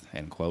death,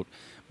 end quote.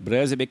 But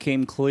as it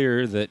became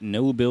clear that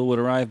no bill would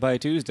arrive by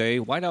Tuesday,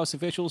 White House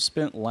officials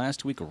spent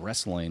last week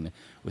wrestling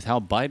with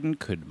how Biden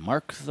could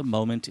mark the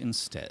moment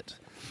instead.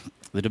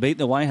 The debate in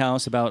the White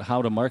House about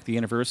how to mark the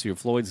anniversary of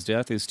Floyd's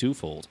death is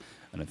twofold.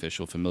 An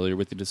official familiar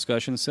with the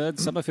discussion said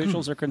some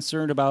officials are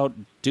concerned about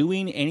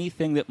doing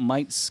anything that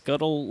might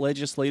scuttle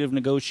legislative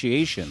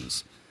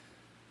negotiations.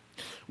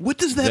 what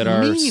does that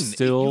That mean? are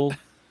still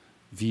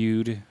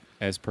viewed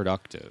as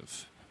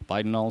productive.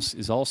 Biden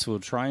is also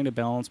trying to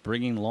balance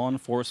bringing law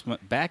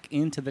enforcement back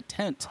into the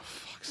tent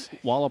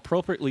while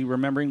appropriately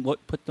remembering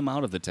what put them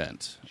out of the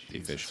tent, the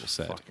official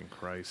said. Fucking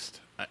Christ.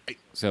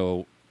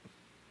 So...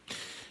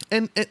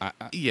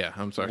 Yeah,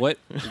 I'm sorry. What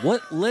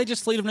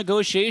legislative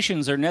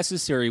negotiations are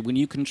necessary when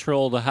you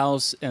control the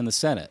House and the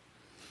Senate?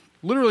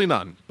 Literally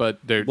none, but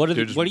they're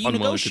just what are you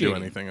unwilling to do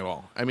negotiating? anything at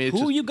all. I mean, it's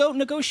Who are just, you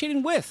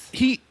negotiating with?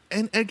 he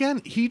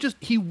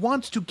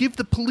wants to give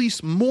the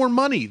police more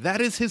money.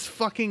 That is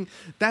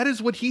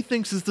what he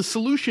thinks is the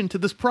solution to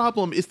this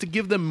problem, is to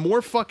give them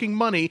more fucking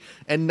money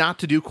and not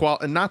to do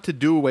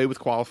away with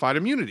qualified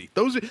immunity.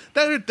 Those are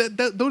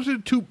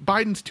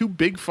Biden's two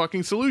big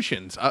fucking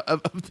solutions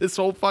of this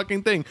whole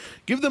fucking thing.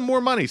 Give them more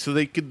money so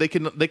they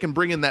can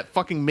bring in that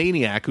fucking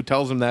maniac who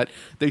tells them that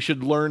they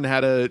should learn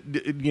how to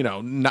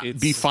not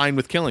be fine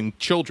with killing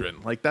children.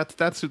 Like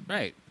that's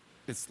Right.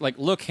 It's like,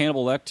 look,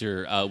 Hannibal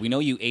Lecter, we know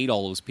you ate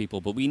all those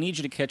people, but we need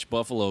you to catch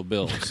Buffalo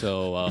Bill.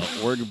 So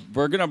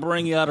we're going to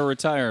bring you out of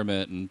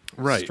retirement and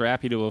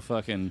strap you to a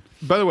fucking...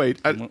 By the way,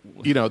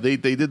 they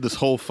did this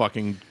whole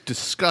fucking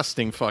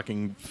disgusting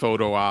fucking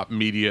photo op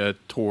media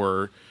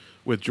tour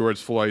with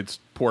George Floyd's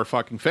poor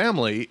fucking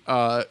family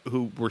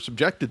who were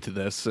subjected to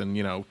this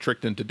and,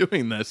 tricked into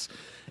doing this.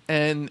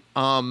 And...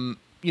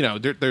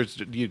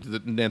 there's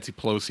Nancy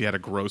Pelosi had a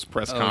gross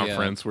press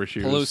conference where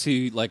she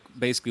Pelosi,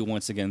 basically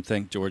once again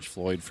thanked George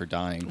Floyd for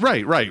dying.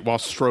 Right, while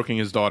stroking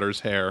his daughter's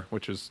hair,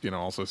 which is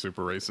also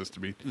super racist to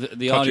be.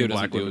 The audio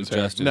doesn't do it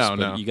justice.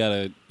 No.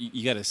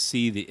 You gotta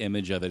see the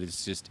image of it. It's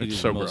so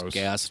the most gross.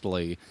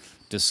 Ghastly,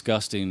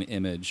 disgusting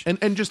image.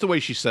 And just the way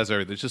she says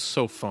everything, it's just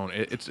so phony.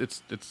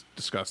 It's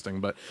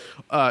disgusting. But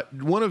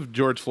one of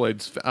George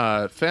Floyd's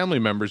family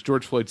members,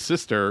 George Floyd's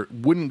sister,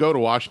 wouldn't go to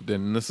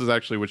Washington, and this is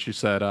actually what she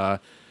said.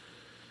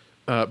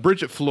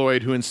 Bridget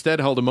Floyd, who instead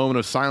held a moment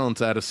of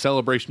silence at a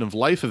celebration of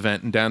life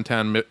event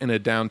in a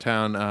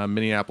downtown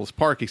Minneapolis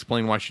park,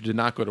 explained why she did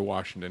not go to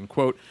Washington.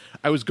 Quote,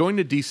 I was going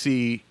to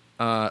D.C.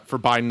 For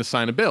Biden to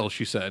sign a bill,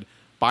 she said.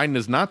 Biden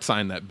has not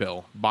signed that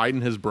bill.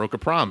 Biden has broke a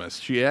promise.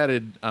 She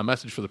added a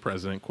message for the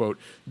president, quote,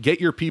 "Get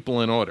your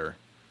people in order."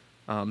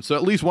 So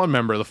at least one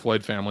member of the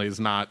Floyd family is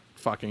not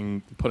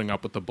fucking putting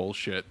up with the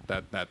bullshit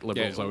that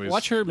liberals always...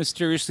 Watch her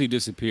mysteriously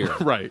disappear.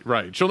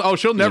 Right.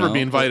 She'll never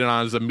be invited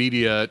on as a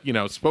media,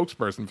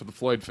 spokesperson for the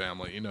Floyd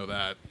family. You know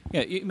that.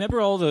 Yeah, you remember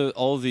all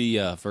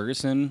the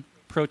Ferguson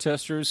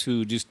protesters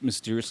who just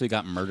mysteriously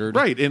got murdered?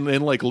 Right, in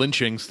like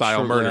lynching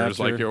style murders,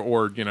 after.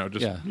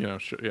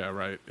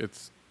 Right.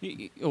 It's...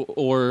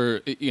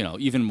 Or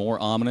even more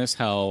ominous,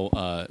 how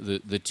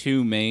the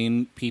two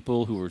main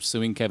people who were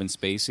suing Kevin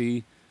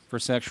Spacey for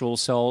sexual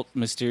assault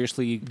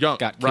mysteriously got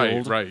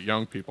killed. Right,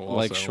 young people.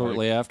 Like also,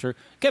 shortly after.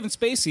 Kevin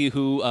Spacey,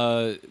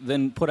 who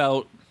then put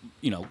out,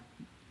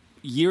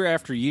 year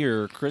after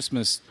year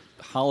Christmas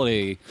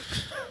holiday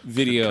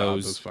videos, God,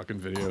 those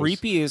fucking videos,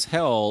 creepy as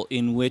hell,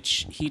 in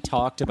which he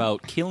talked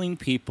about killing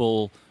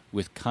people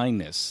with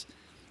kindness,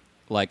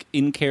 like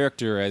in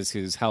character as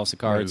his House of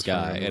Cards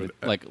guy, and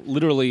like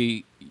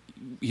literally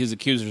his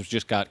accusers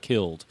just got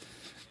killed,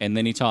 and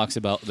then he talks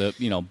about the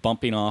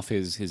bumping off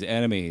his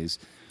enemies.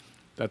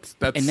 That's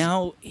and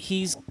now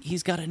he's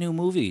got a new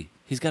movie.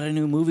 He's got a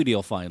new movie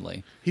deal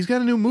finally. He's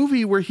got a new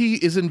movie where he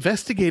is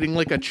investigating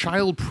like a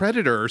child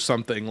predator or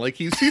something. Like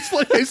he's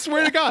like, I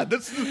swear to God,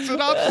 that's the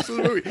synopsis of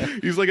the movie.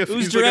 He's like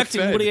Who's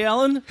directing? Woody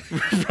Allen?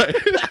 Right.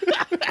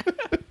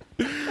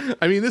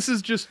 I mean, this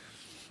is just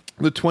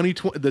the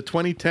 2010s,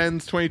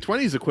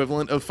 2020s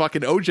equivalent of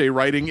fucking OJ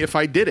writing If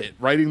I Did It,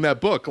 writing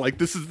that book. Like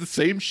this is the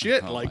same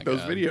shit. Like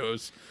those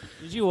videos.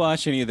 Did you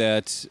watch any of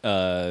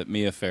that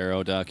Mia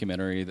Farrow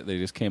documentary that they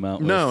just came out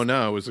with?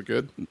 No. Was it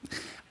good?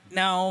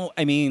 No,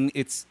 I mean,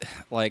 it's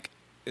like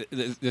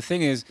the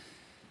thing is,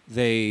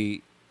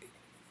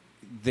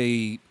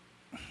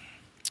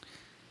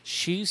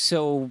 she's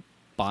so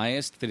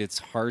biased that it's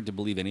hard to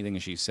believe anything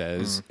she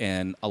says,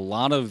 and a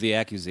lot of the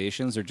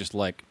accusations are just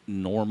like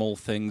normal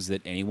things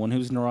that anyone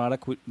who's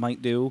neurotic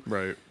might do.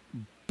 Right.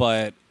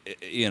 But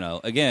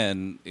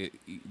again,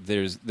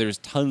 there's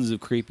tons of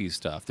creepy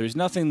stuff. There's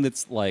nothing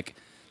that's like,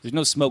 there's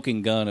no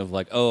smoking gun of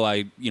like, oh,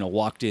 I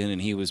walked in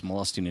and he was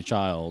molesting a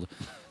child.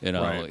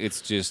 Right.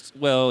 It's just,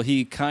 well,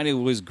 he kind of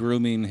was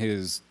grooming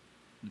his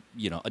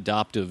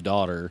adoptive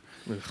daughter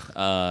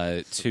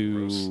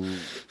to,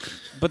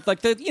 but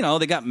like that,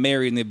 they got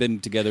married and they've been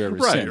together ever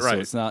since.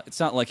 Right. So it's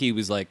not like he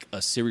was like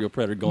a serial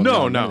predator going.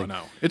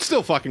 No. It's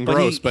still fucking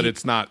gross, but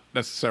it's not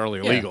necessarily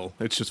illegal.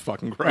 It's just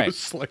fucking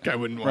gross. Like I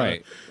wouldn't want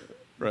to.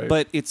 Right.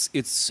 But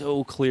it's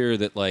so clear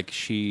that like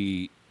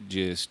she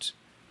just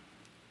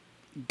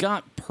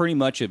got pretty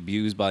much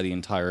abused by the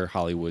entire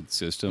Hollywood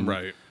system.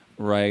 Right.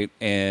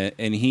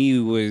 And he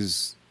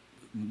was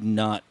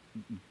not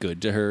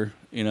good to her.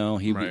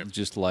 He would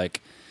just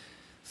like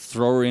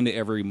throw her into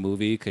every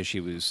movie because she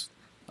was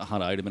a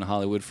hot item in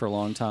Hollywood for a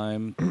long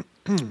time.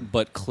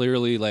 But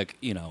clearly, like,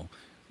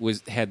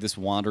 had this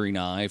wandering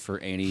eye for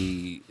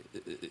any,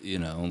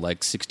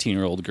 like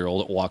 16-year-old girl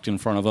that walked in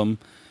front of him.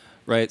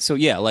 Right. So,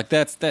 yeah, like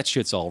that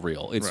shit's all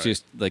real. It's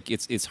just like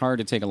it's hard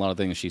to take a lot of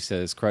things she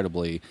says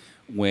credibly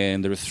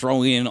when they're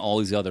throwing in all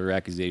these other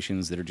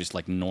accusations that are just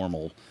like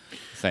normal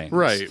things.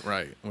 Right.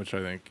 Which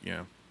I think,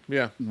 yeah.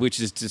 Which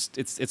is just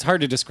it's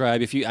hard to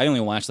describe. I only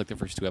watched like the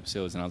first 2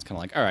 episodes, and I was kind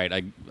of like, all right, I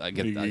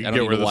get. I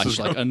don't need to watch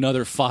like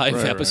another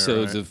 5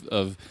 episodes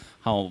of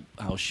how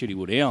shitty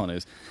Woody Allen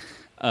is.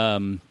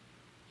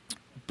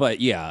 But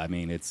yeah, I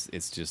mean,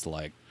 it's just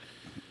like,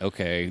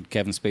 okay,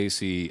 Kevin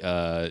Spacey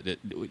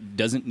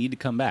doesn't need to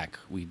come back.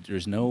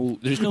 There's no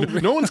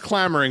no one's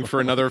clamoring for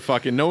another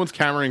fucking. No one's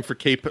clamoring for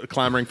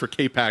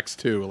K-Pax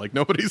 2. Like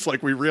nobody's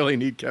like, we really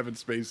need Kevin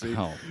Spacey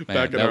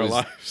back in our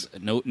lives.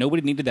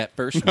 Nobody needed that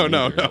first.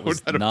 No. That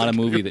was not a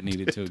movie that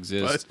needed to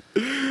exist.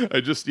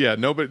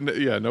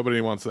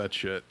 Nobody wants that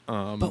shit.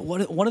 But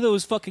one of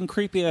those fucking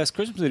creepy ass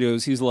Christmas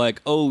videos, he's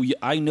like, oh,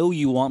 I know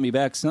you want me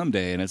back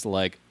someday, and it's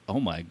like, oh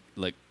my,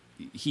 like.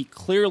 He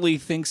clearly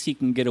thinks he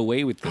can get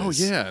away with this. Oh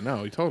yeah,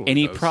 no, he totally. And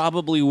does. he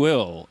probably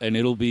will, and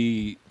it'll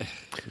be a.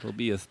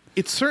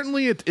 It's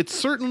certainly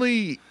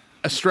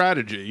a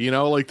strategy.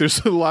 Like there's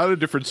a lot of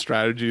different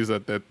strategies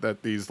that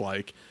these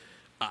like,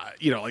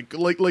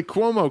 like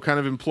Cuomo kind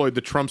of employed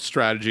the Trump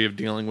strategy of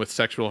dealing with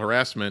sexual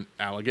harassment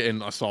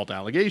and assault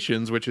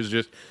allegations, which is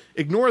just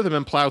ignore them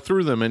and plow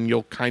through them, and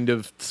you'll kind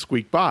of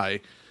squeak by.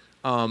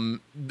 A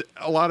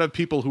lot of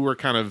people who were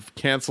kind of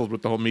canceled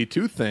with the whole Me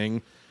Too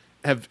thing.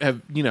 Have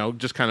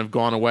just kind of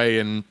gone away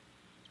and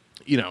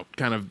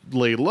kind of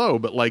laid low,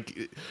 but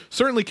like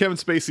certainly Kevin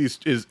Spacey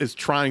is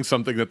trying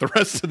something that the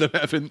rest of them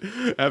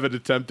haven't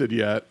attempted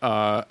yet.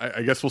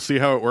 I guess we'll see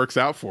how it works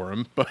out for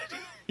him, but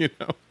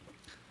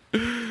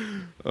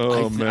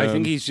I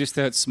think he's just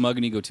that smug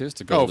and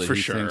egotistical. Oh, that for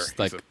he sure. Thinks,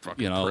 like, he's a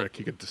fucking prick.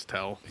 You could just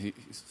tell.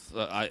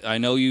 I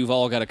know you've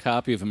all got a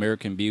copy of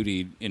American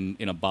Beauty in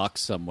a box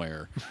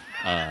somewhere,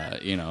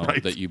 right.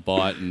 That you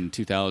bought in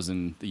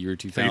 2000, the year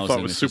 2000. You thought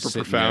it was super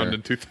profound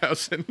in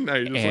 2000. Now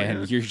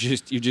you're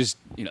just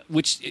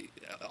which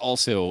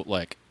also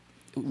like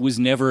was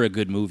never a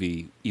good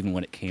movie, even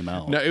when it came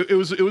out. No, it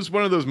was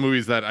one of those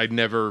movies that I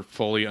never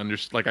fully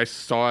understood. Like, I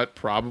saw it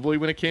probably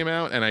when it came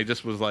out, and I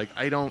just was like,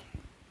 I don't.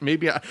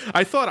 Maybe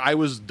I thought I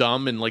was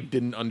dumb and like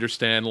didn't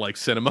understand like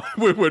cinema.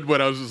 When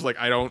I was just like,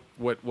 I don't.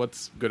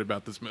 What's good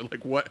about this movie?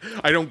 Like, what?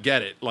 I don't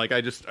get it. Like, I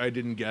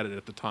didn't get it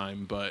at the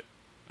time, but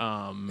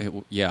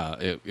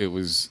it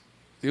was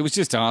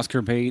just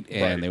Oscar bait,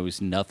 and Right. there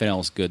was nothing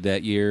else good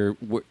that year.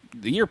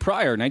 The year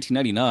prior,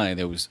 1999,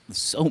 there was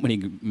so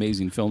many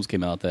amazing films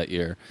came out that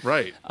year.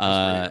 right.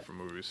 For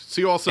movies.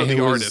 See, also it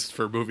the was- artist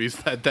for movies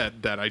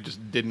that I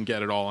just didn't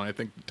get at all, and I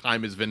think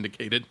time has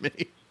vindicated me.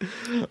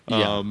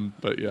 Yeah.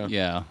 But yeah.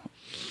 Yeah.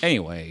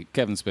 Anyway,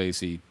 Kevin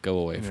Spacey, go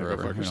away Yeah,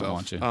 forever. go fuck We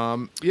don't yourself.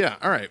 want you. Yeah.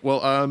 All right.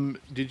 Well,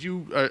 did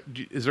you?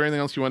 Is there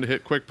anything else you wanted to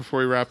hit quick before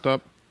we wrapped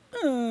up?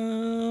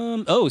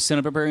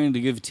 Senate preparing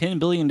to give $10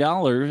 billion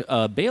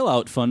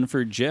bailout fund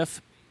for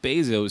Jeff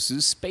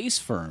Bezos' space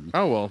firm.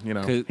 Oh well, you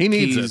know 'Cause he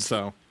needs it. he's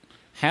So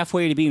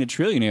halfway to being a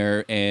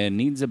trillionaire and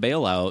needs a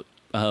bailout.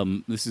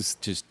 This is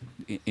just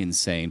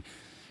insane.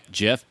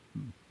 Jeff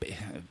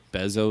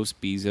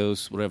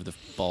Bezos, whatever the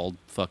bald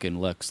fucking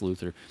Lex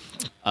Luthor.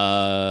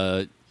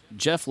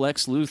 Jeff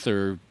Lex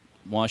Luthor,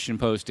 Washington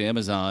Post,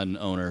 Amazon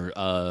owner,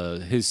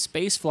 his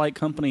space flight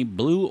company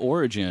Blue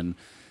Origin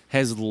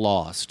has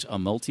lost a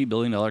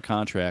multi-billion-dollar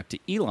contract to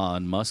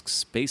Elon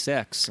Musk's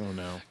SpaceX. Oh,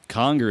 no.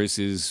 Congress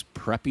is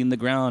prepping the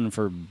ground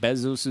for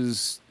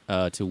Bezos's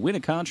to win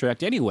a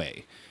contract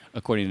anyway,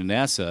 according to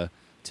NASA,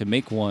 to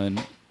make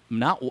one.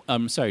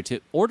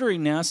 To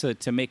ordering NASA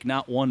to make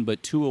not one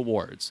but 2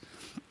 awards.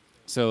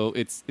 So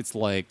it's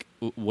like,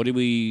 what are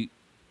we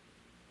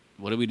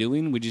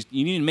doing?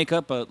 You need to make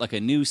up a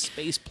new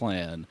space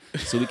plan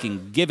so we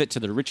can give it to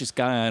the richest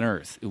guy on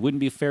Earth. It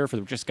wouldn't be fair for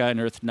the richest guy on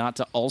Earth not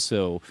to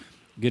also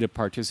get a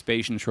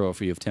participation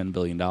trophy of $10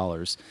 billion.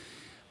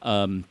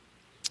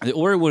 The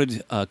order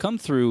would come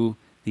through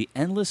the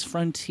Endless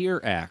Frontier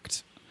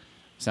Act.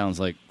 Sounds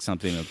like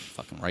something a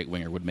fucking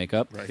right-winger would make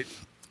up. right.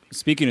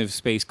 Speaking of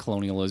space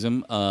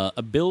colonialism,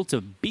 a bill to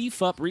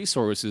beef up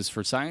resources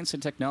for science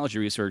and technology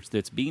research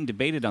that's being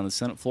debated on the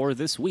Senate floor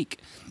this week.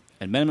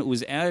 An amendment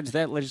was added to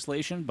that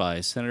legislation by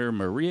Senator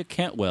Maria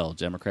Cantwell,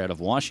 Democrat of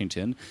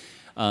Washington,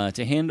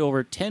 to hand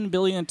over $10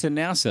 billion to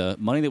NASA,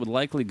 money that would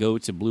likely go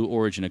to Blue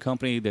Origin, a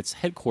company that's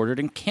headquartered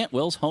in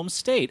Cantwell's home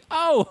state.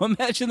 Oh,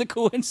 imagine the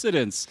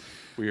coincidence.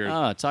 Weird.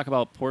 Talk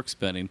about pork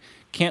spending.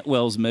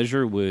 Cantwell's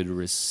measure wouldn't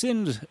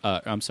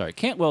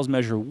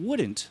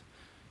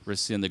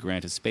rescind the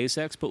grant to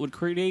SpaceX, but would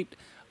create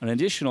an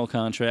additional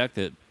contract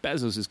that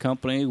Bezos'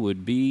 company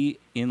would be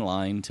in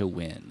line to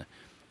win.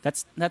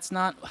 That's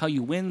not how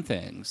you win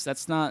things.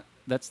 That's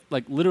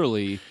like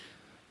literally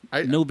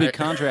no big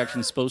contract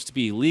is supposed to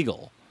be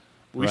illegal.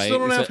 We right? still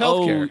don't It's have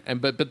like,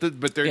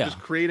 healthcare, but they're Yeah. just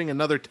creating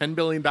another $10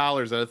 billion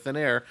out of thin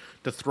air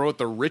to throw at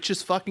the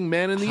richest fucking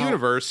man in the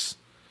universe.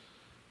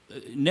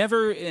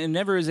 never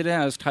is it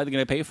asked how they're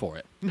going to pay for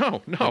it.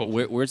 No.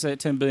 Where's that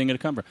 $10 billion going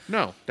to come from?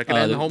 No, that could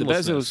end the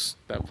homelessness. Bezos-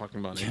 That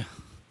fucking money.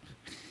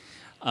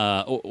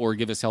 Or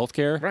give us health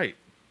care. Right.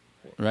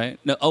 Right?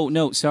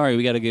 No, sorry.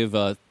 We got to give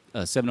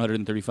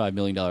 $735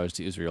 million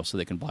to Israel so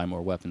they can buy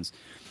more weapons.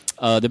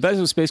 The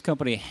Bezos Space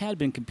Company had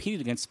been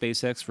competing against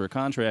SpaceX for a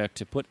contract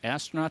to put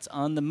astronauts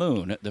on the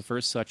moon, the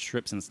first such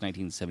trip since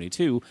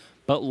 1972,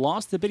 but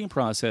lost the bidding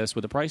process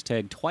with a price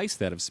tag twice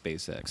that of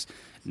SpaceX.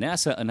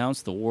 NASA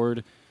announced the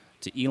award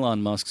to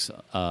Elon Musk's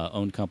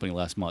own company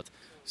last month.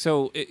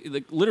 So,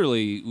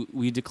 literally,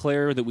 we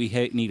declare that we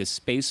need a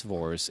space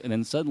force, and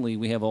then suddenly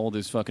we have all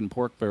this fucking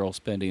pork barrel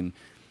spending,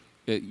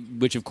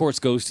 which, of course,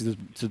 goes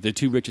to the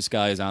 2 richest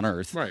guys on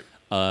Earth, Right.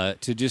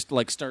 To just,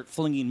 like, start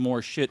flinging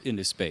more shit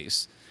into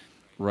space,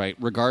 right,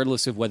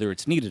 regardless of whether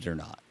it's needed or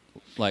not.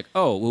 Like,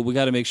 oh, well, we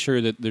got to make sure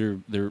that they're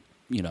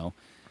you know...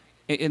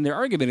 And their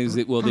argument is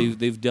that, well,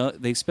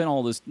 they spent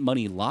all this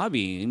money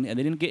lobbying, and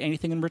they didn't get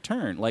anything in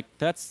return. Like,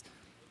 that's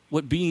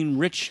what being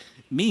rich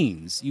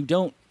means. You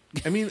don't...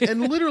 I mean,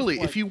 and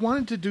literally, if you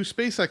wanted to do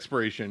space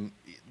exploration,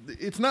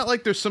 it's not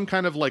like there's some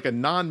kind of like a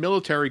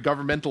non-military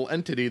governmental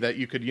entity that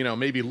you could,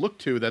 maybe look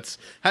to that's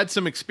had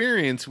some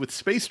experience with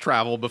space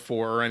travel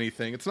before or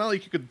anything. It's not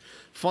like you could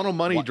funnel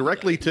money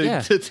directly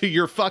to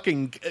your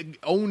fucking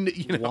own,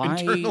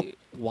 internal.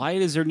 Why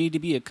does there need to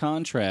be a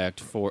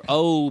contract for?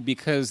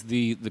 Because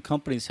the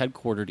company's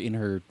headquartered in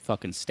her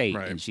fucking state,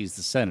 Right. and she's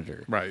the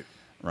senator.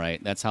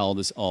 Right. That's how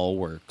this all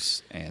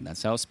works, and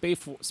that's how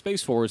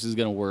Space Force is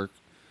going to work.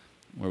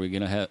 Where you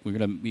gotta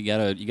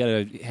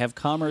have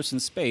commerce in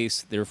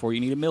space. Therefore,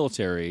 you need a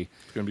military.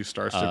 It's gonna be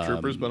Starship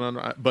Troopers, but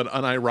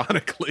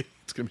unironically,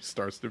 it's gonna be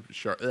Starship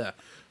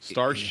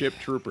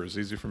Troopers.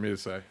 Easy for me to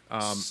say.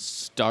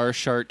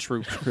 Starship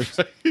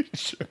Troopers.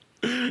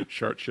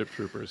 Starship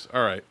Troopers.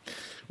 All right.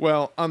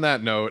 Well, on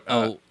that note,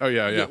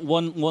 yeah.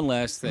 One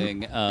last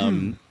thing.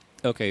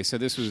 Okay, so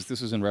this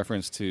was in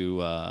reference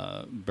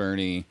to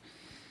Bernie.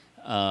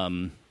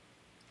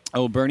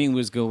 Bernie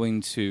was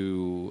going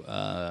to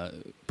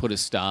put a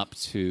stop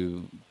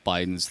to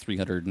Biden's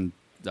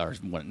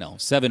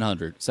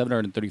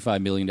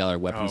 $735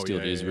 million weapons deal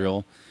to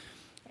Israel.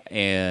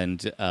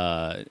 And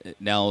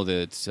now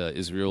that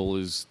Israel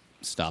is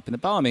stopping the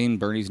bombing,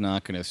 Bernie's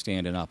not going to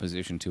stand in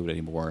opposition to it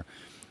anymore.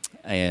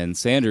 And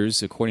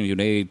Sanders, according to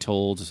an aide,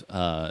 told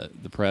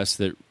the press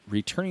that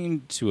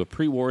returning to a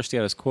pre-war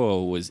status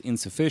quo was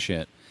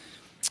insufficient.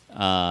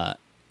 And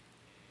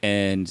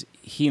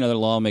he and other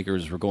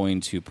lawmakers were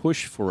going to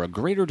push for a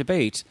greater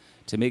debate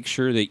to make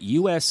sure that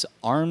U.S.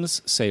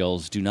 arms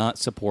sales do not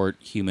support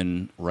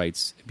human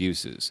rights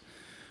abuses.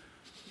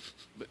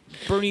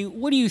 Bernie,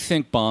 what do you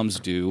think bombs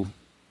do?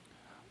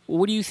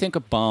 What do you think a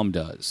bomb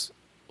does?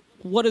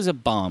 What does a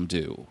bomb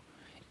do?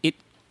 It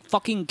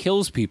fucking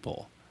kills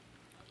people.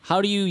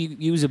 How do you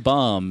use a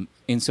bomb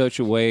in such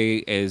a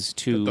way as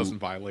to... It doesn't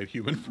violate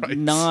human rights.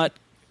 Not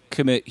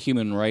commit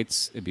human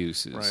rights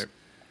abuses. Right.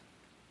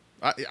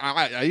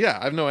 I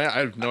have no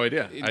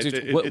idea.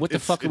 What the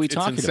fuck are we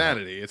talking It's about?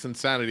 insanity. It's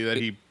insanity that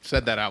he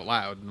said that out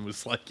loud and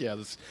was like, yeah,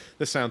 this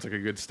sounds like a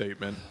good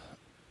statement.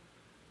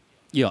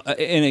 Yeah,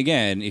 and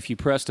again, if you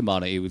pressed him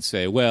on it, he would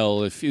say,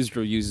 well, if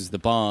Israel uses the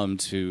bomb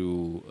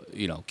to,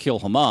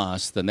 kill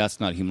Hamas, then that's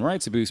not human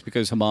rights abuse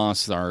because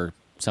Hamas are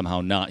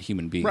somehow not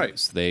human beings.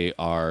 Right. They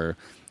are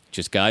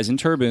just guys in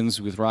turbans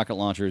with rocket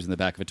launchers in the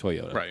back of a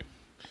Toyota. Right.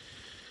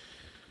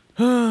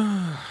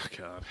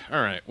 God.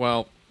 All right.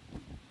 Well,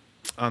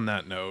 on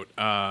that note,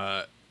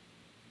 that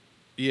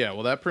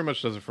pretty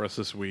much does it for us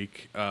this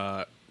week.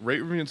 Rate,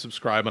 review, and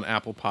subscribe on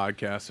Apple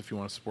Podcasts if you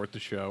want to support the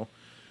show.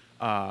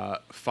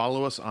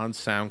 Follow us on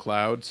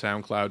SoundCloud,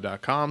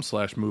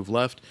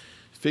 soundcloud.com/moveleft,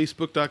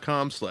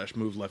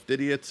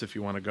 facebook.com/movelefidiots. If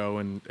you want to go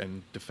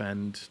and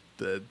defend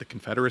the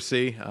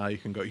Confederacy, you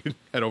can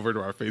head over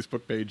to our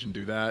Facebook page and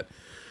do that.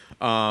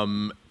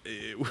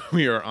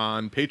 We are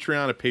on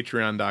Patreon at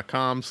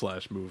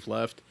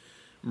patreon.com/moveleft.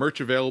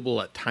 Merch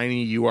available at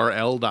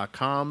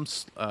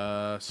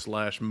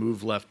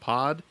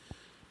tinyurl.com/moveleft_pod.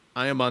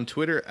 I am on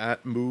Twitter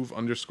at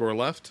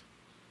move_left.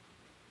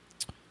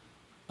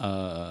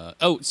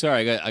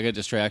 Sorry, I got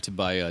distracted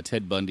by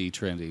Ted Bundy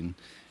trending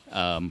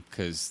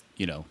because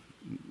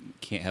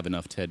can't have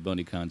enough Ted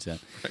Bundy content.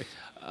 Right.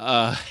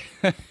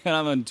 And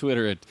I'm on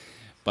Twitter at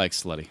Bike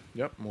Slutty.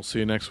 Yep, we'll see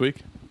you next week.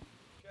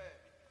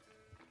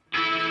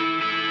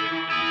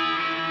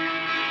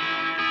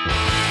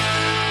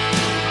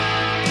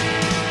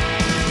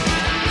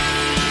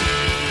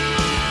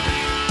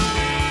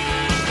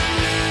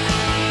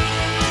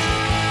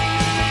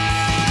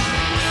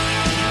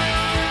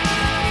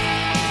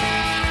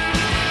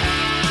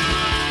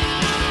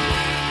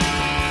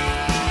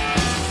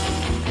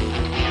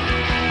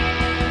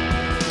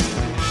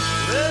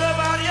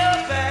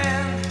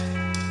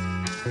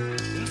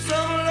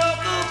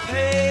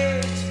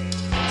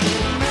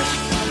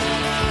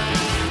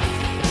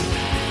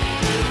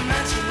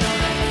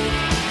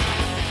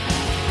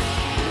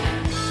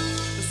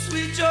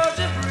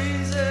 Georgia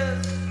breeze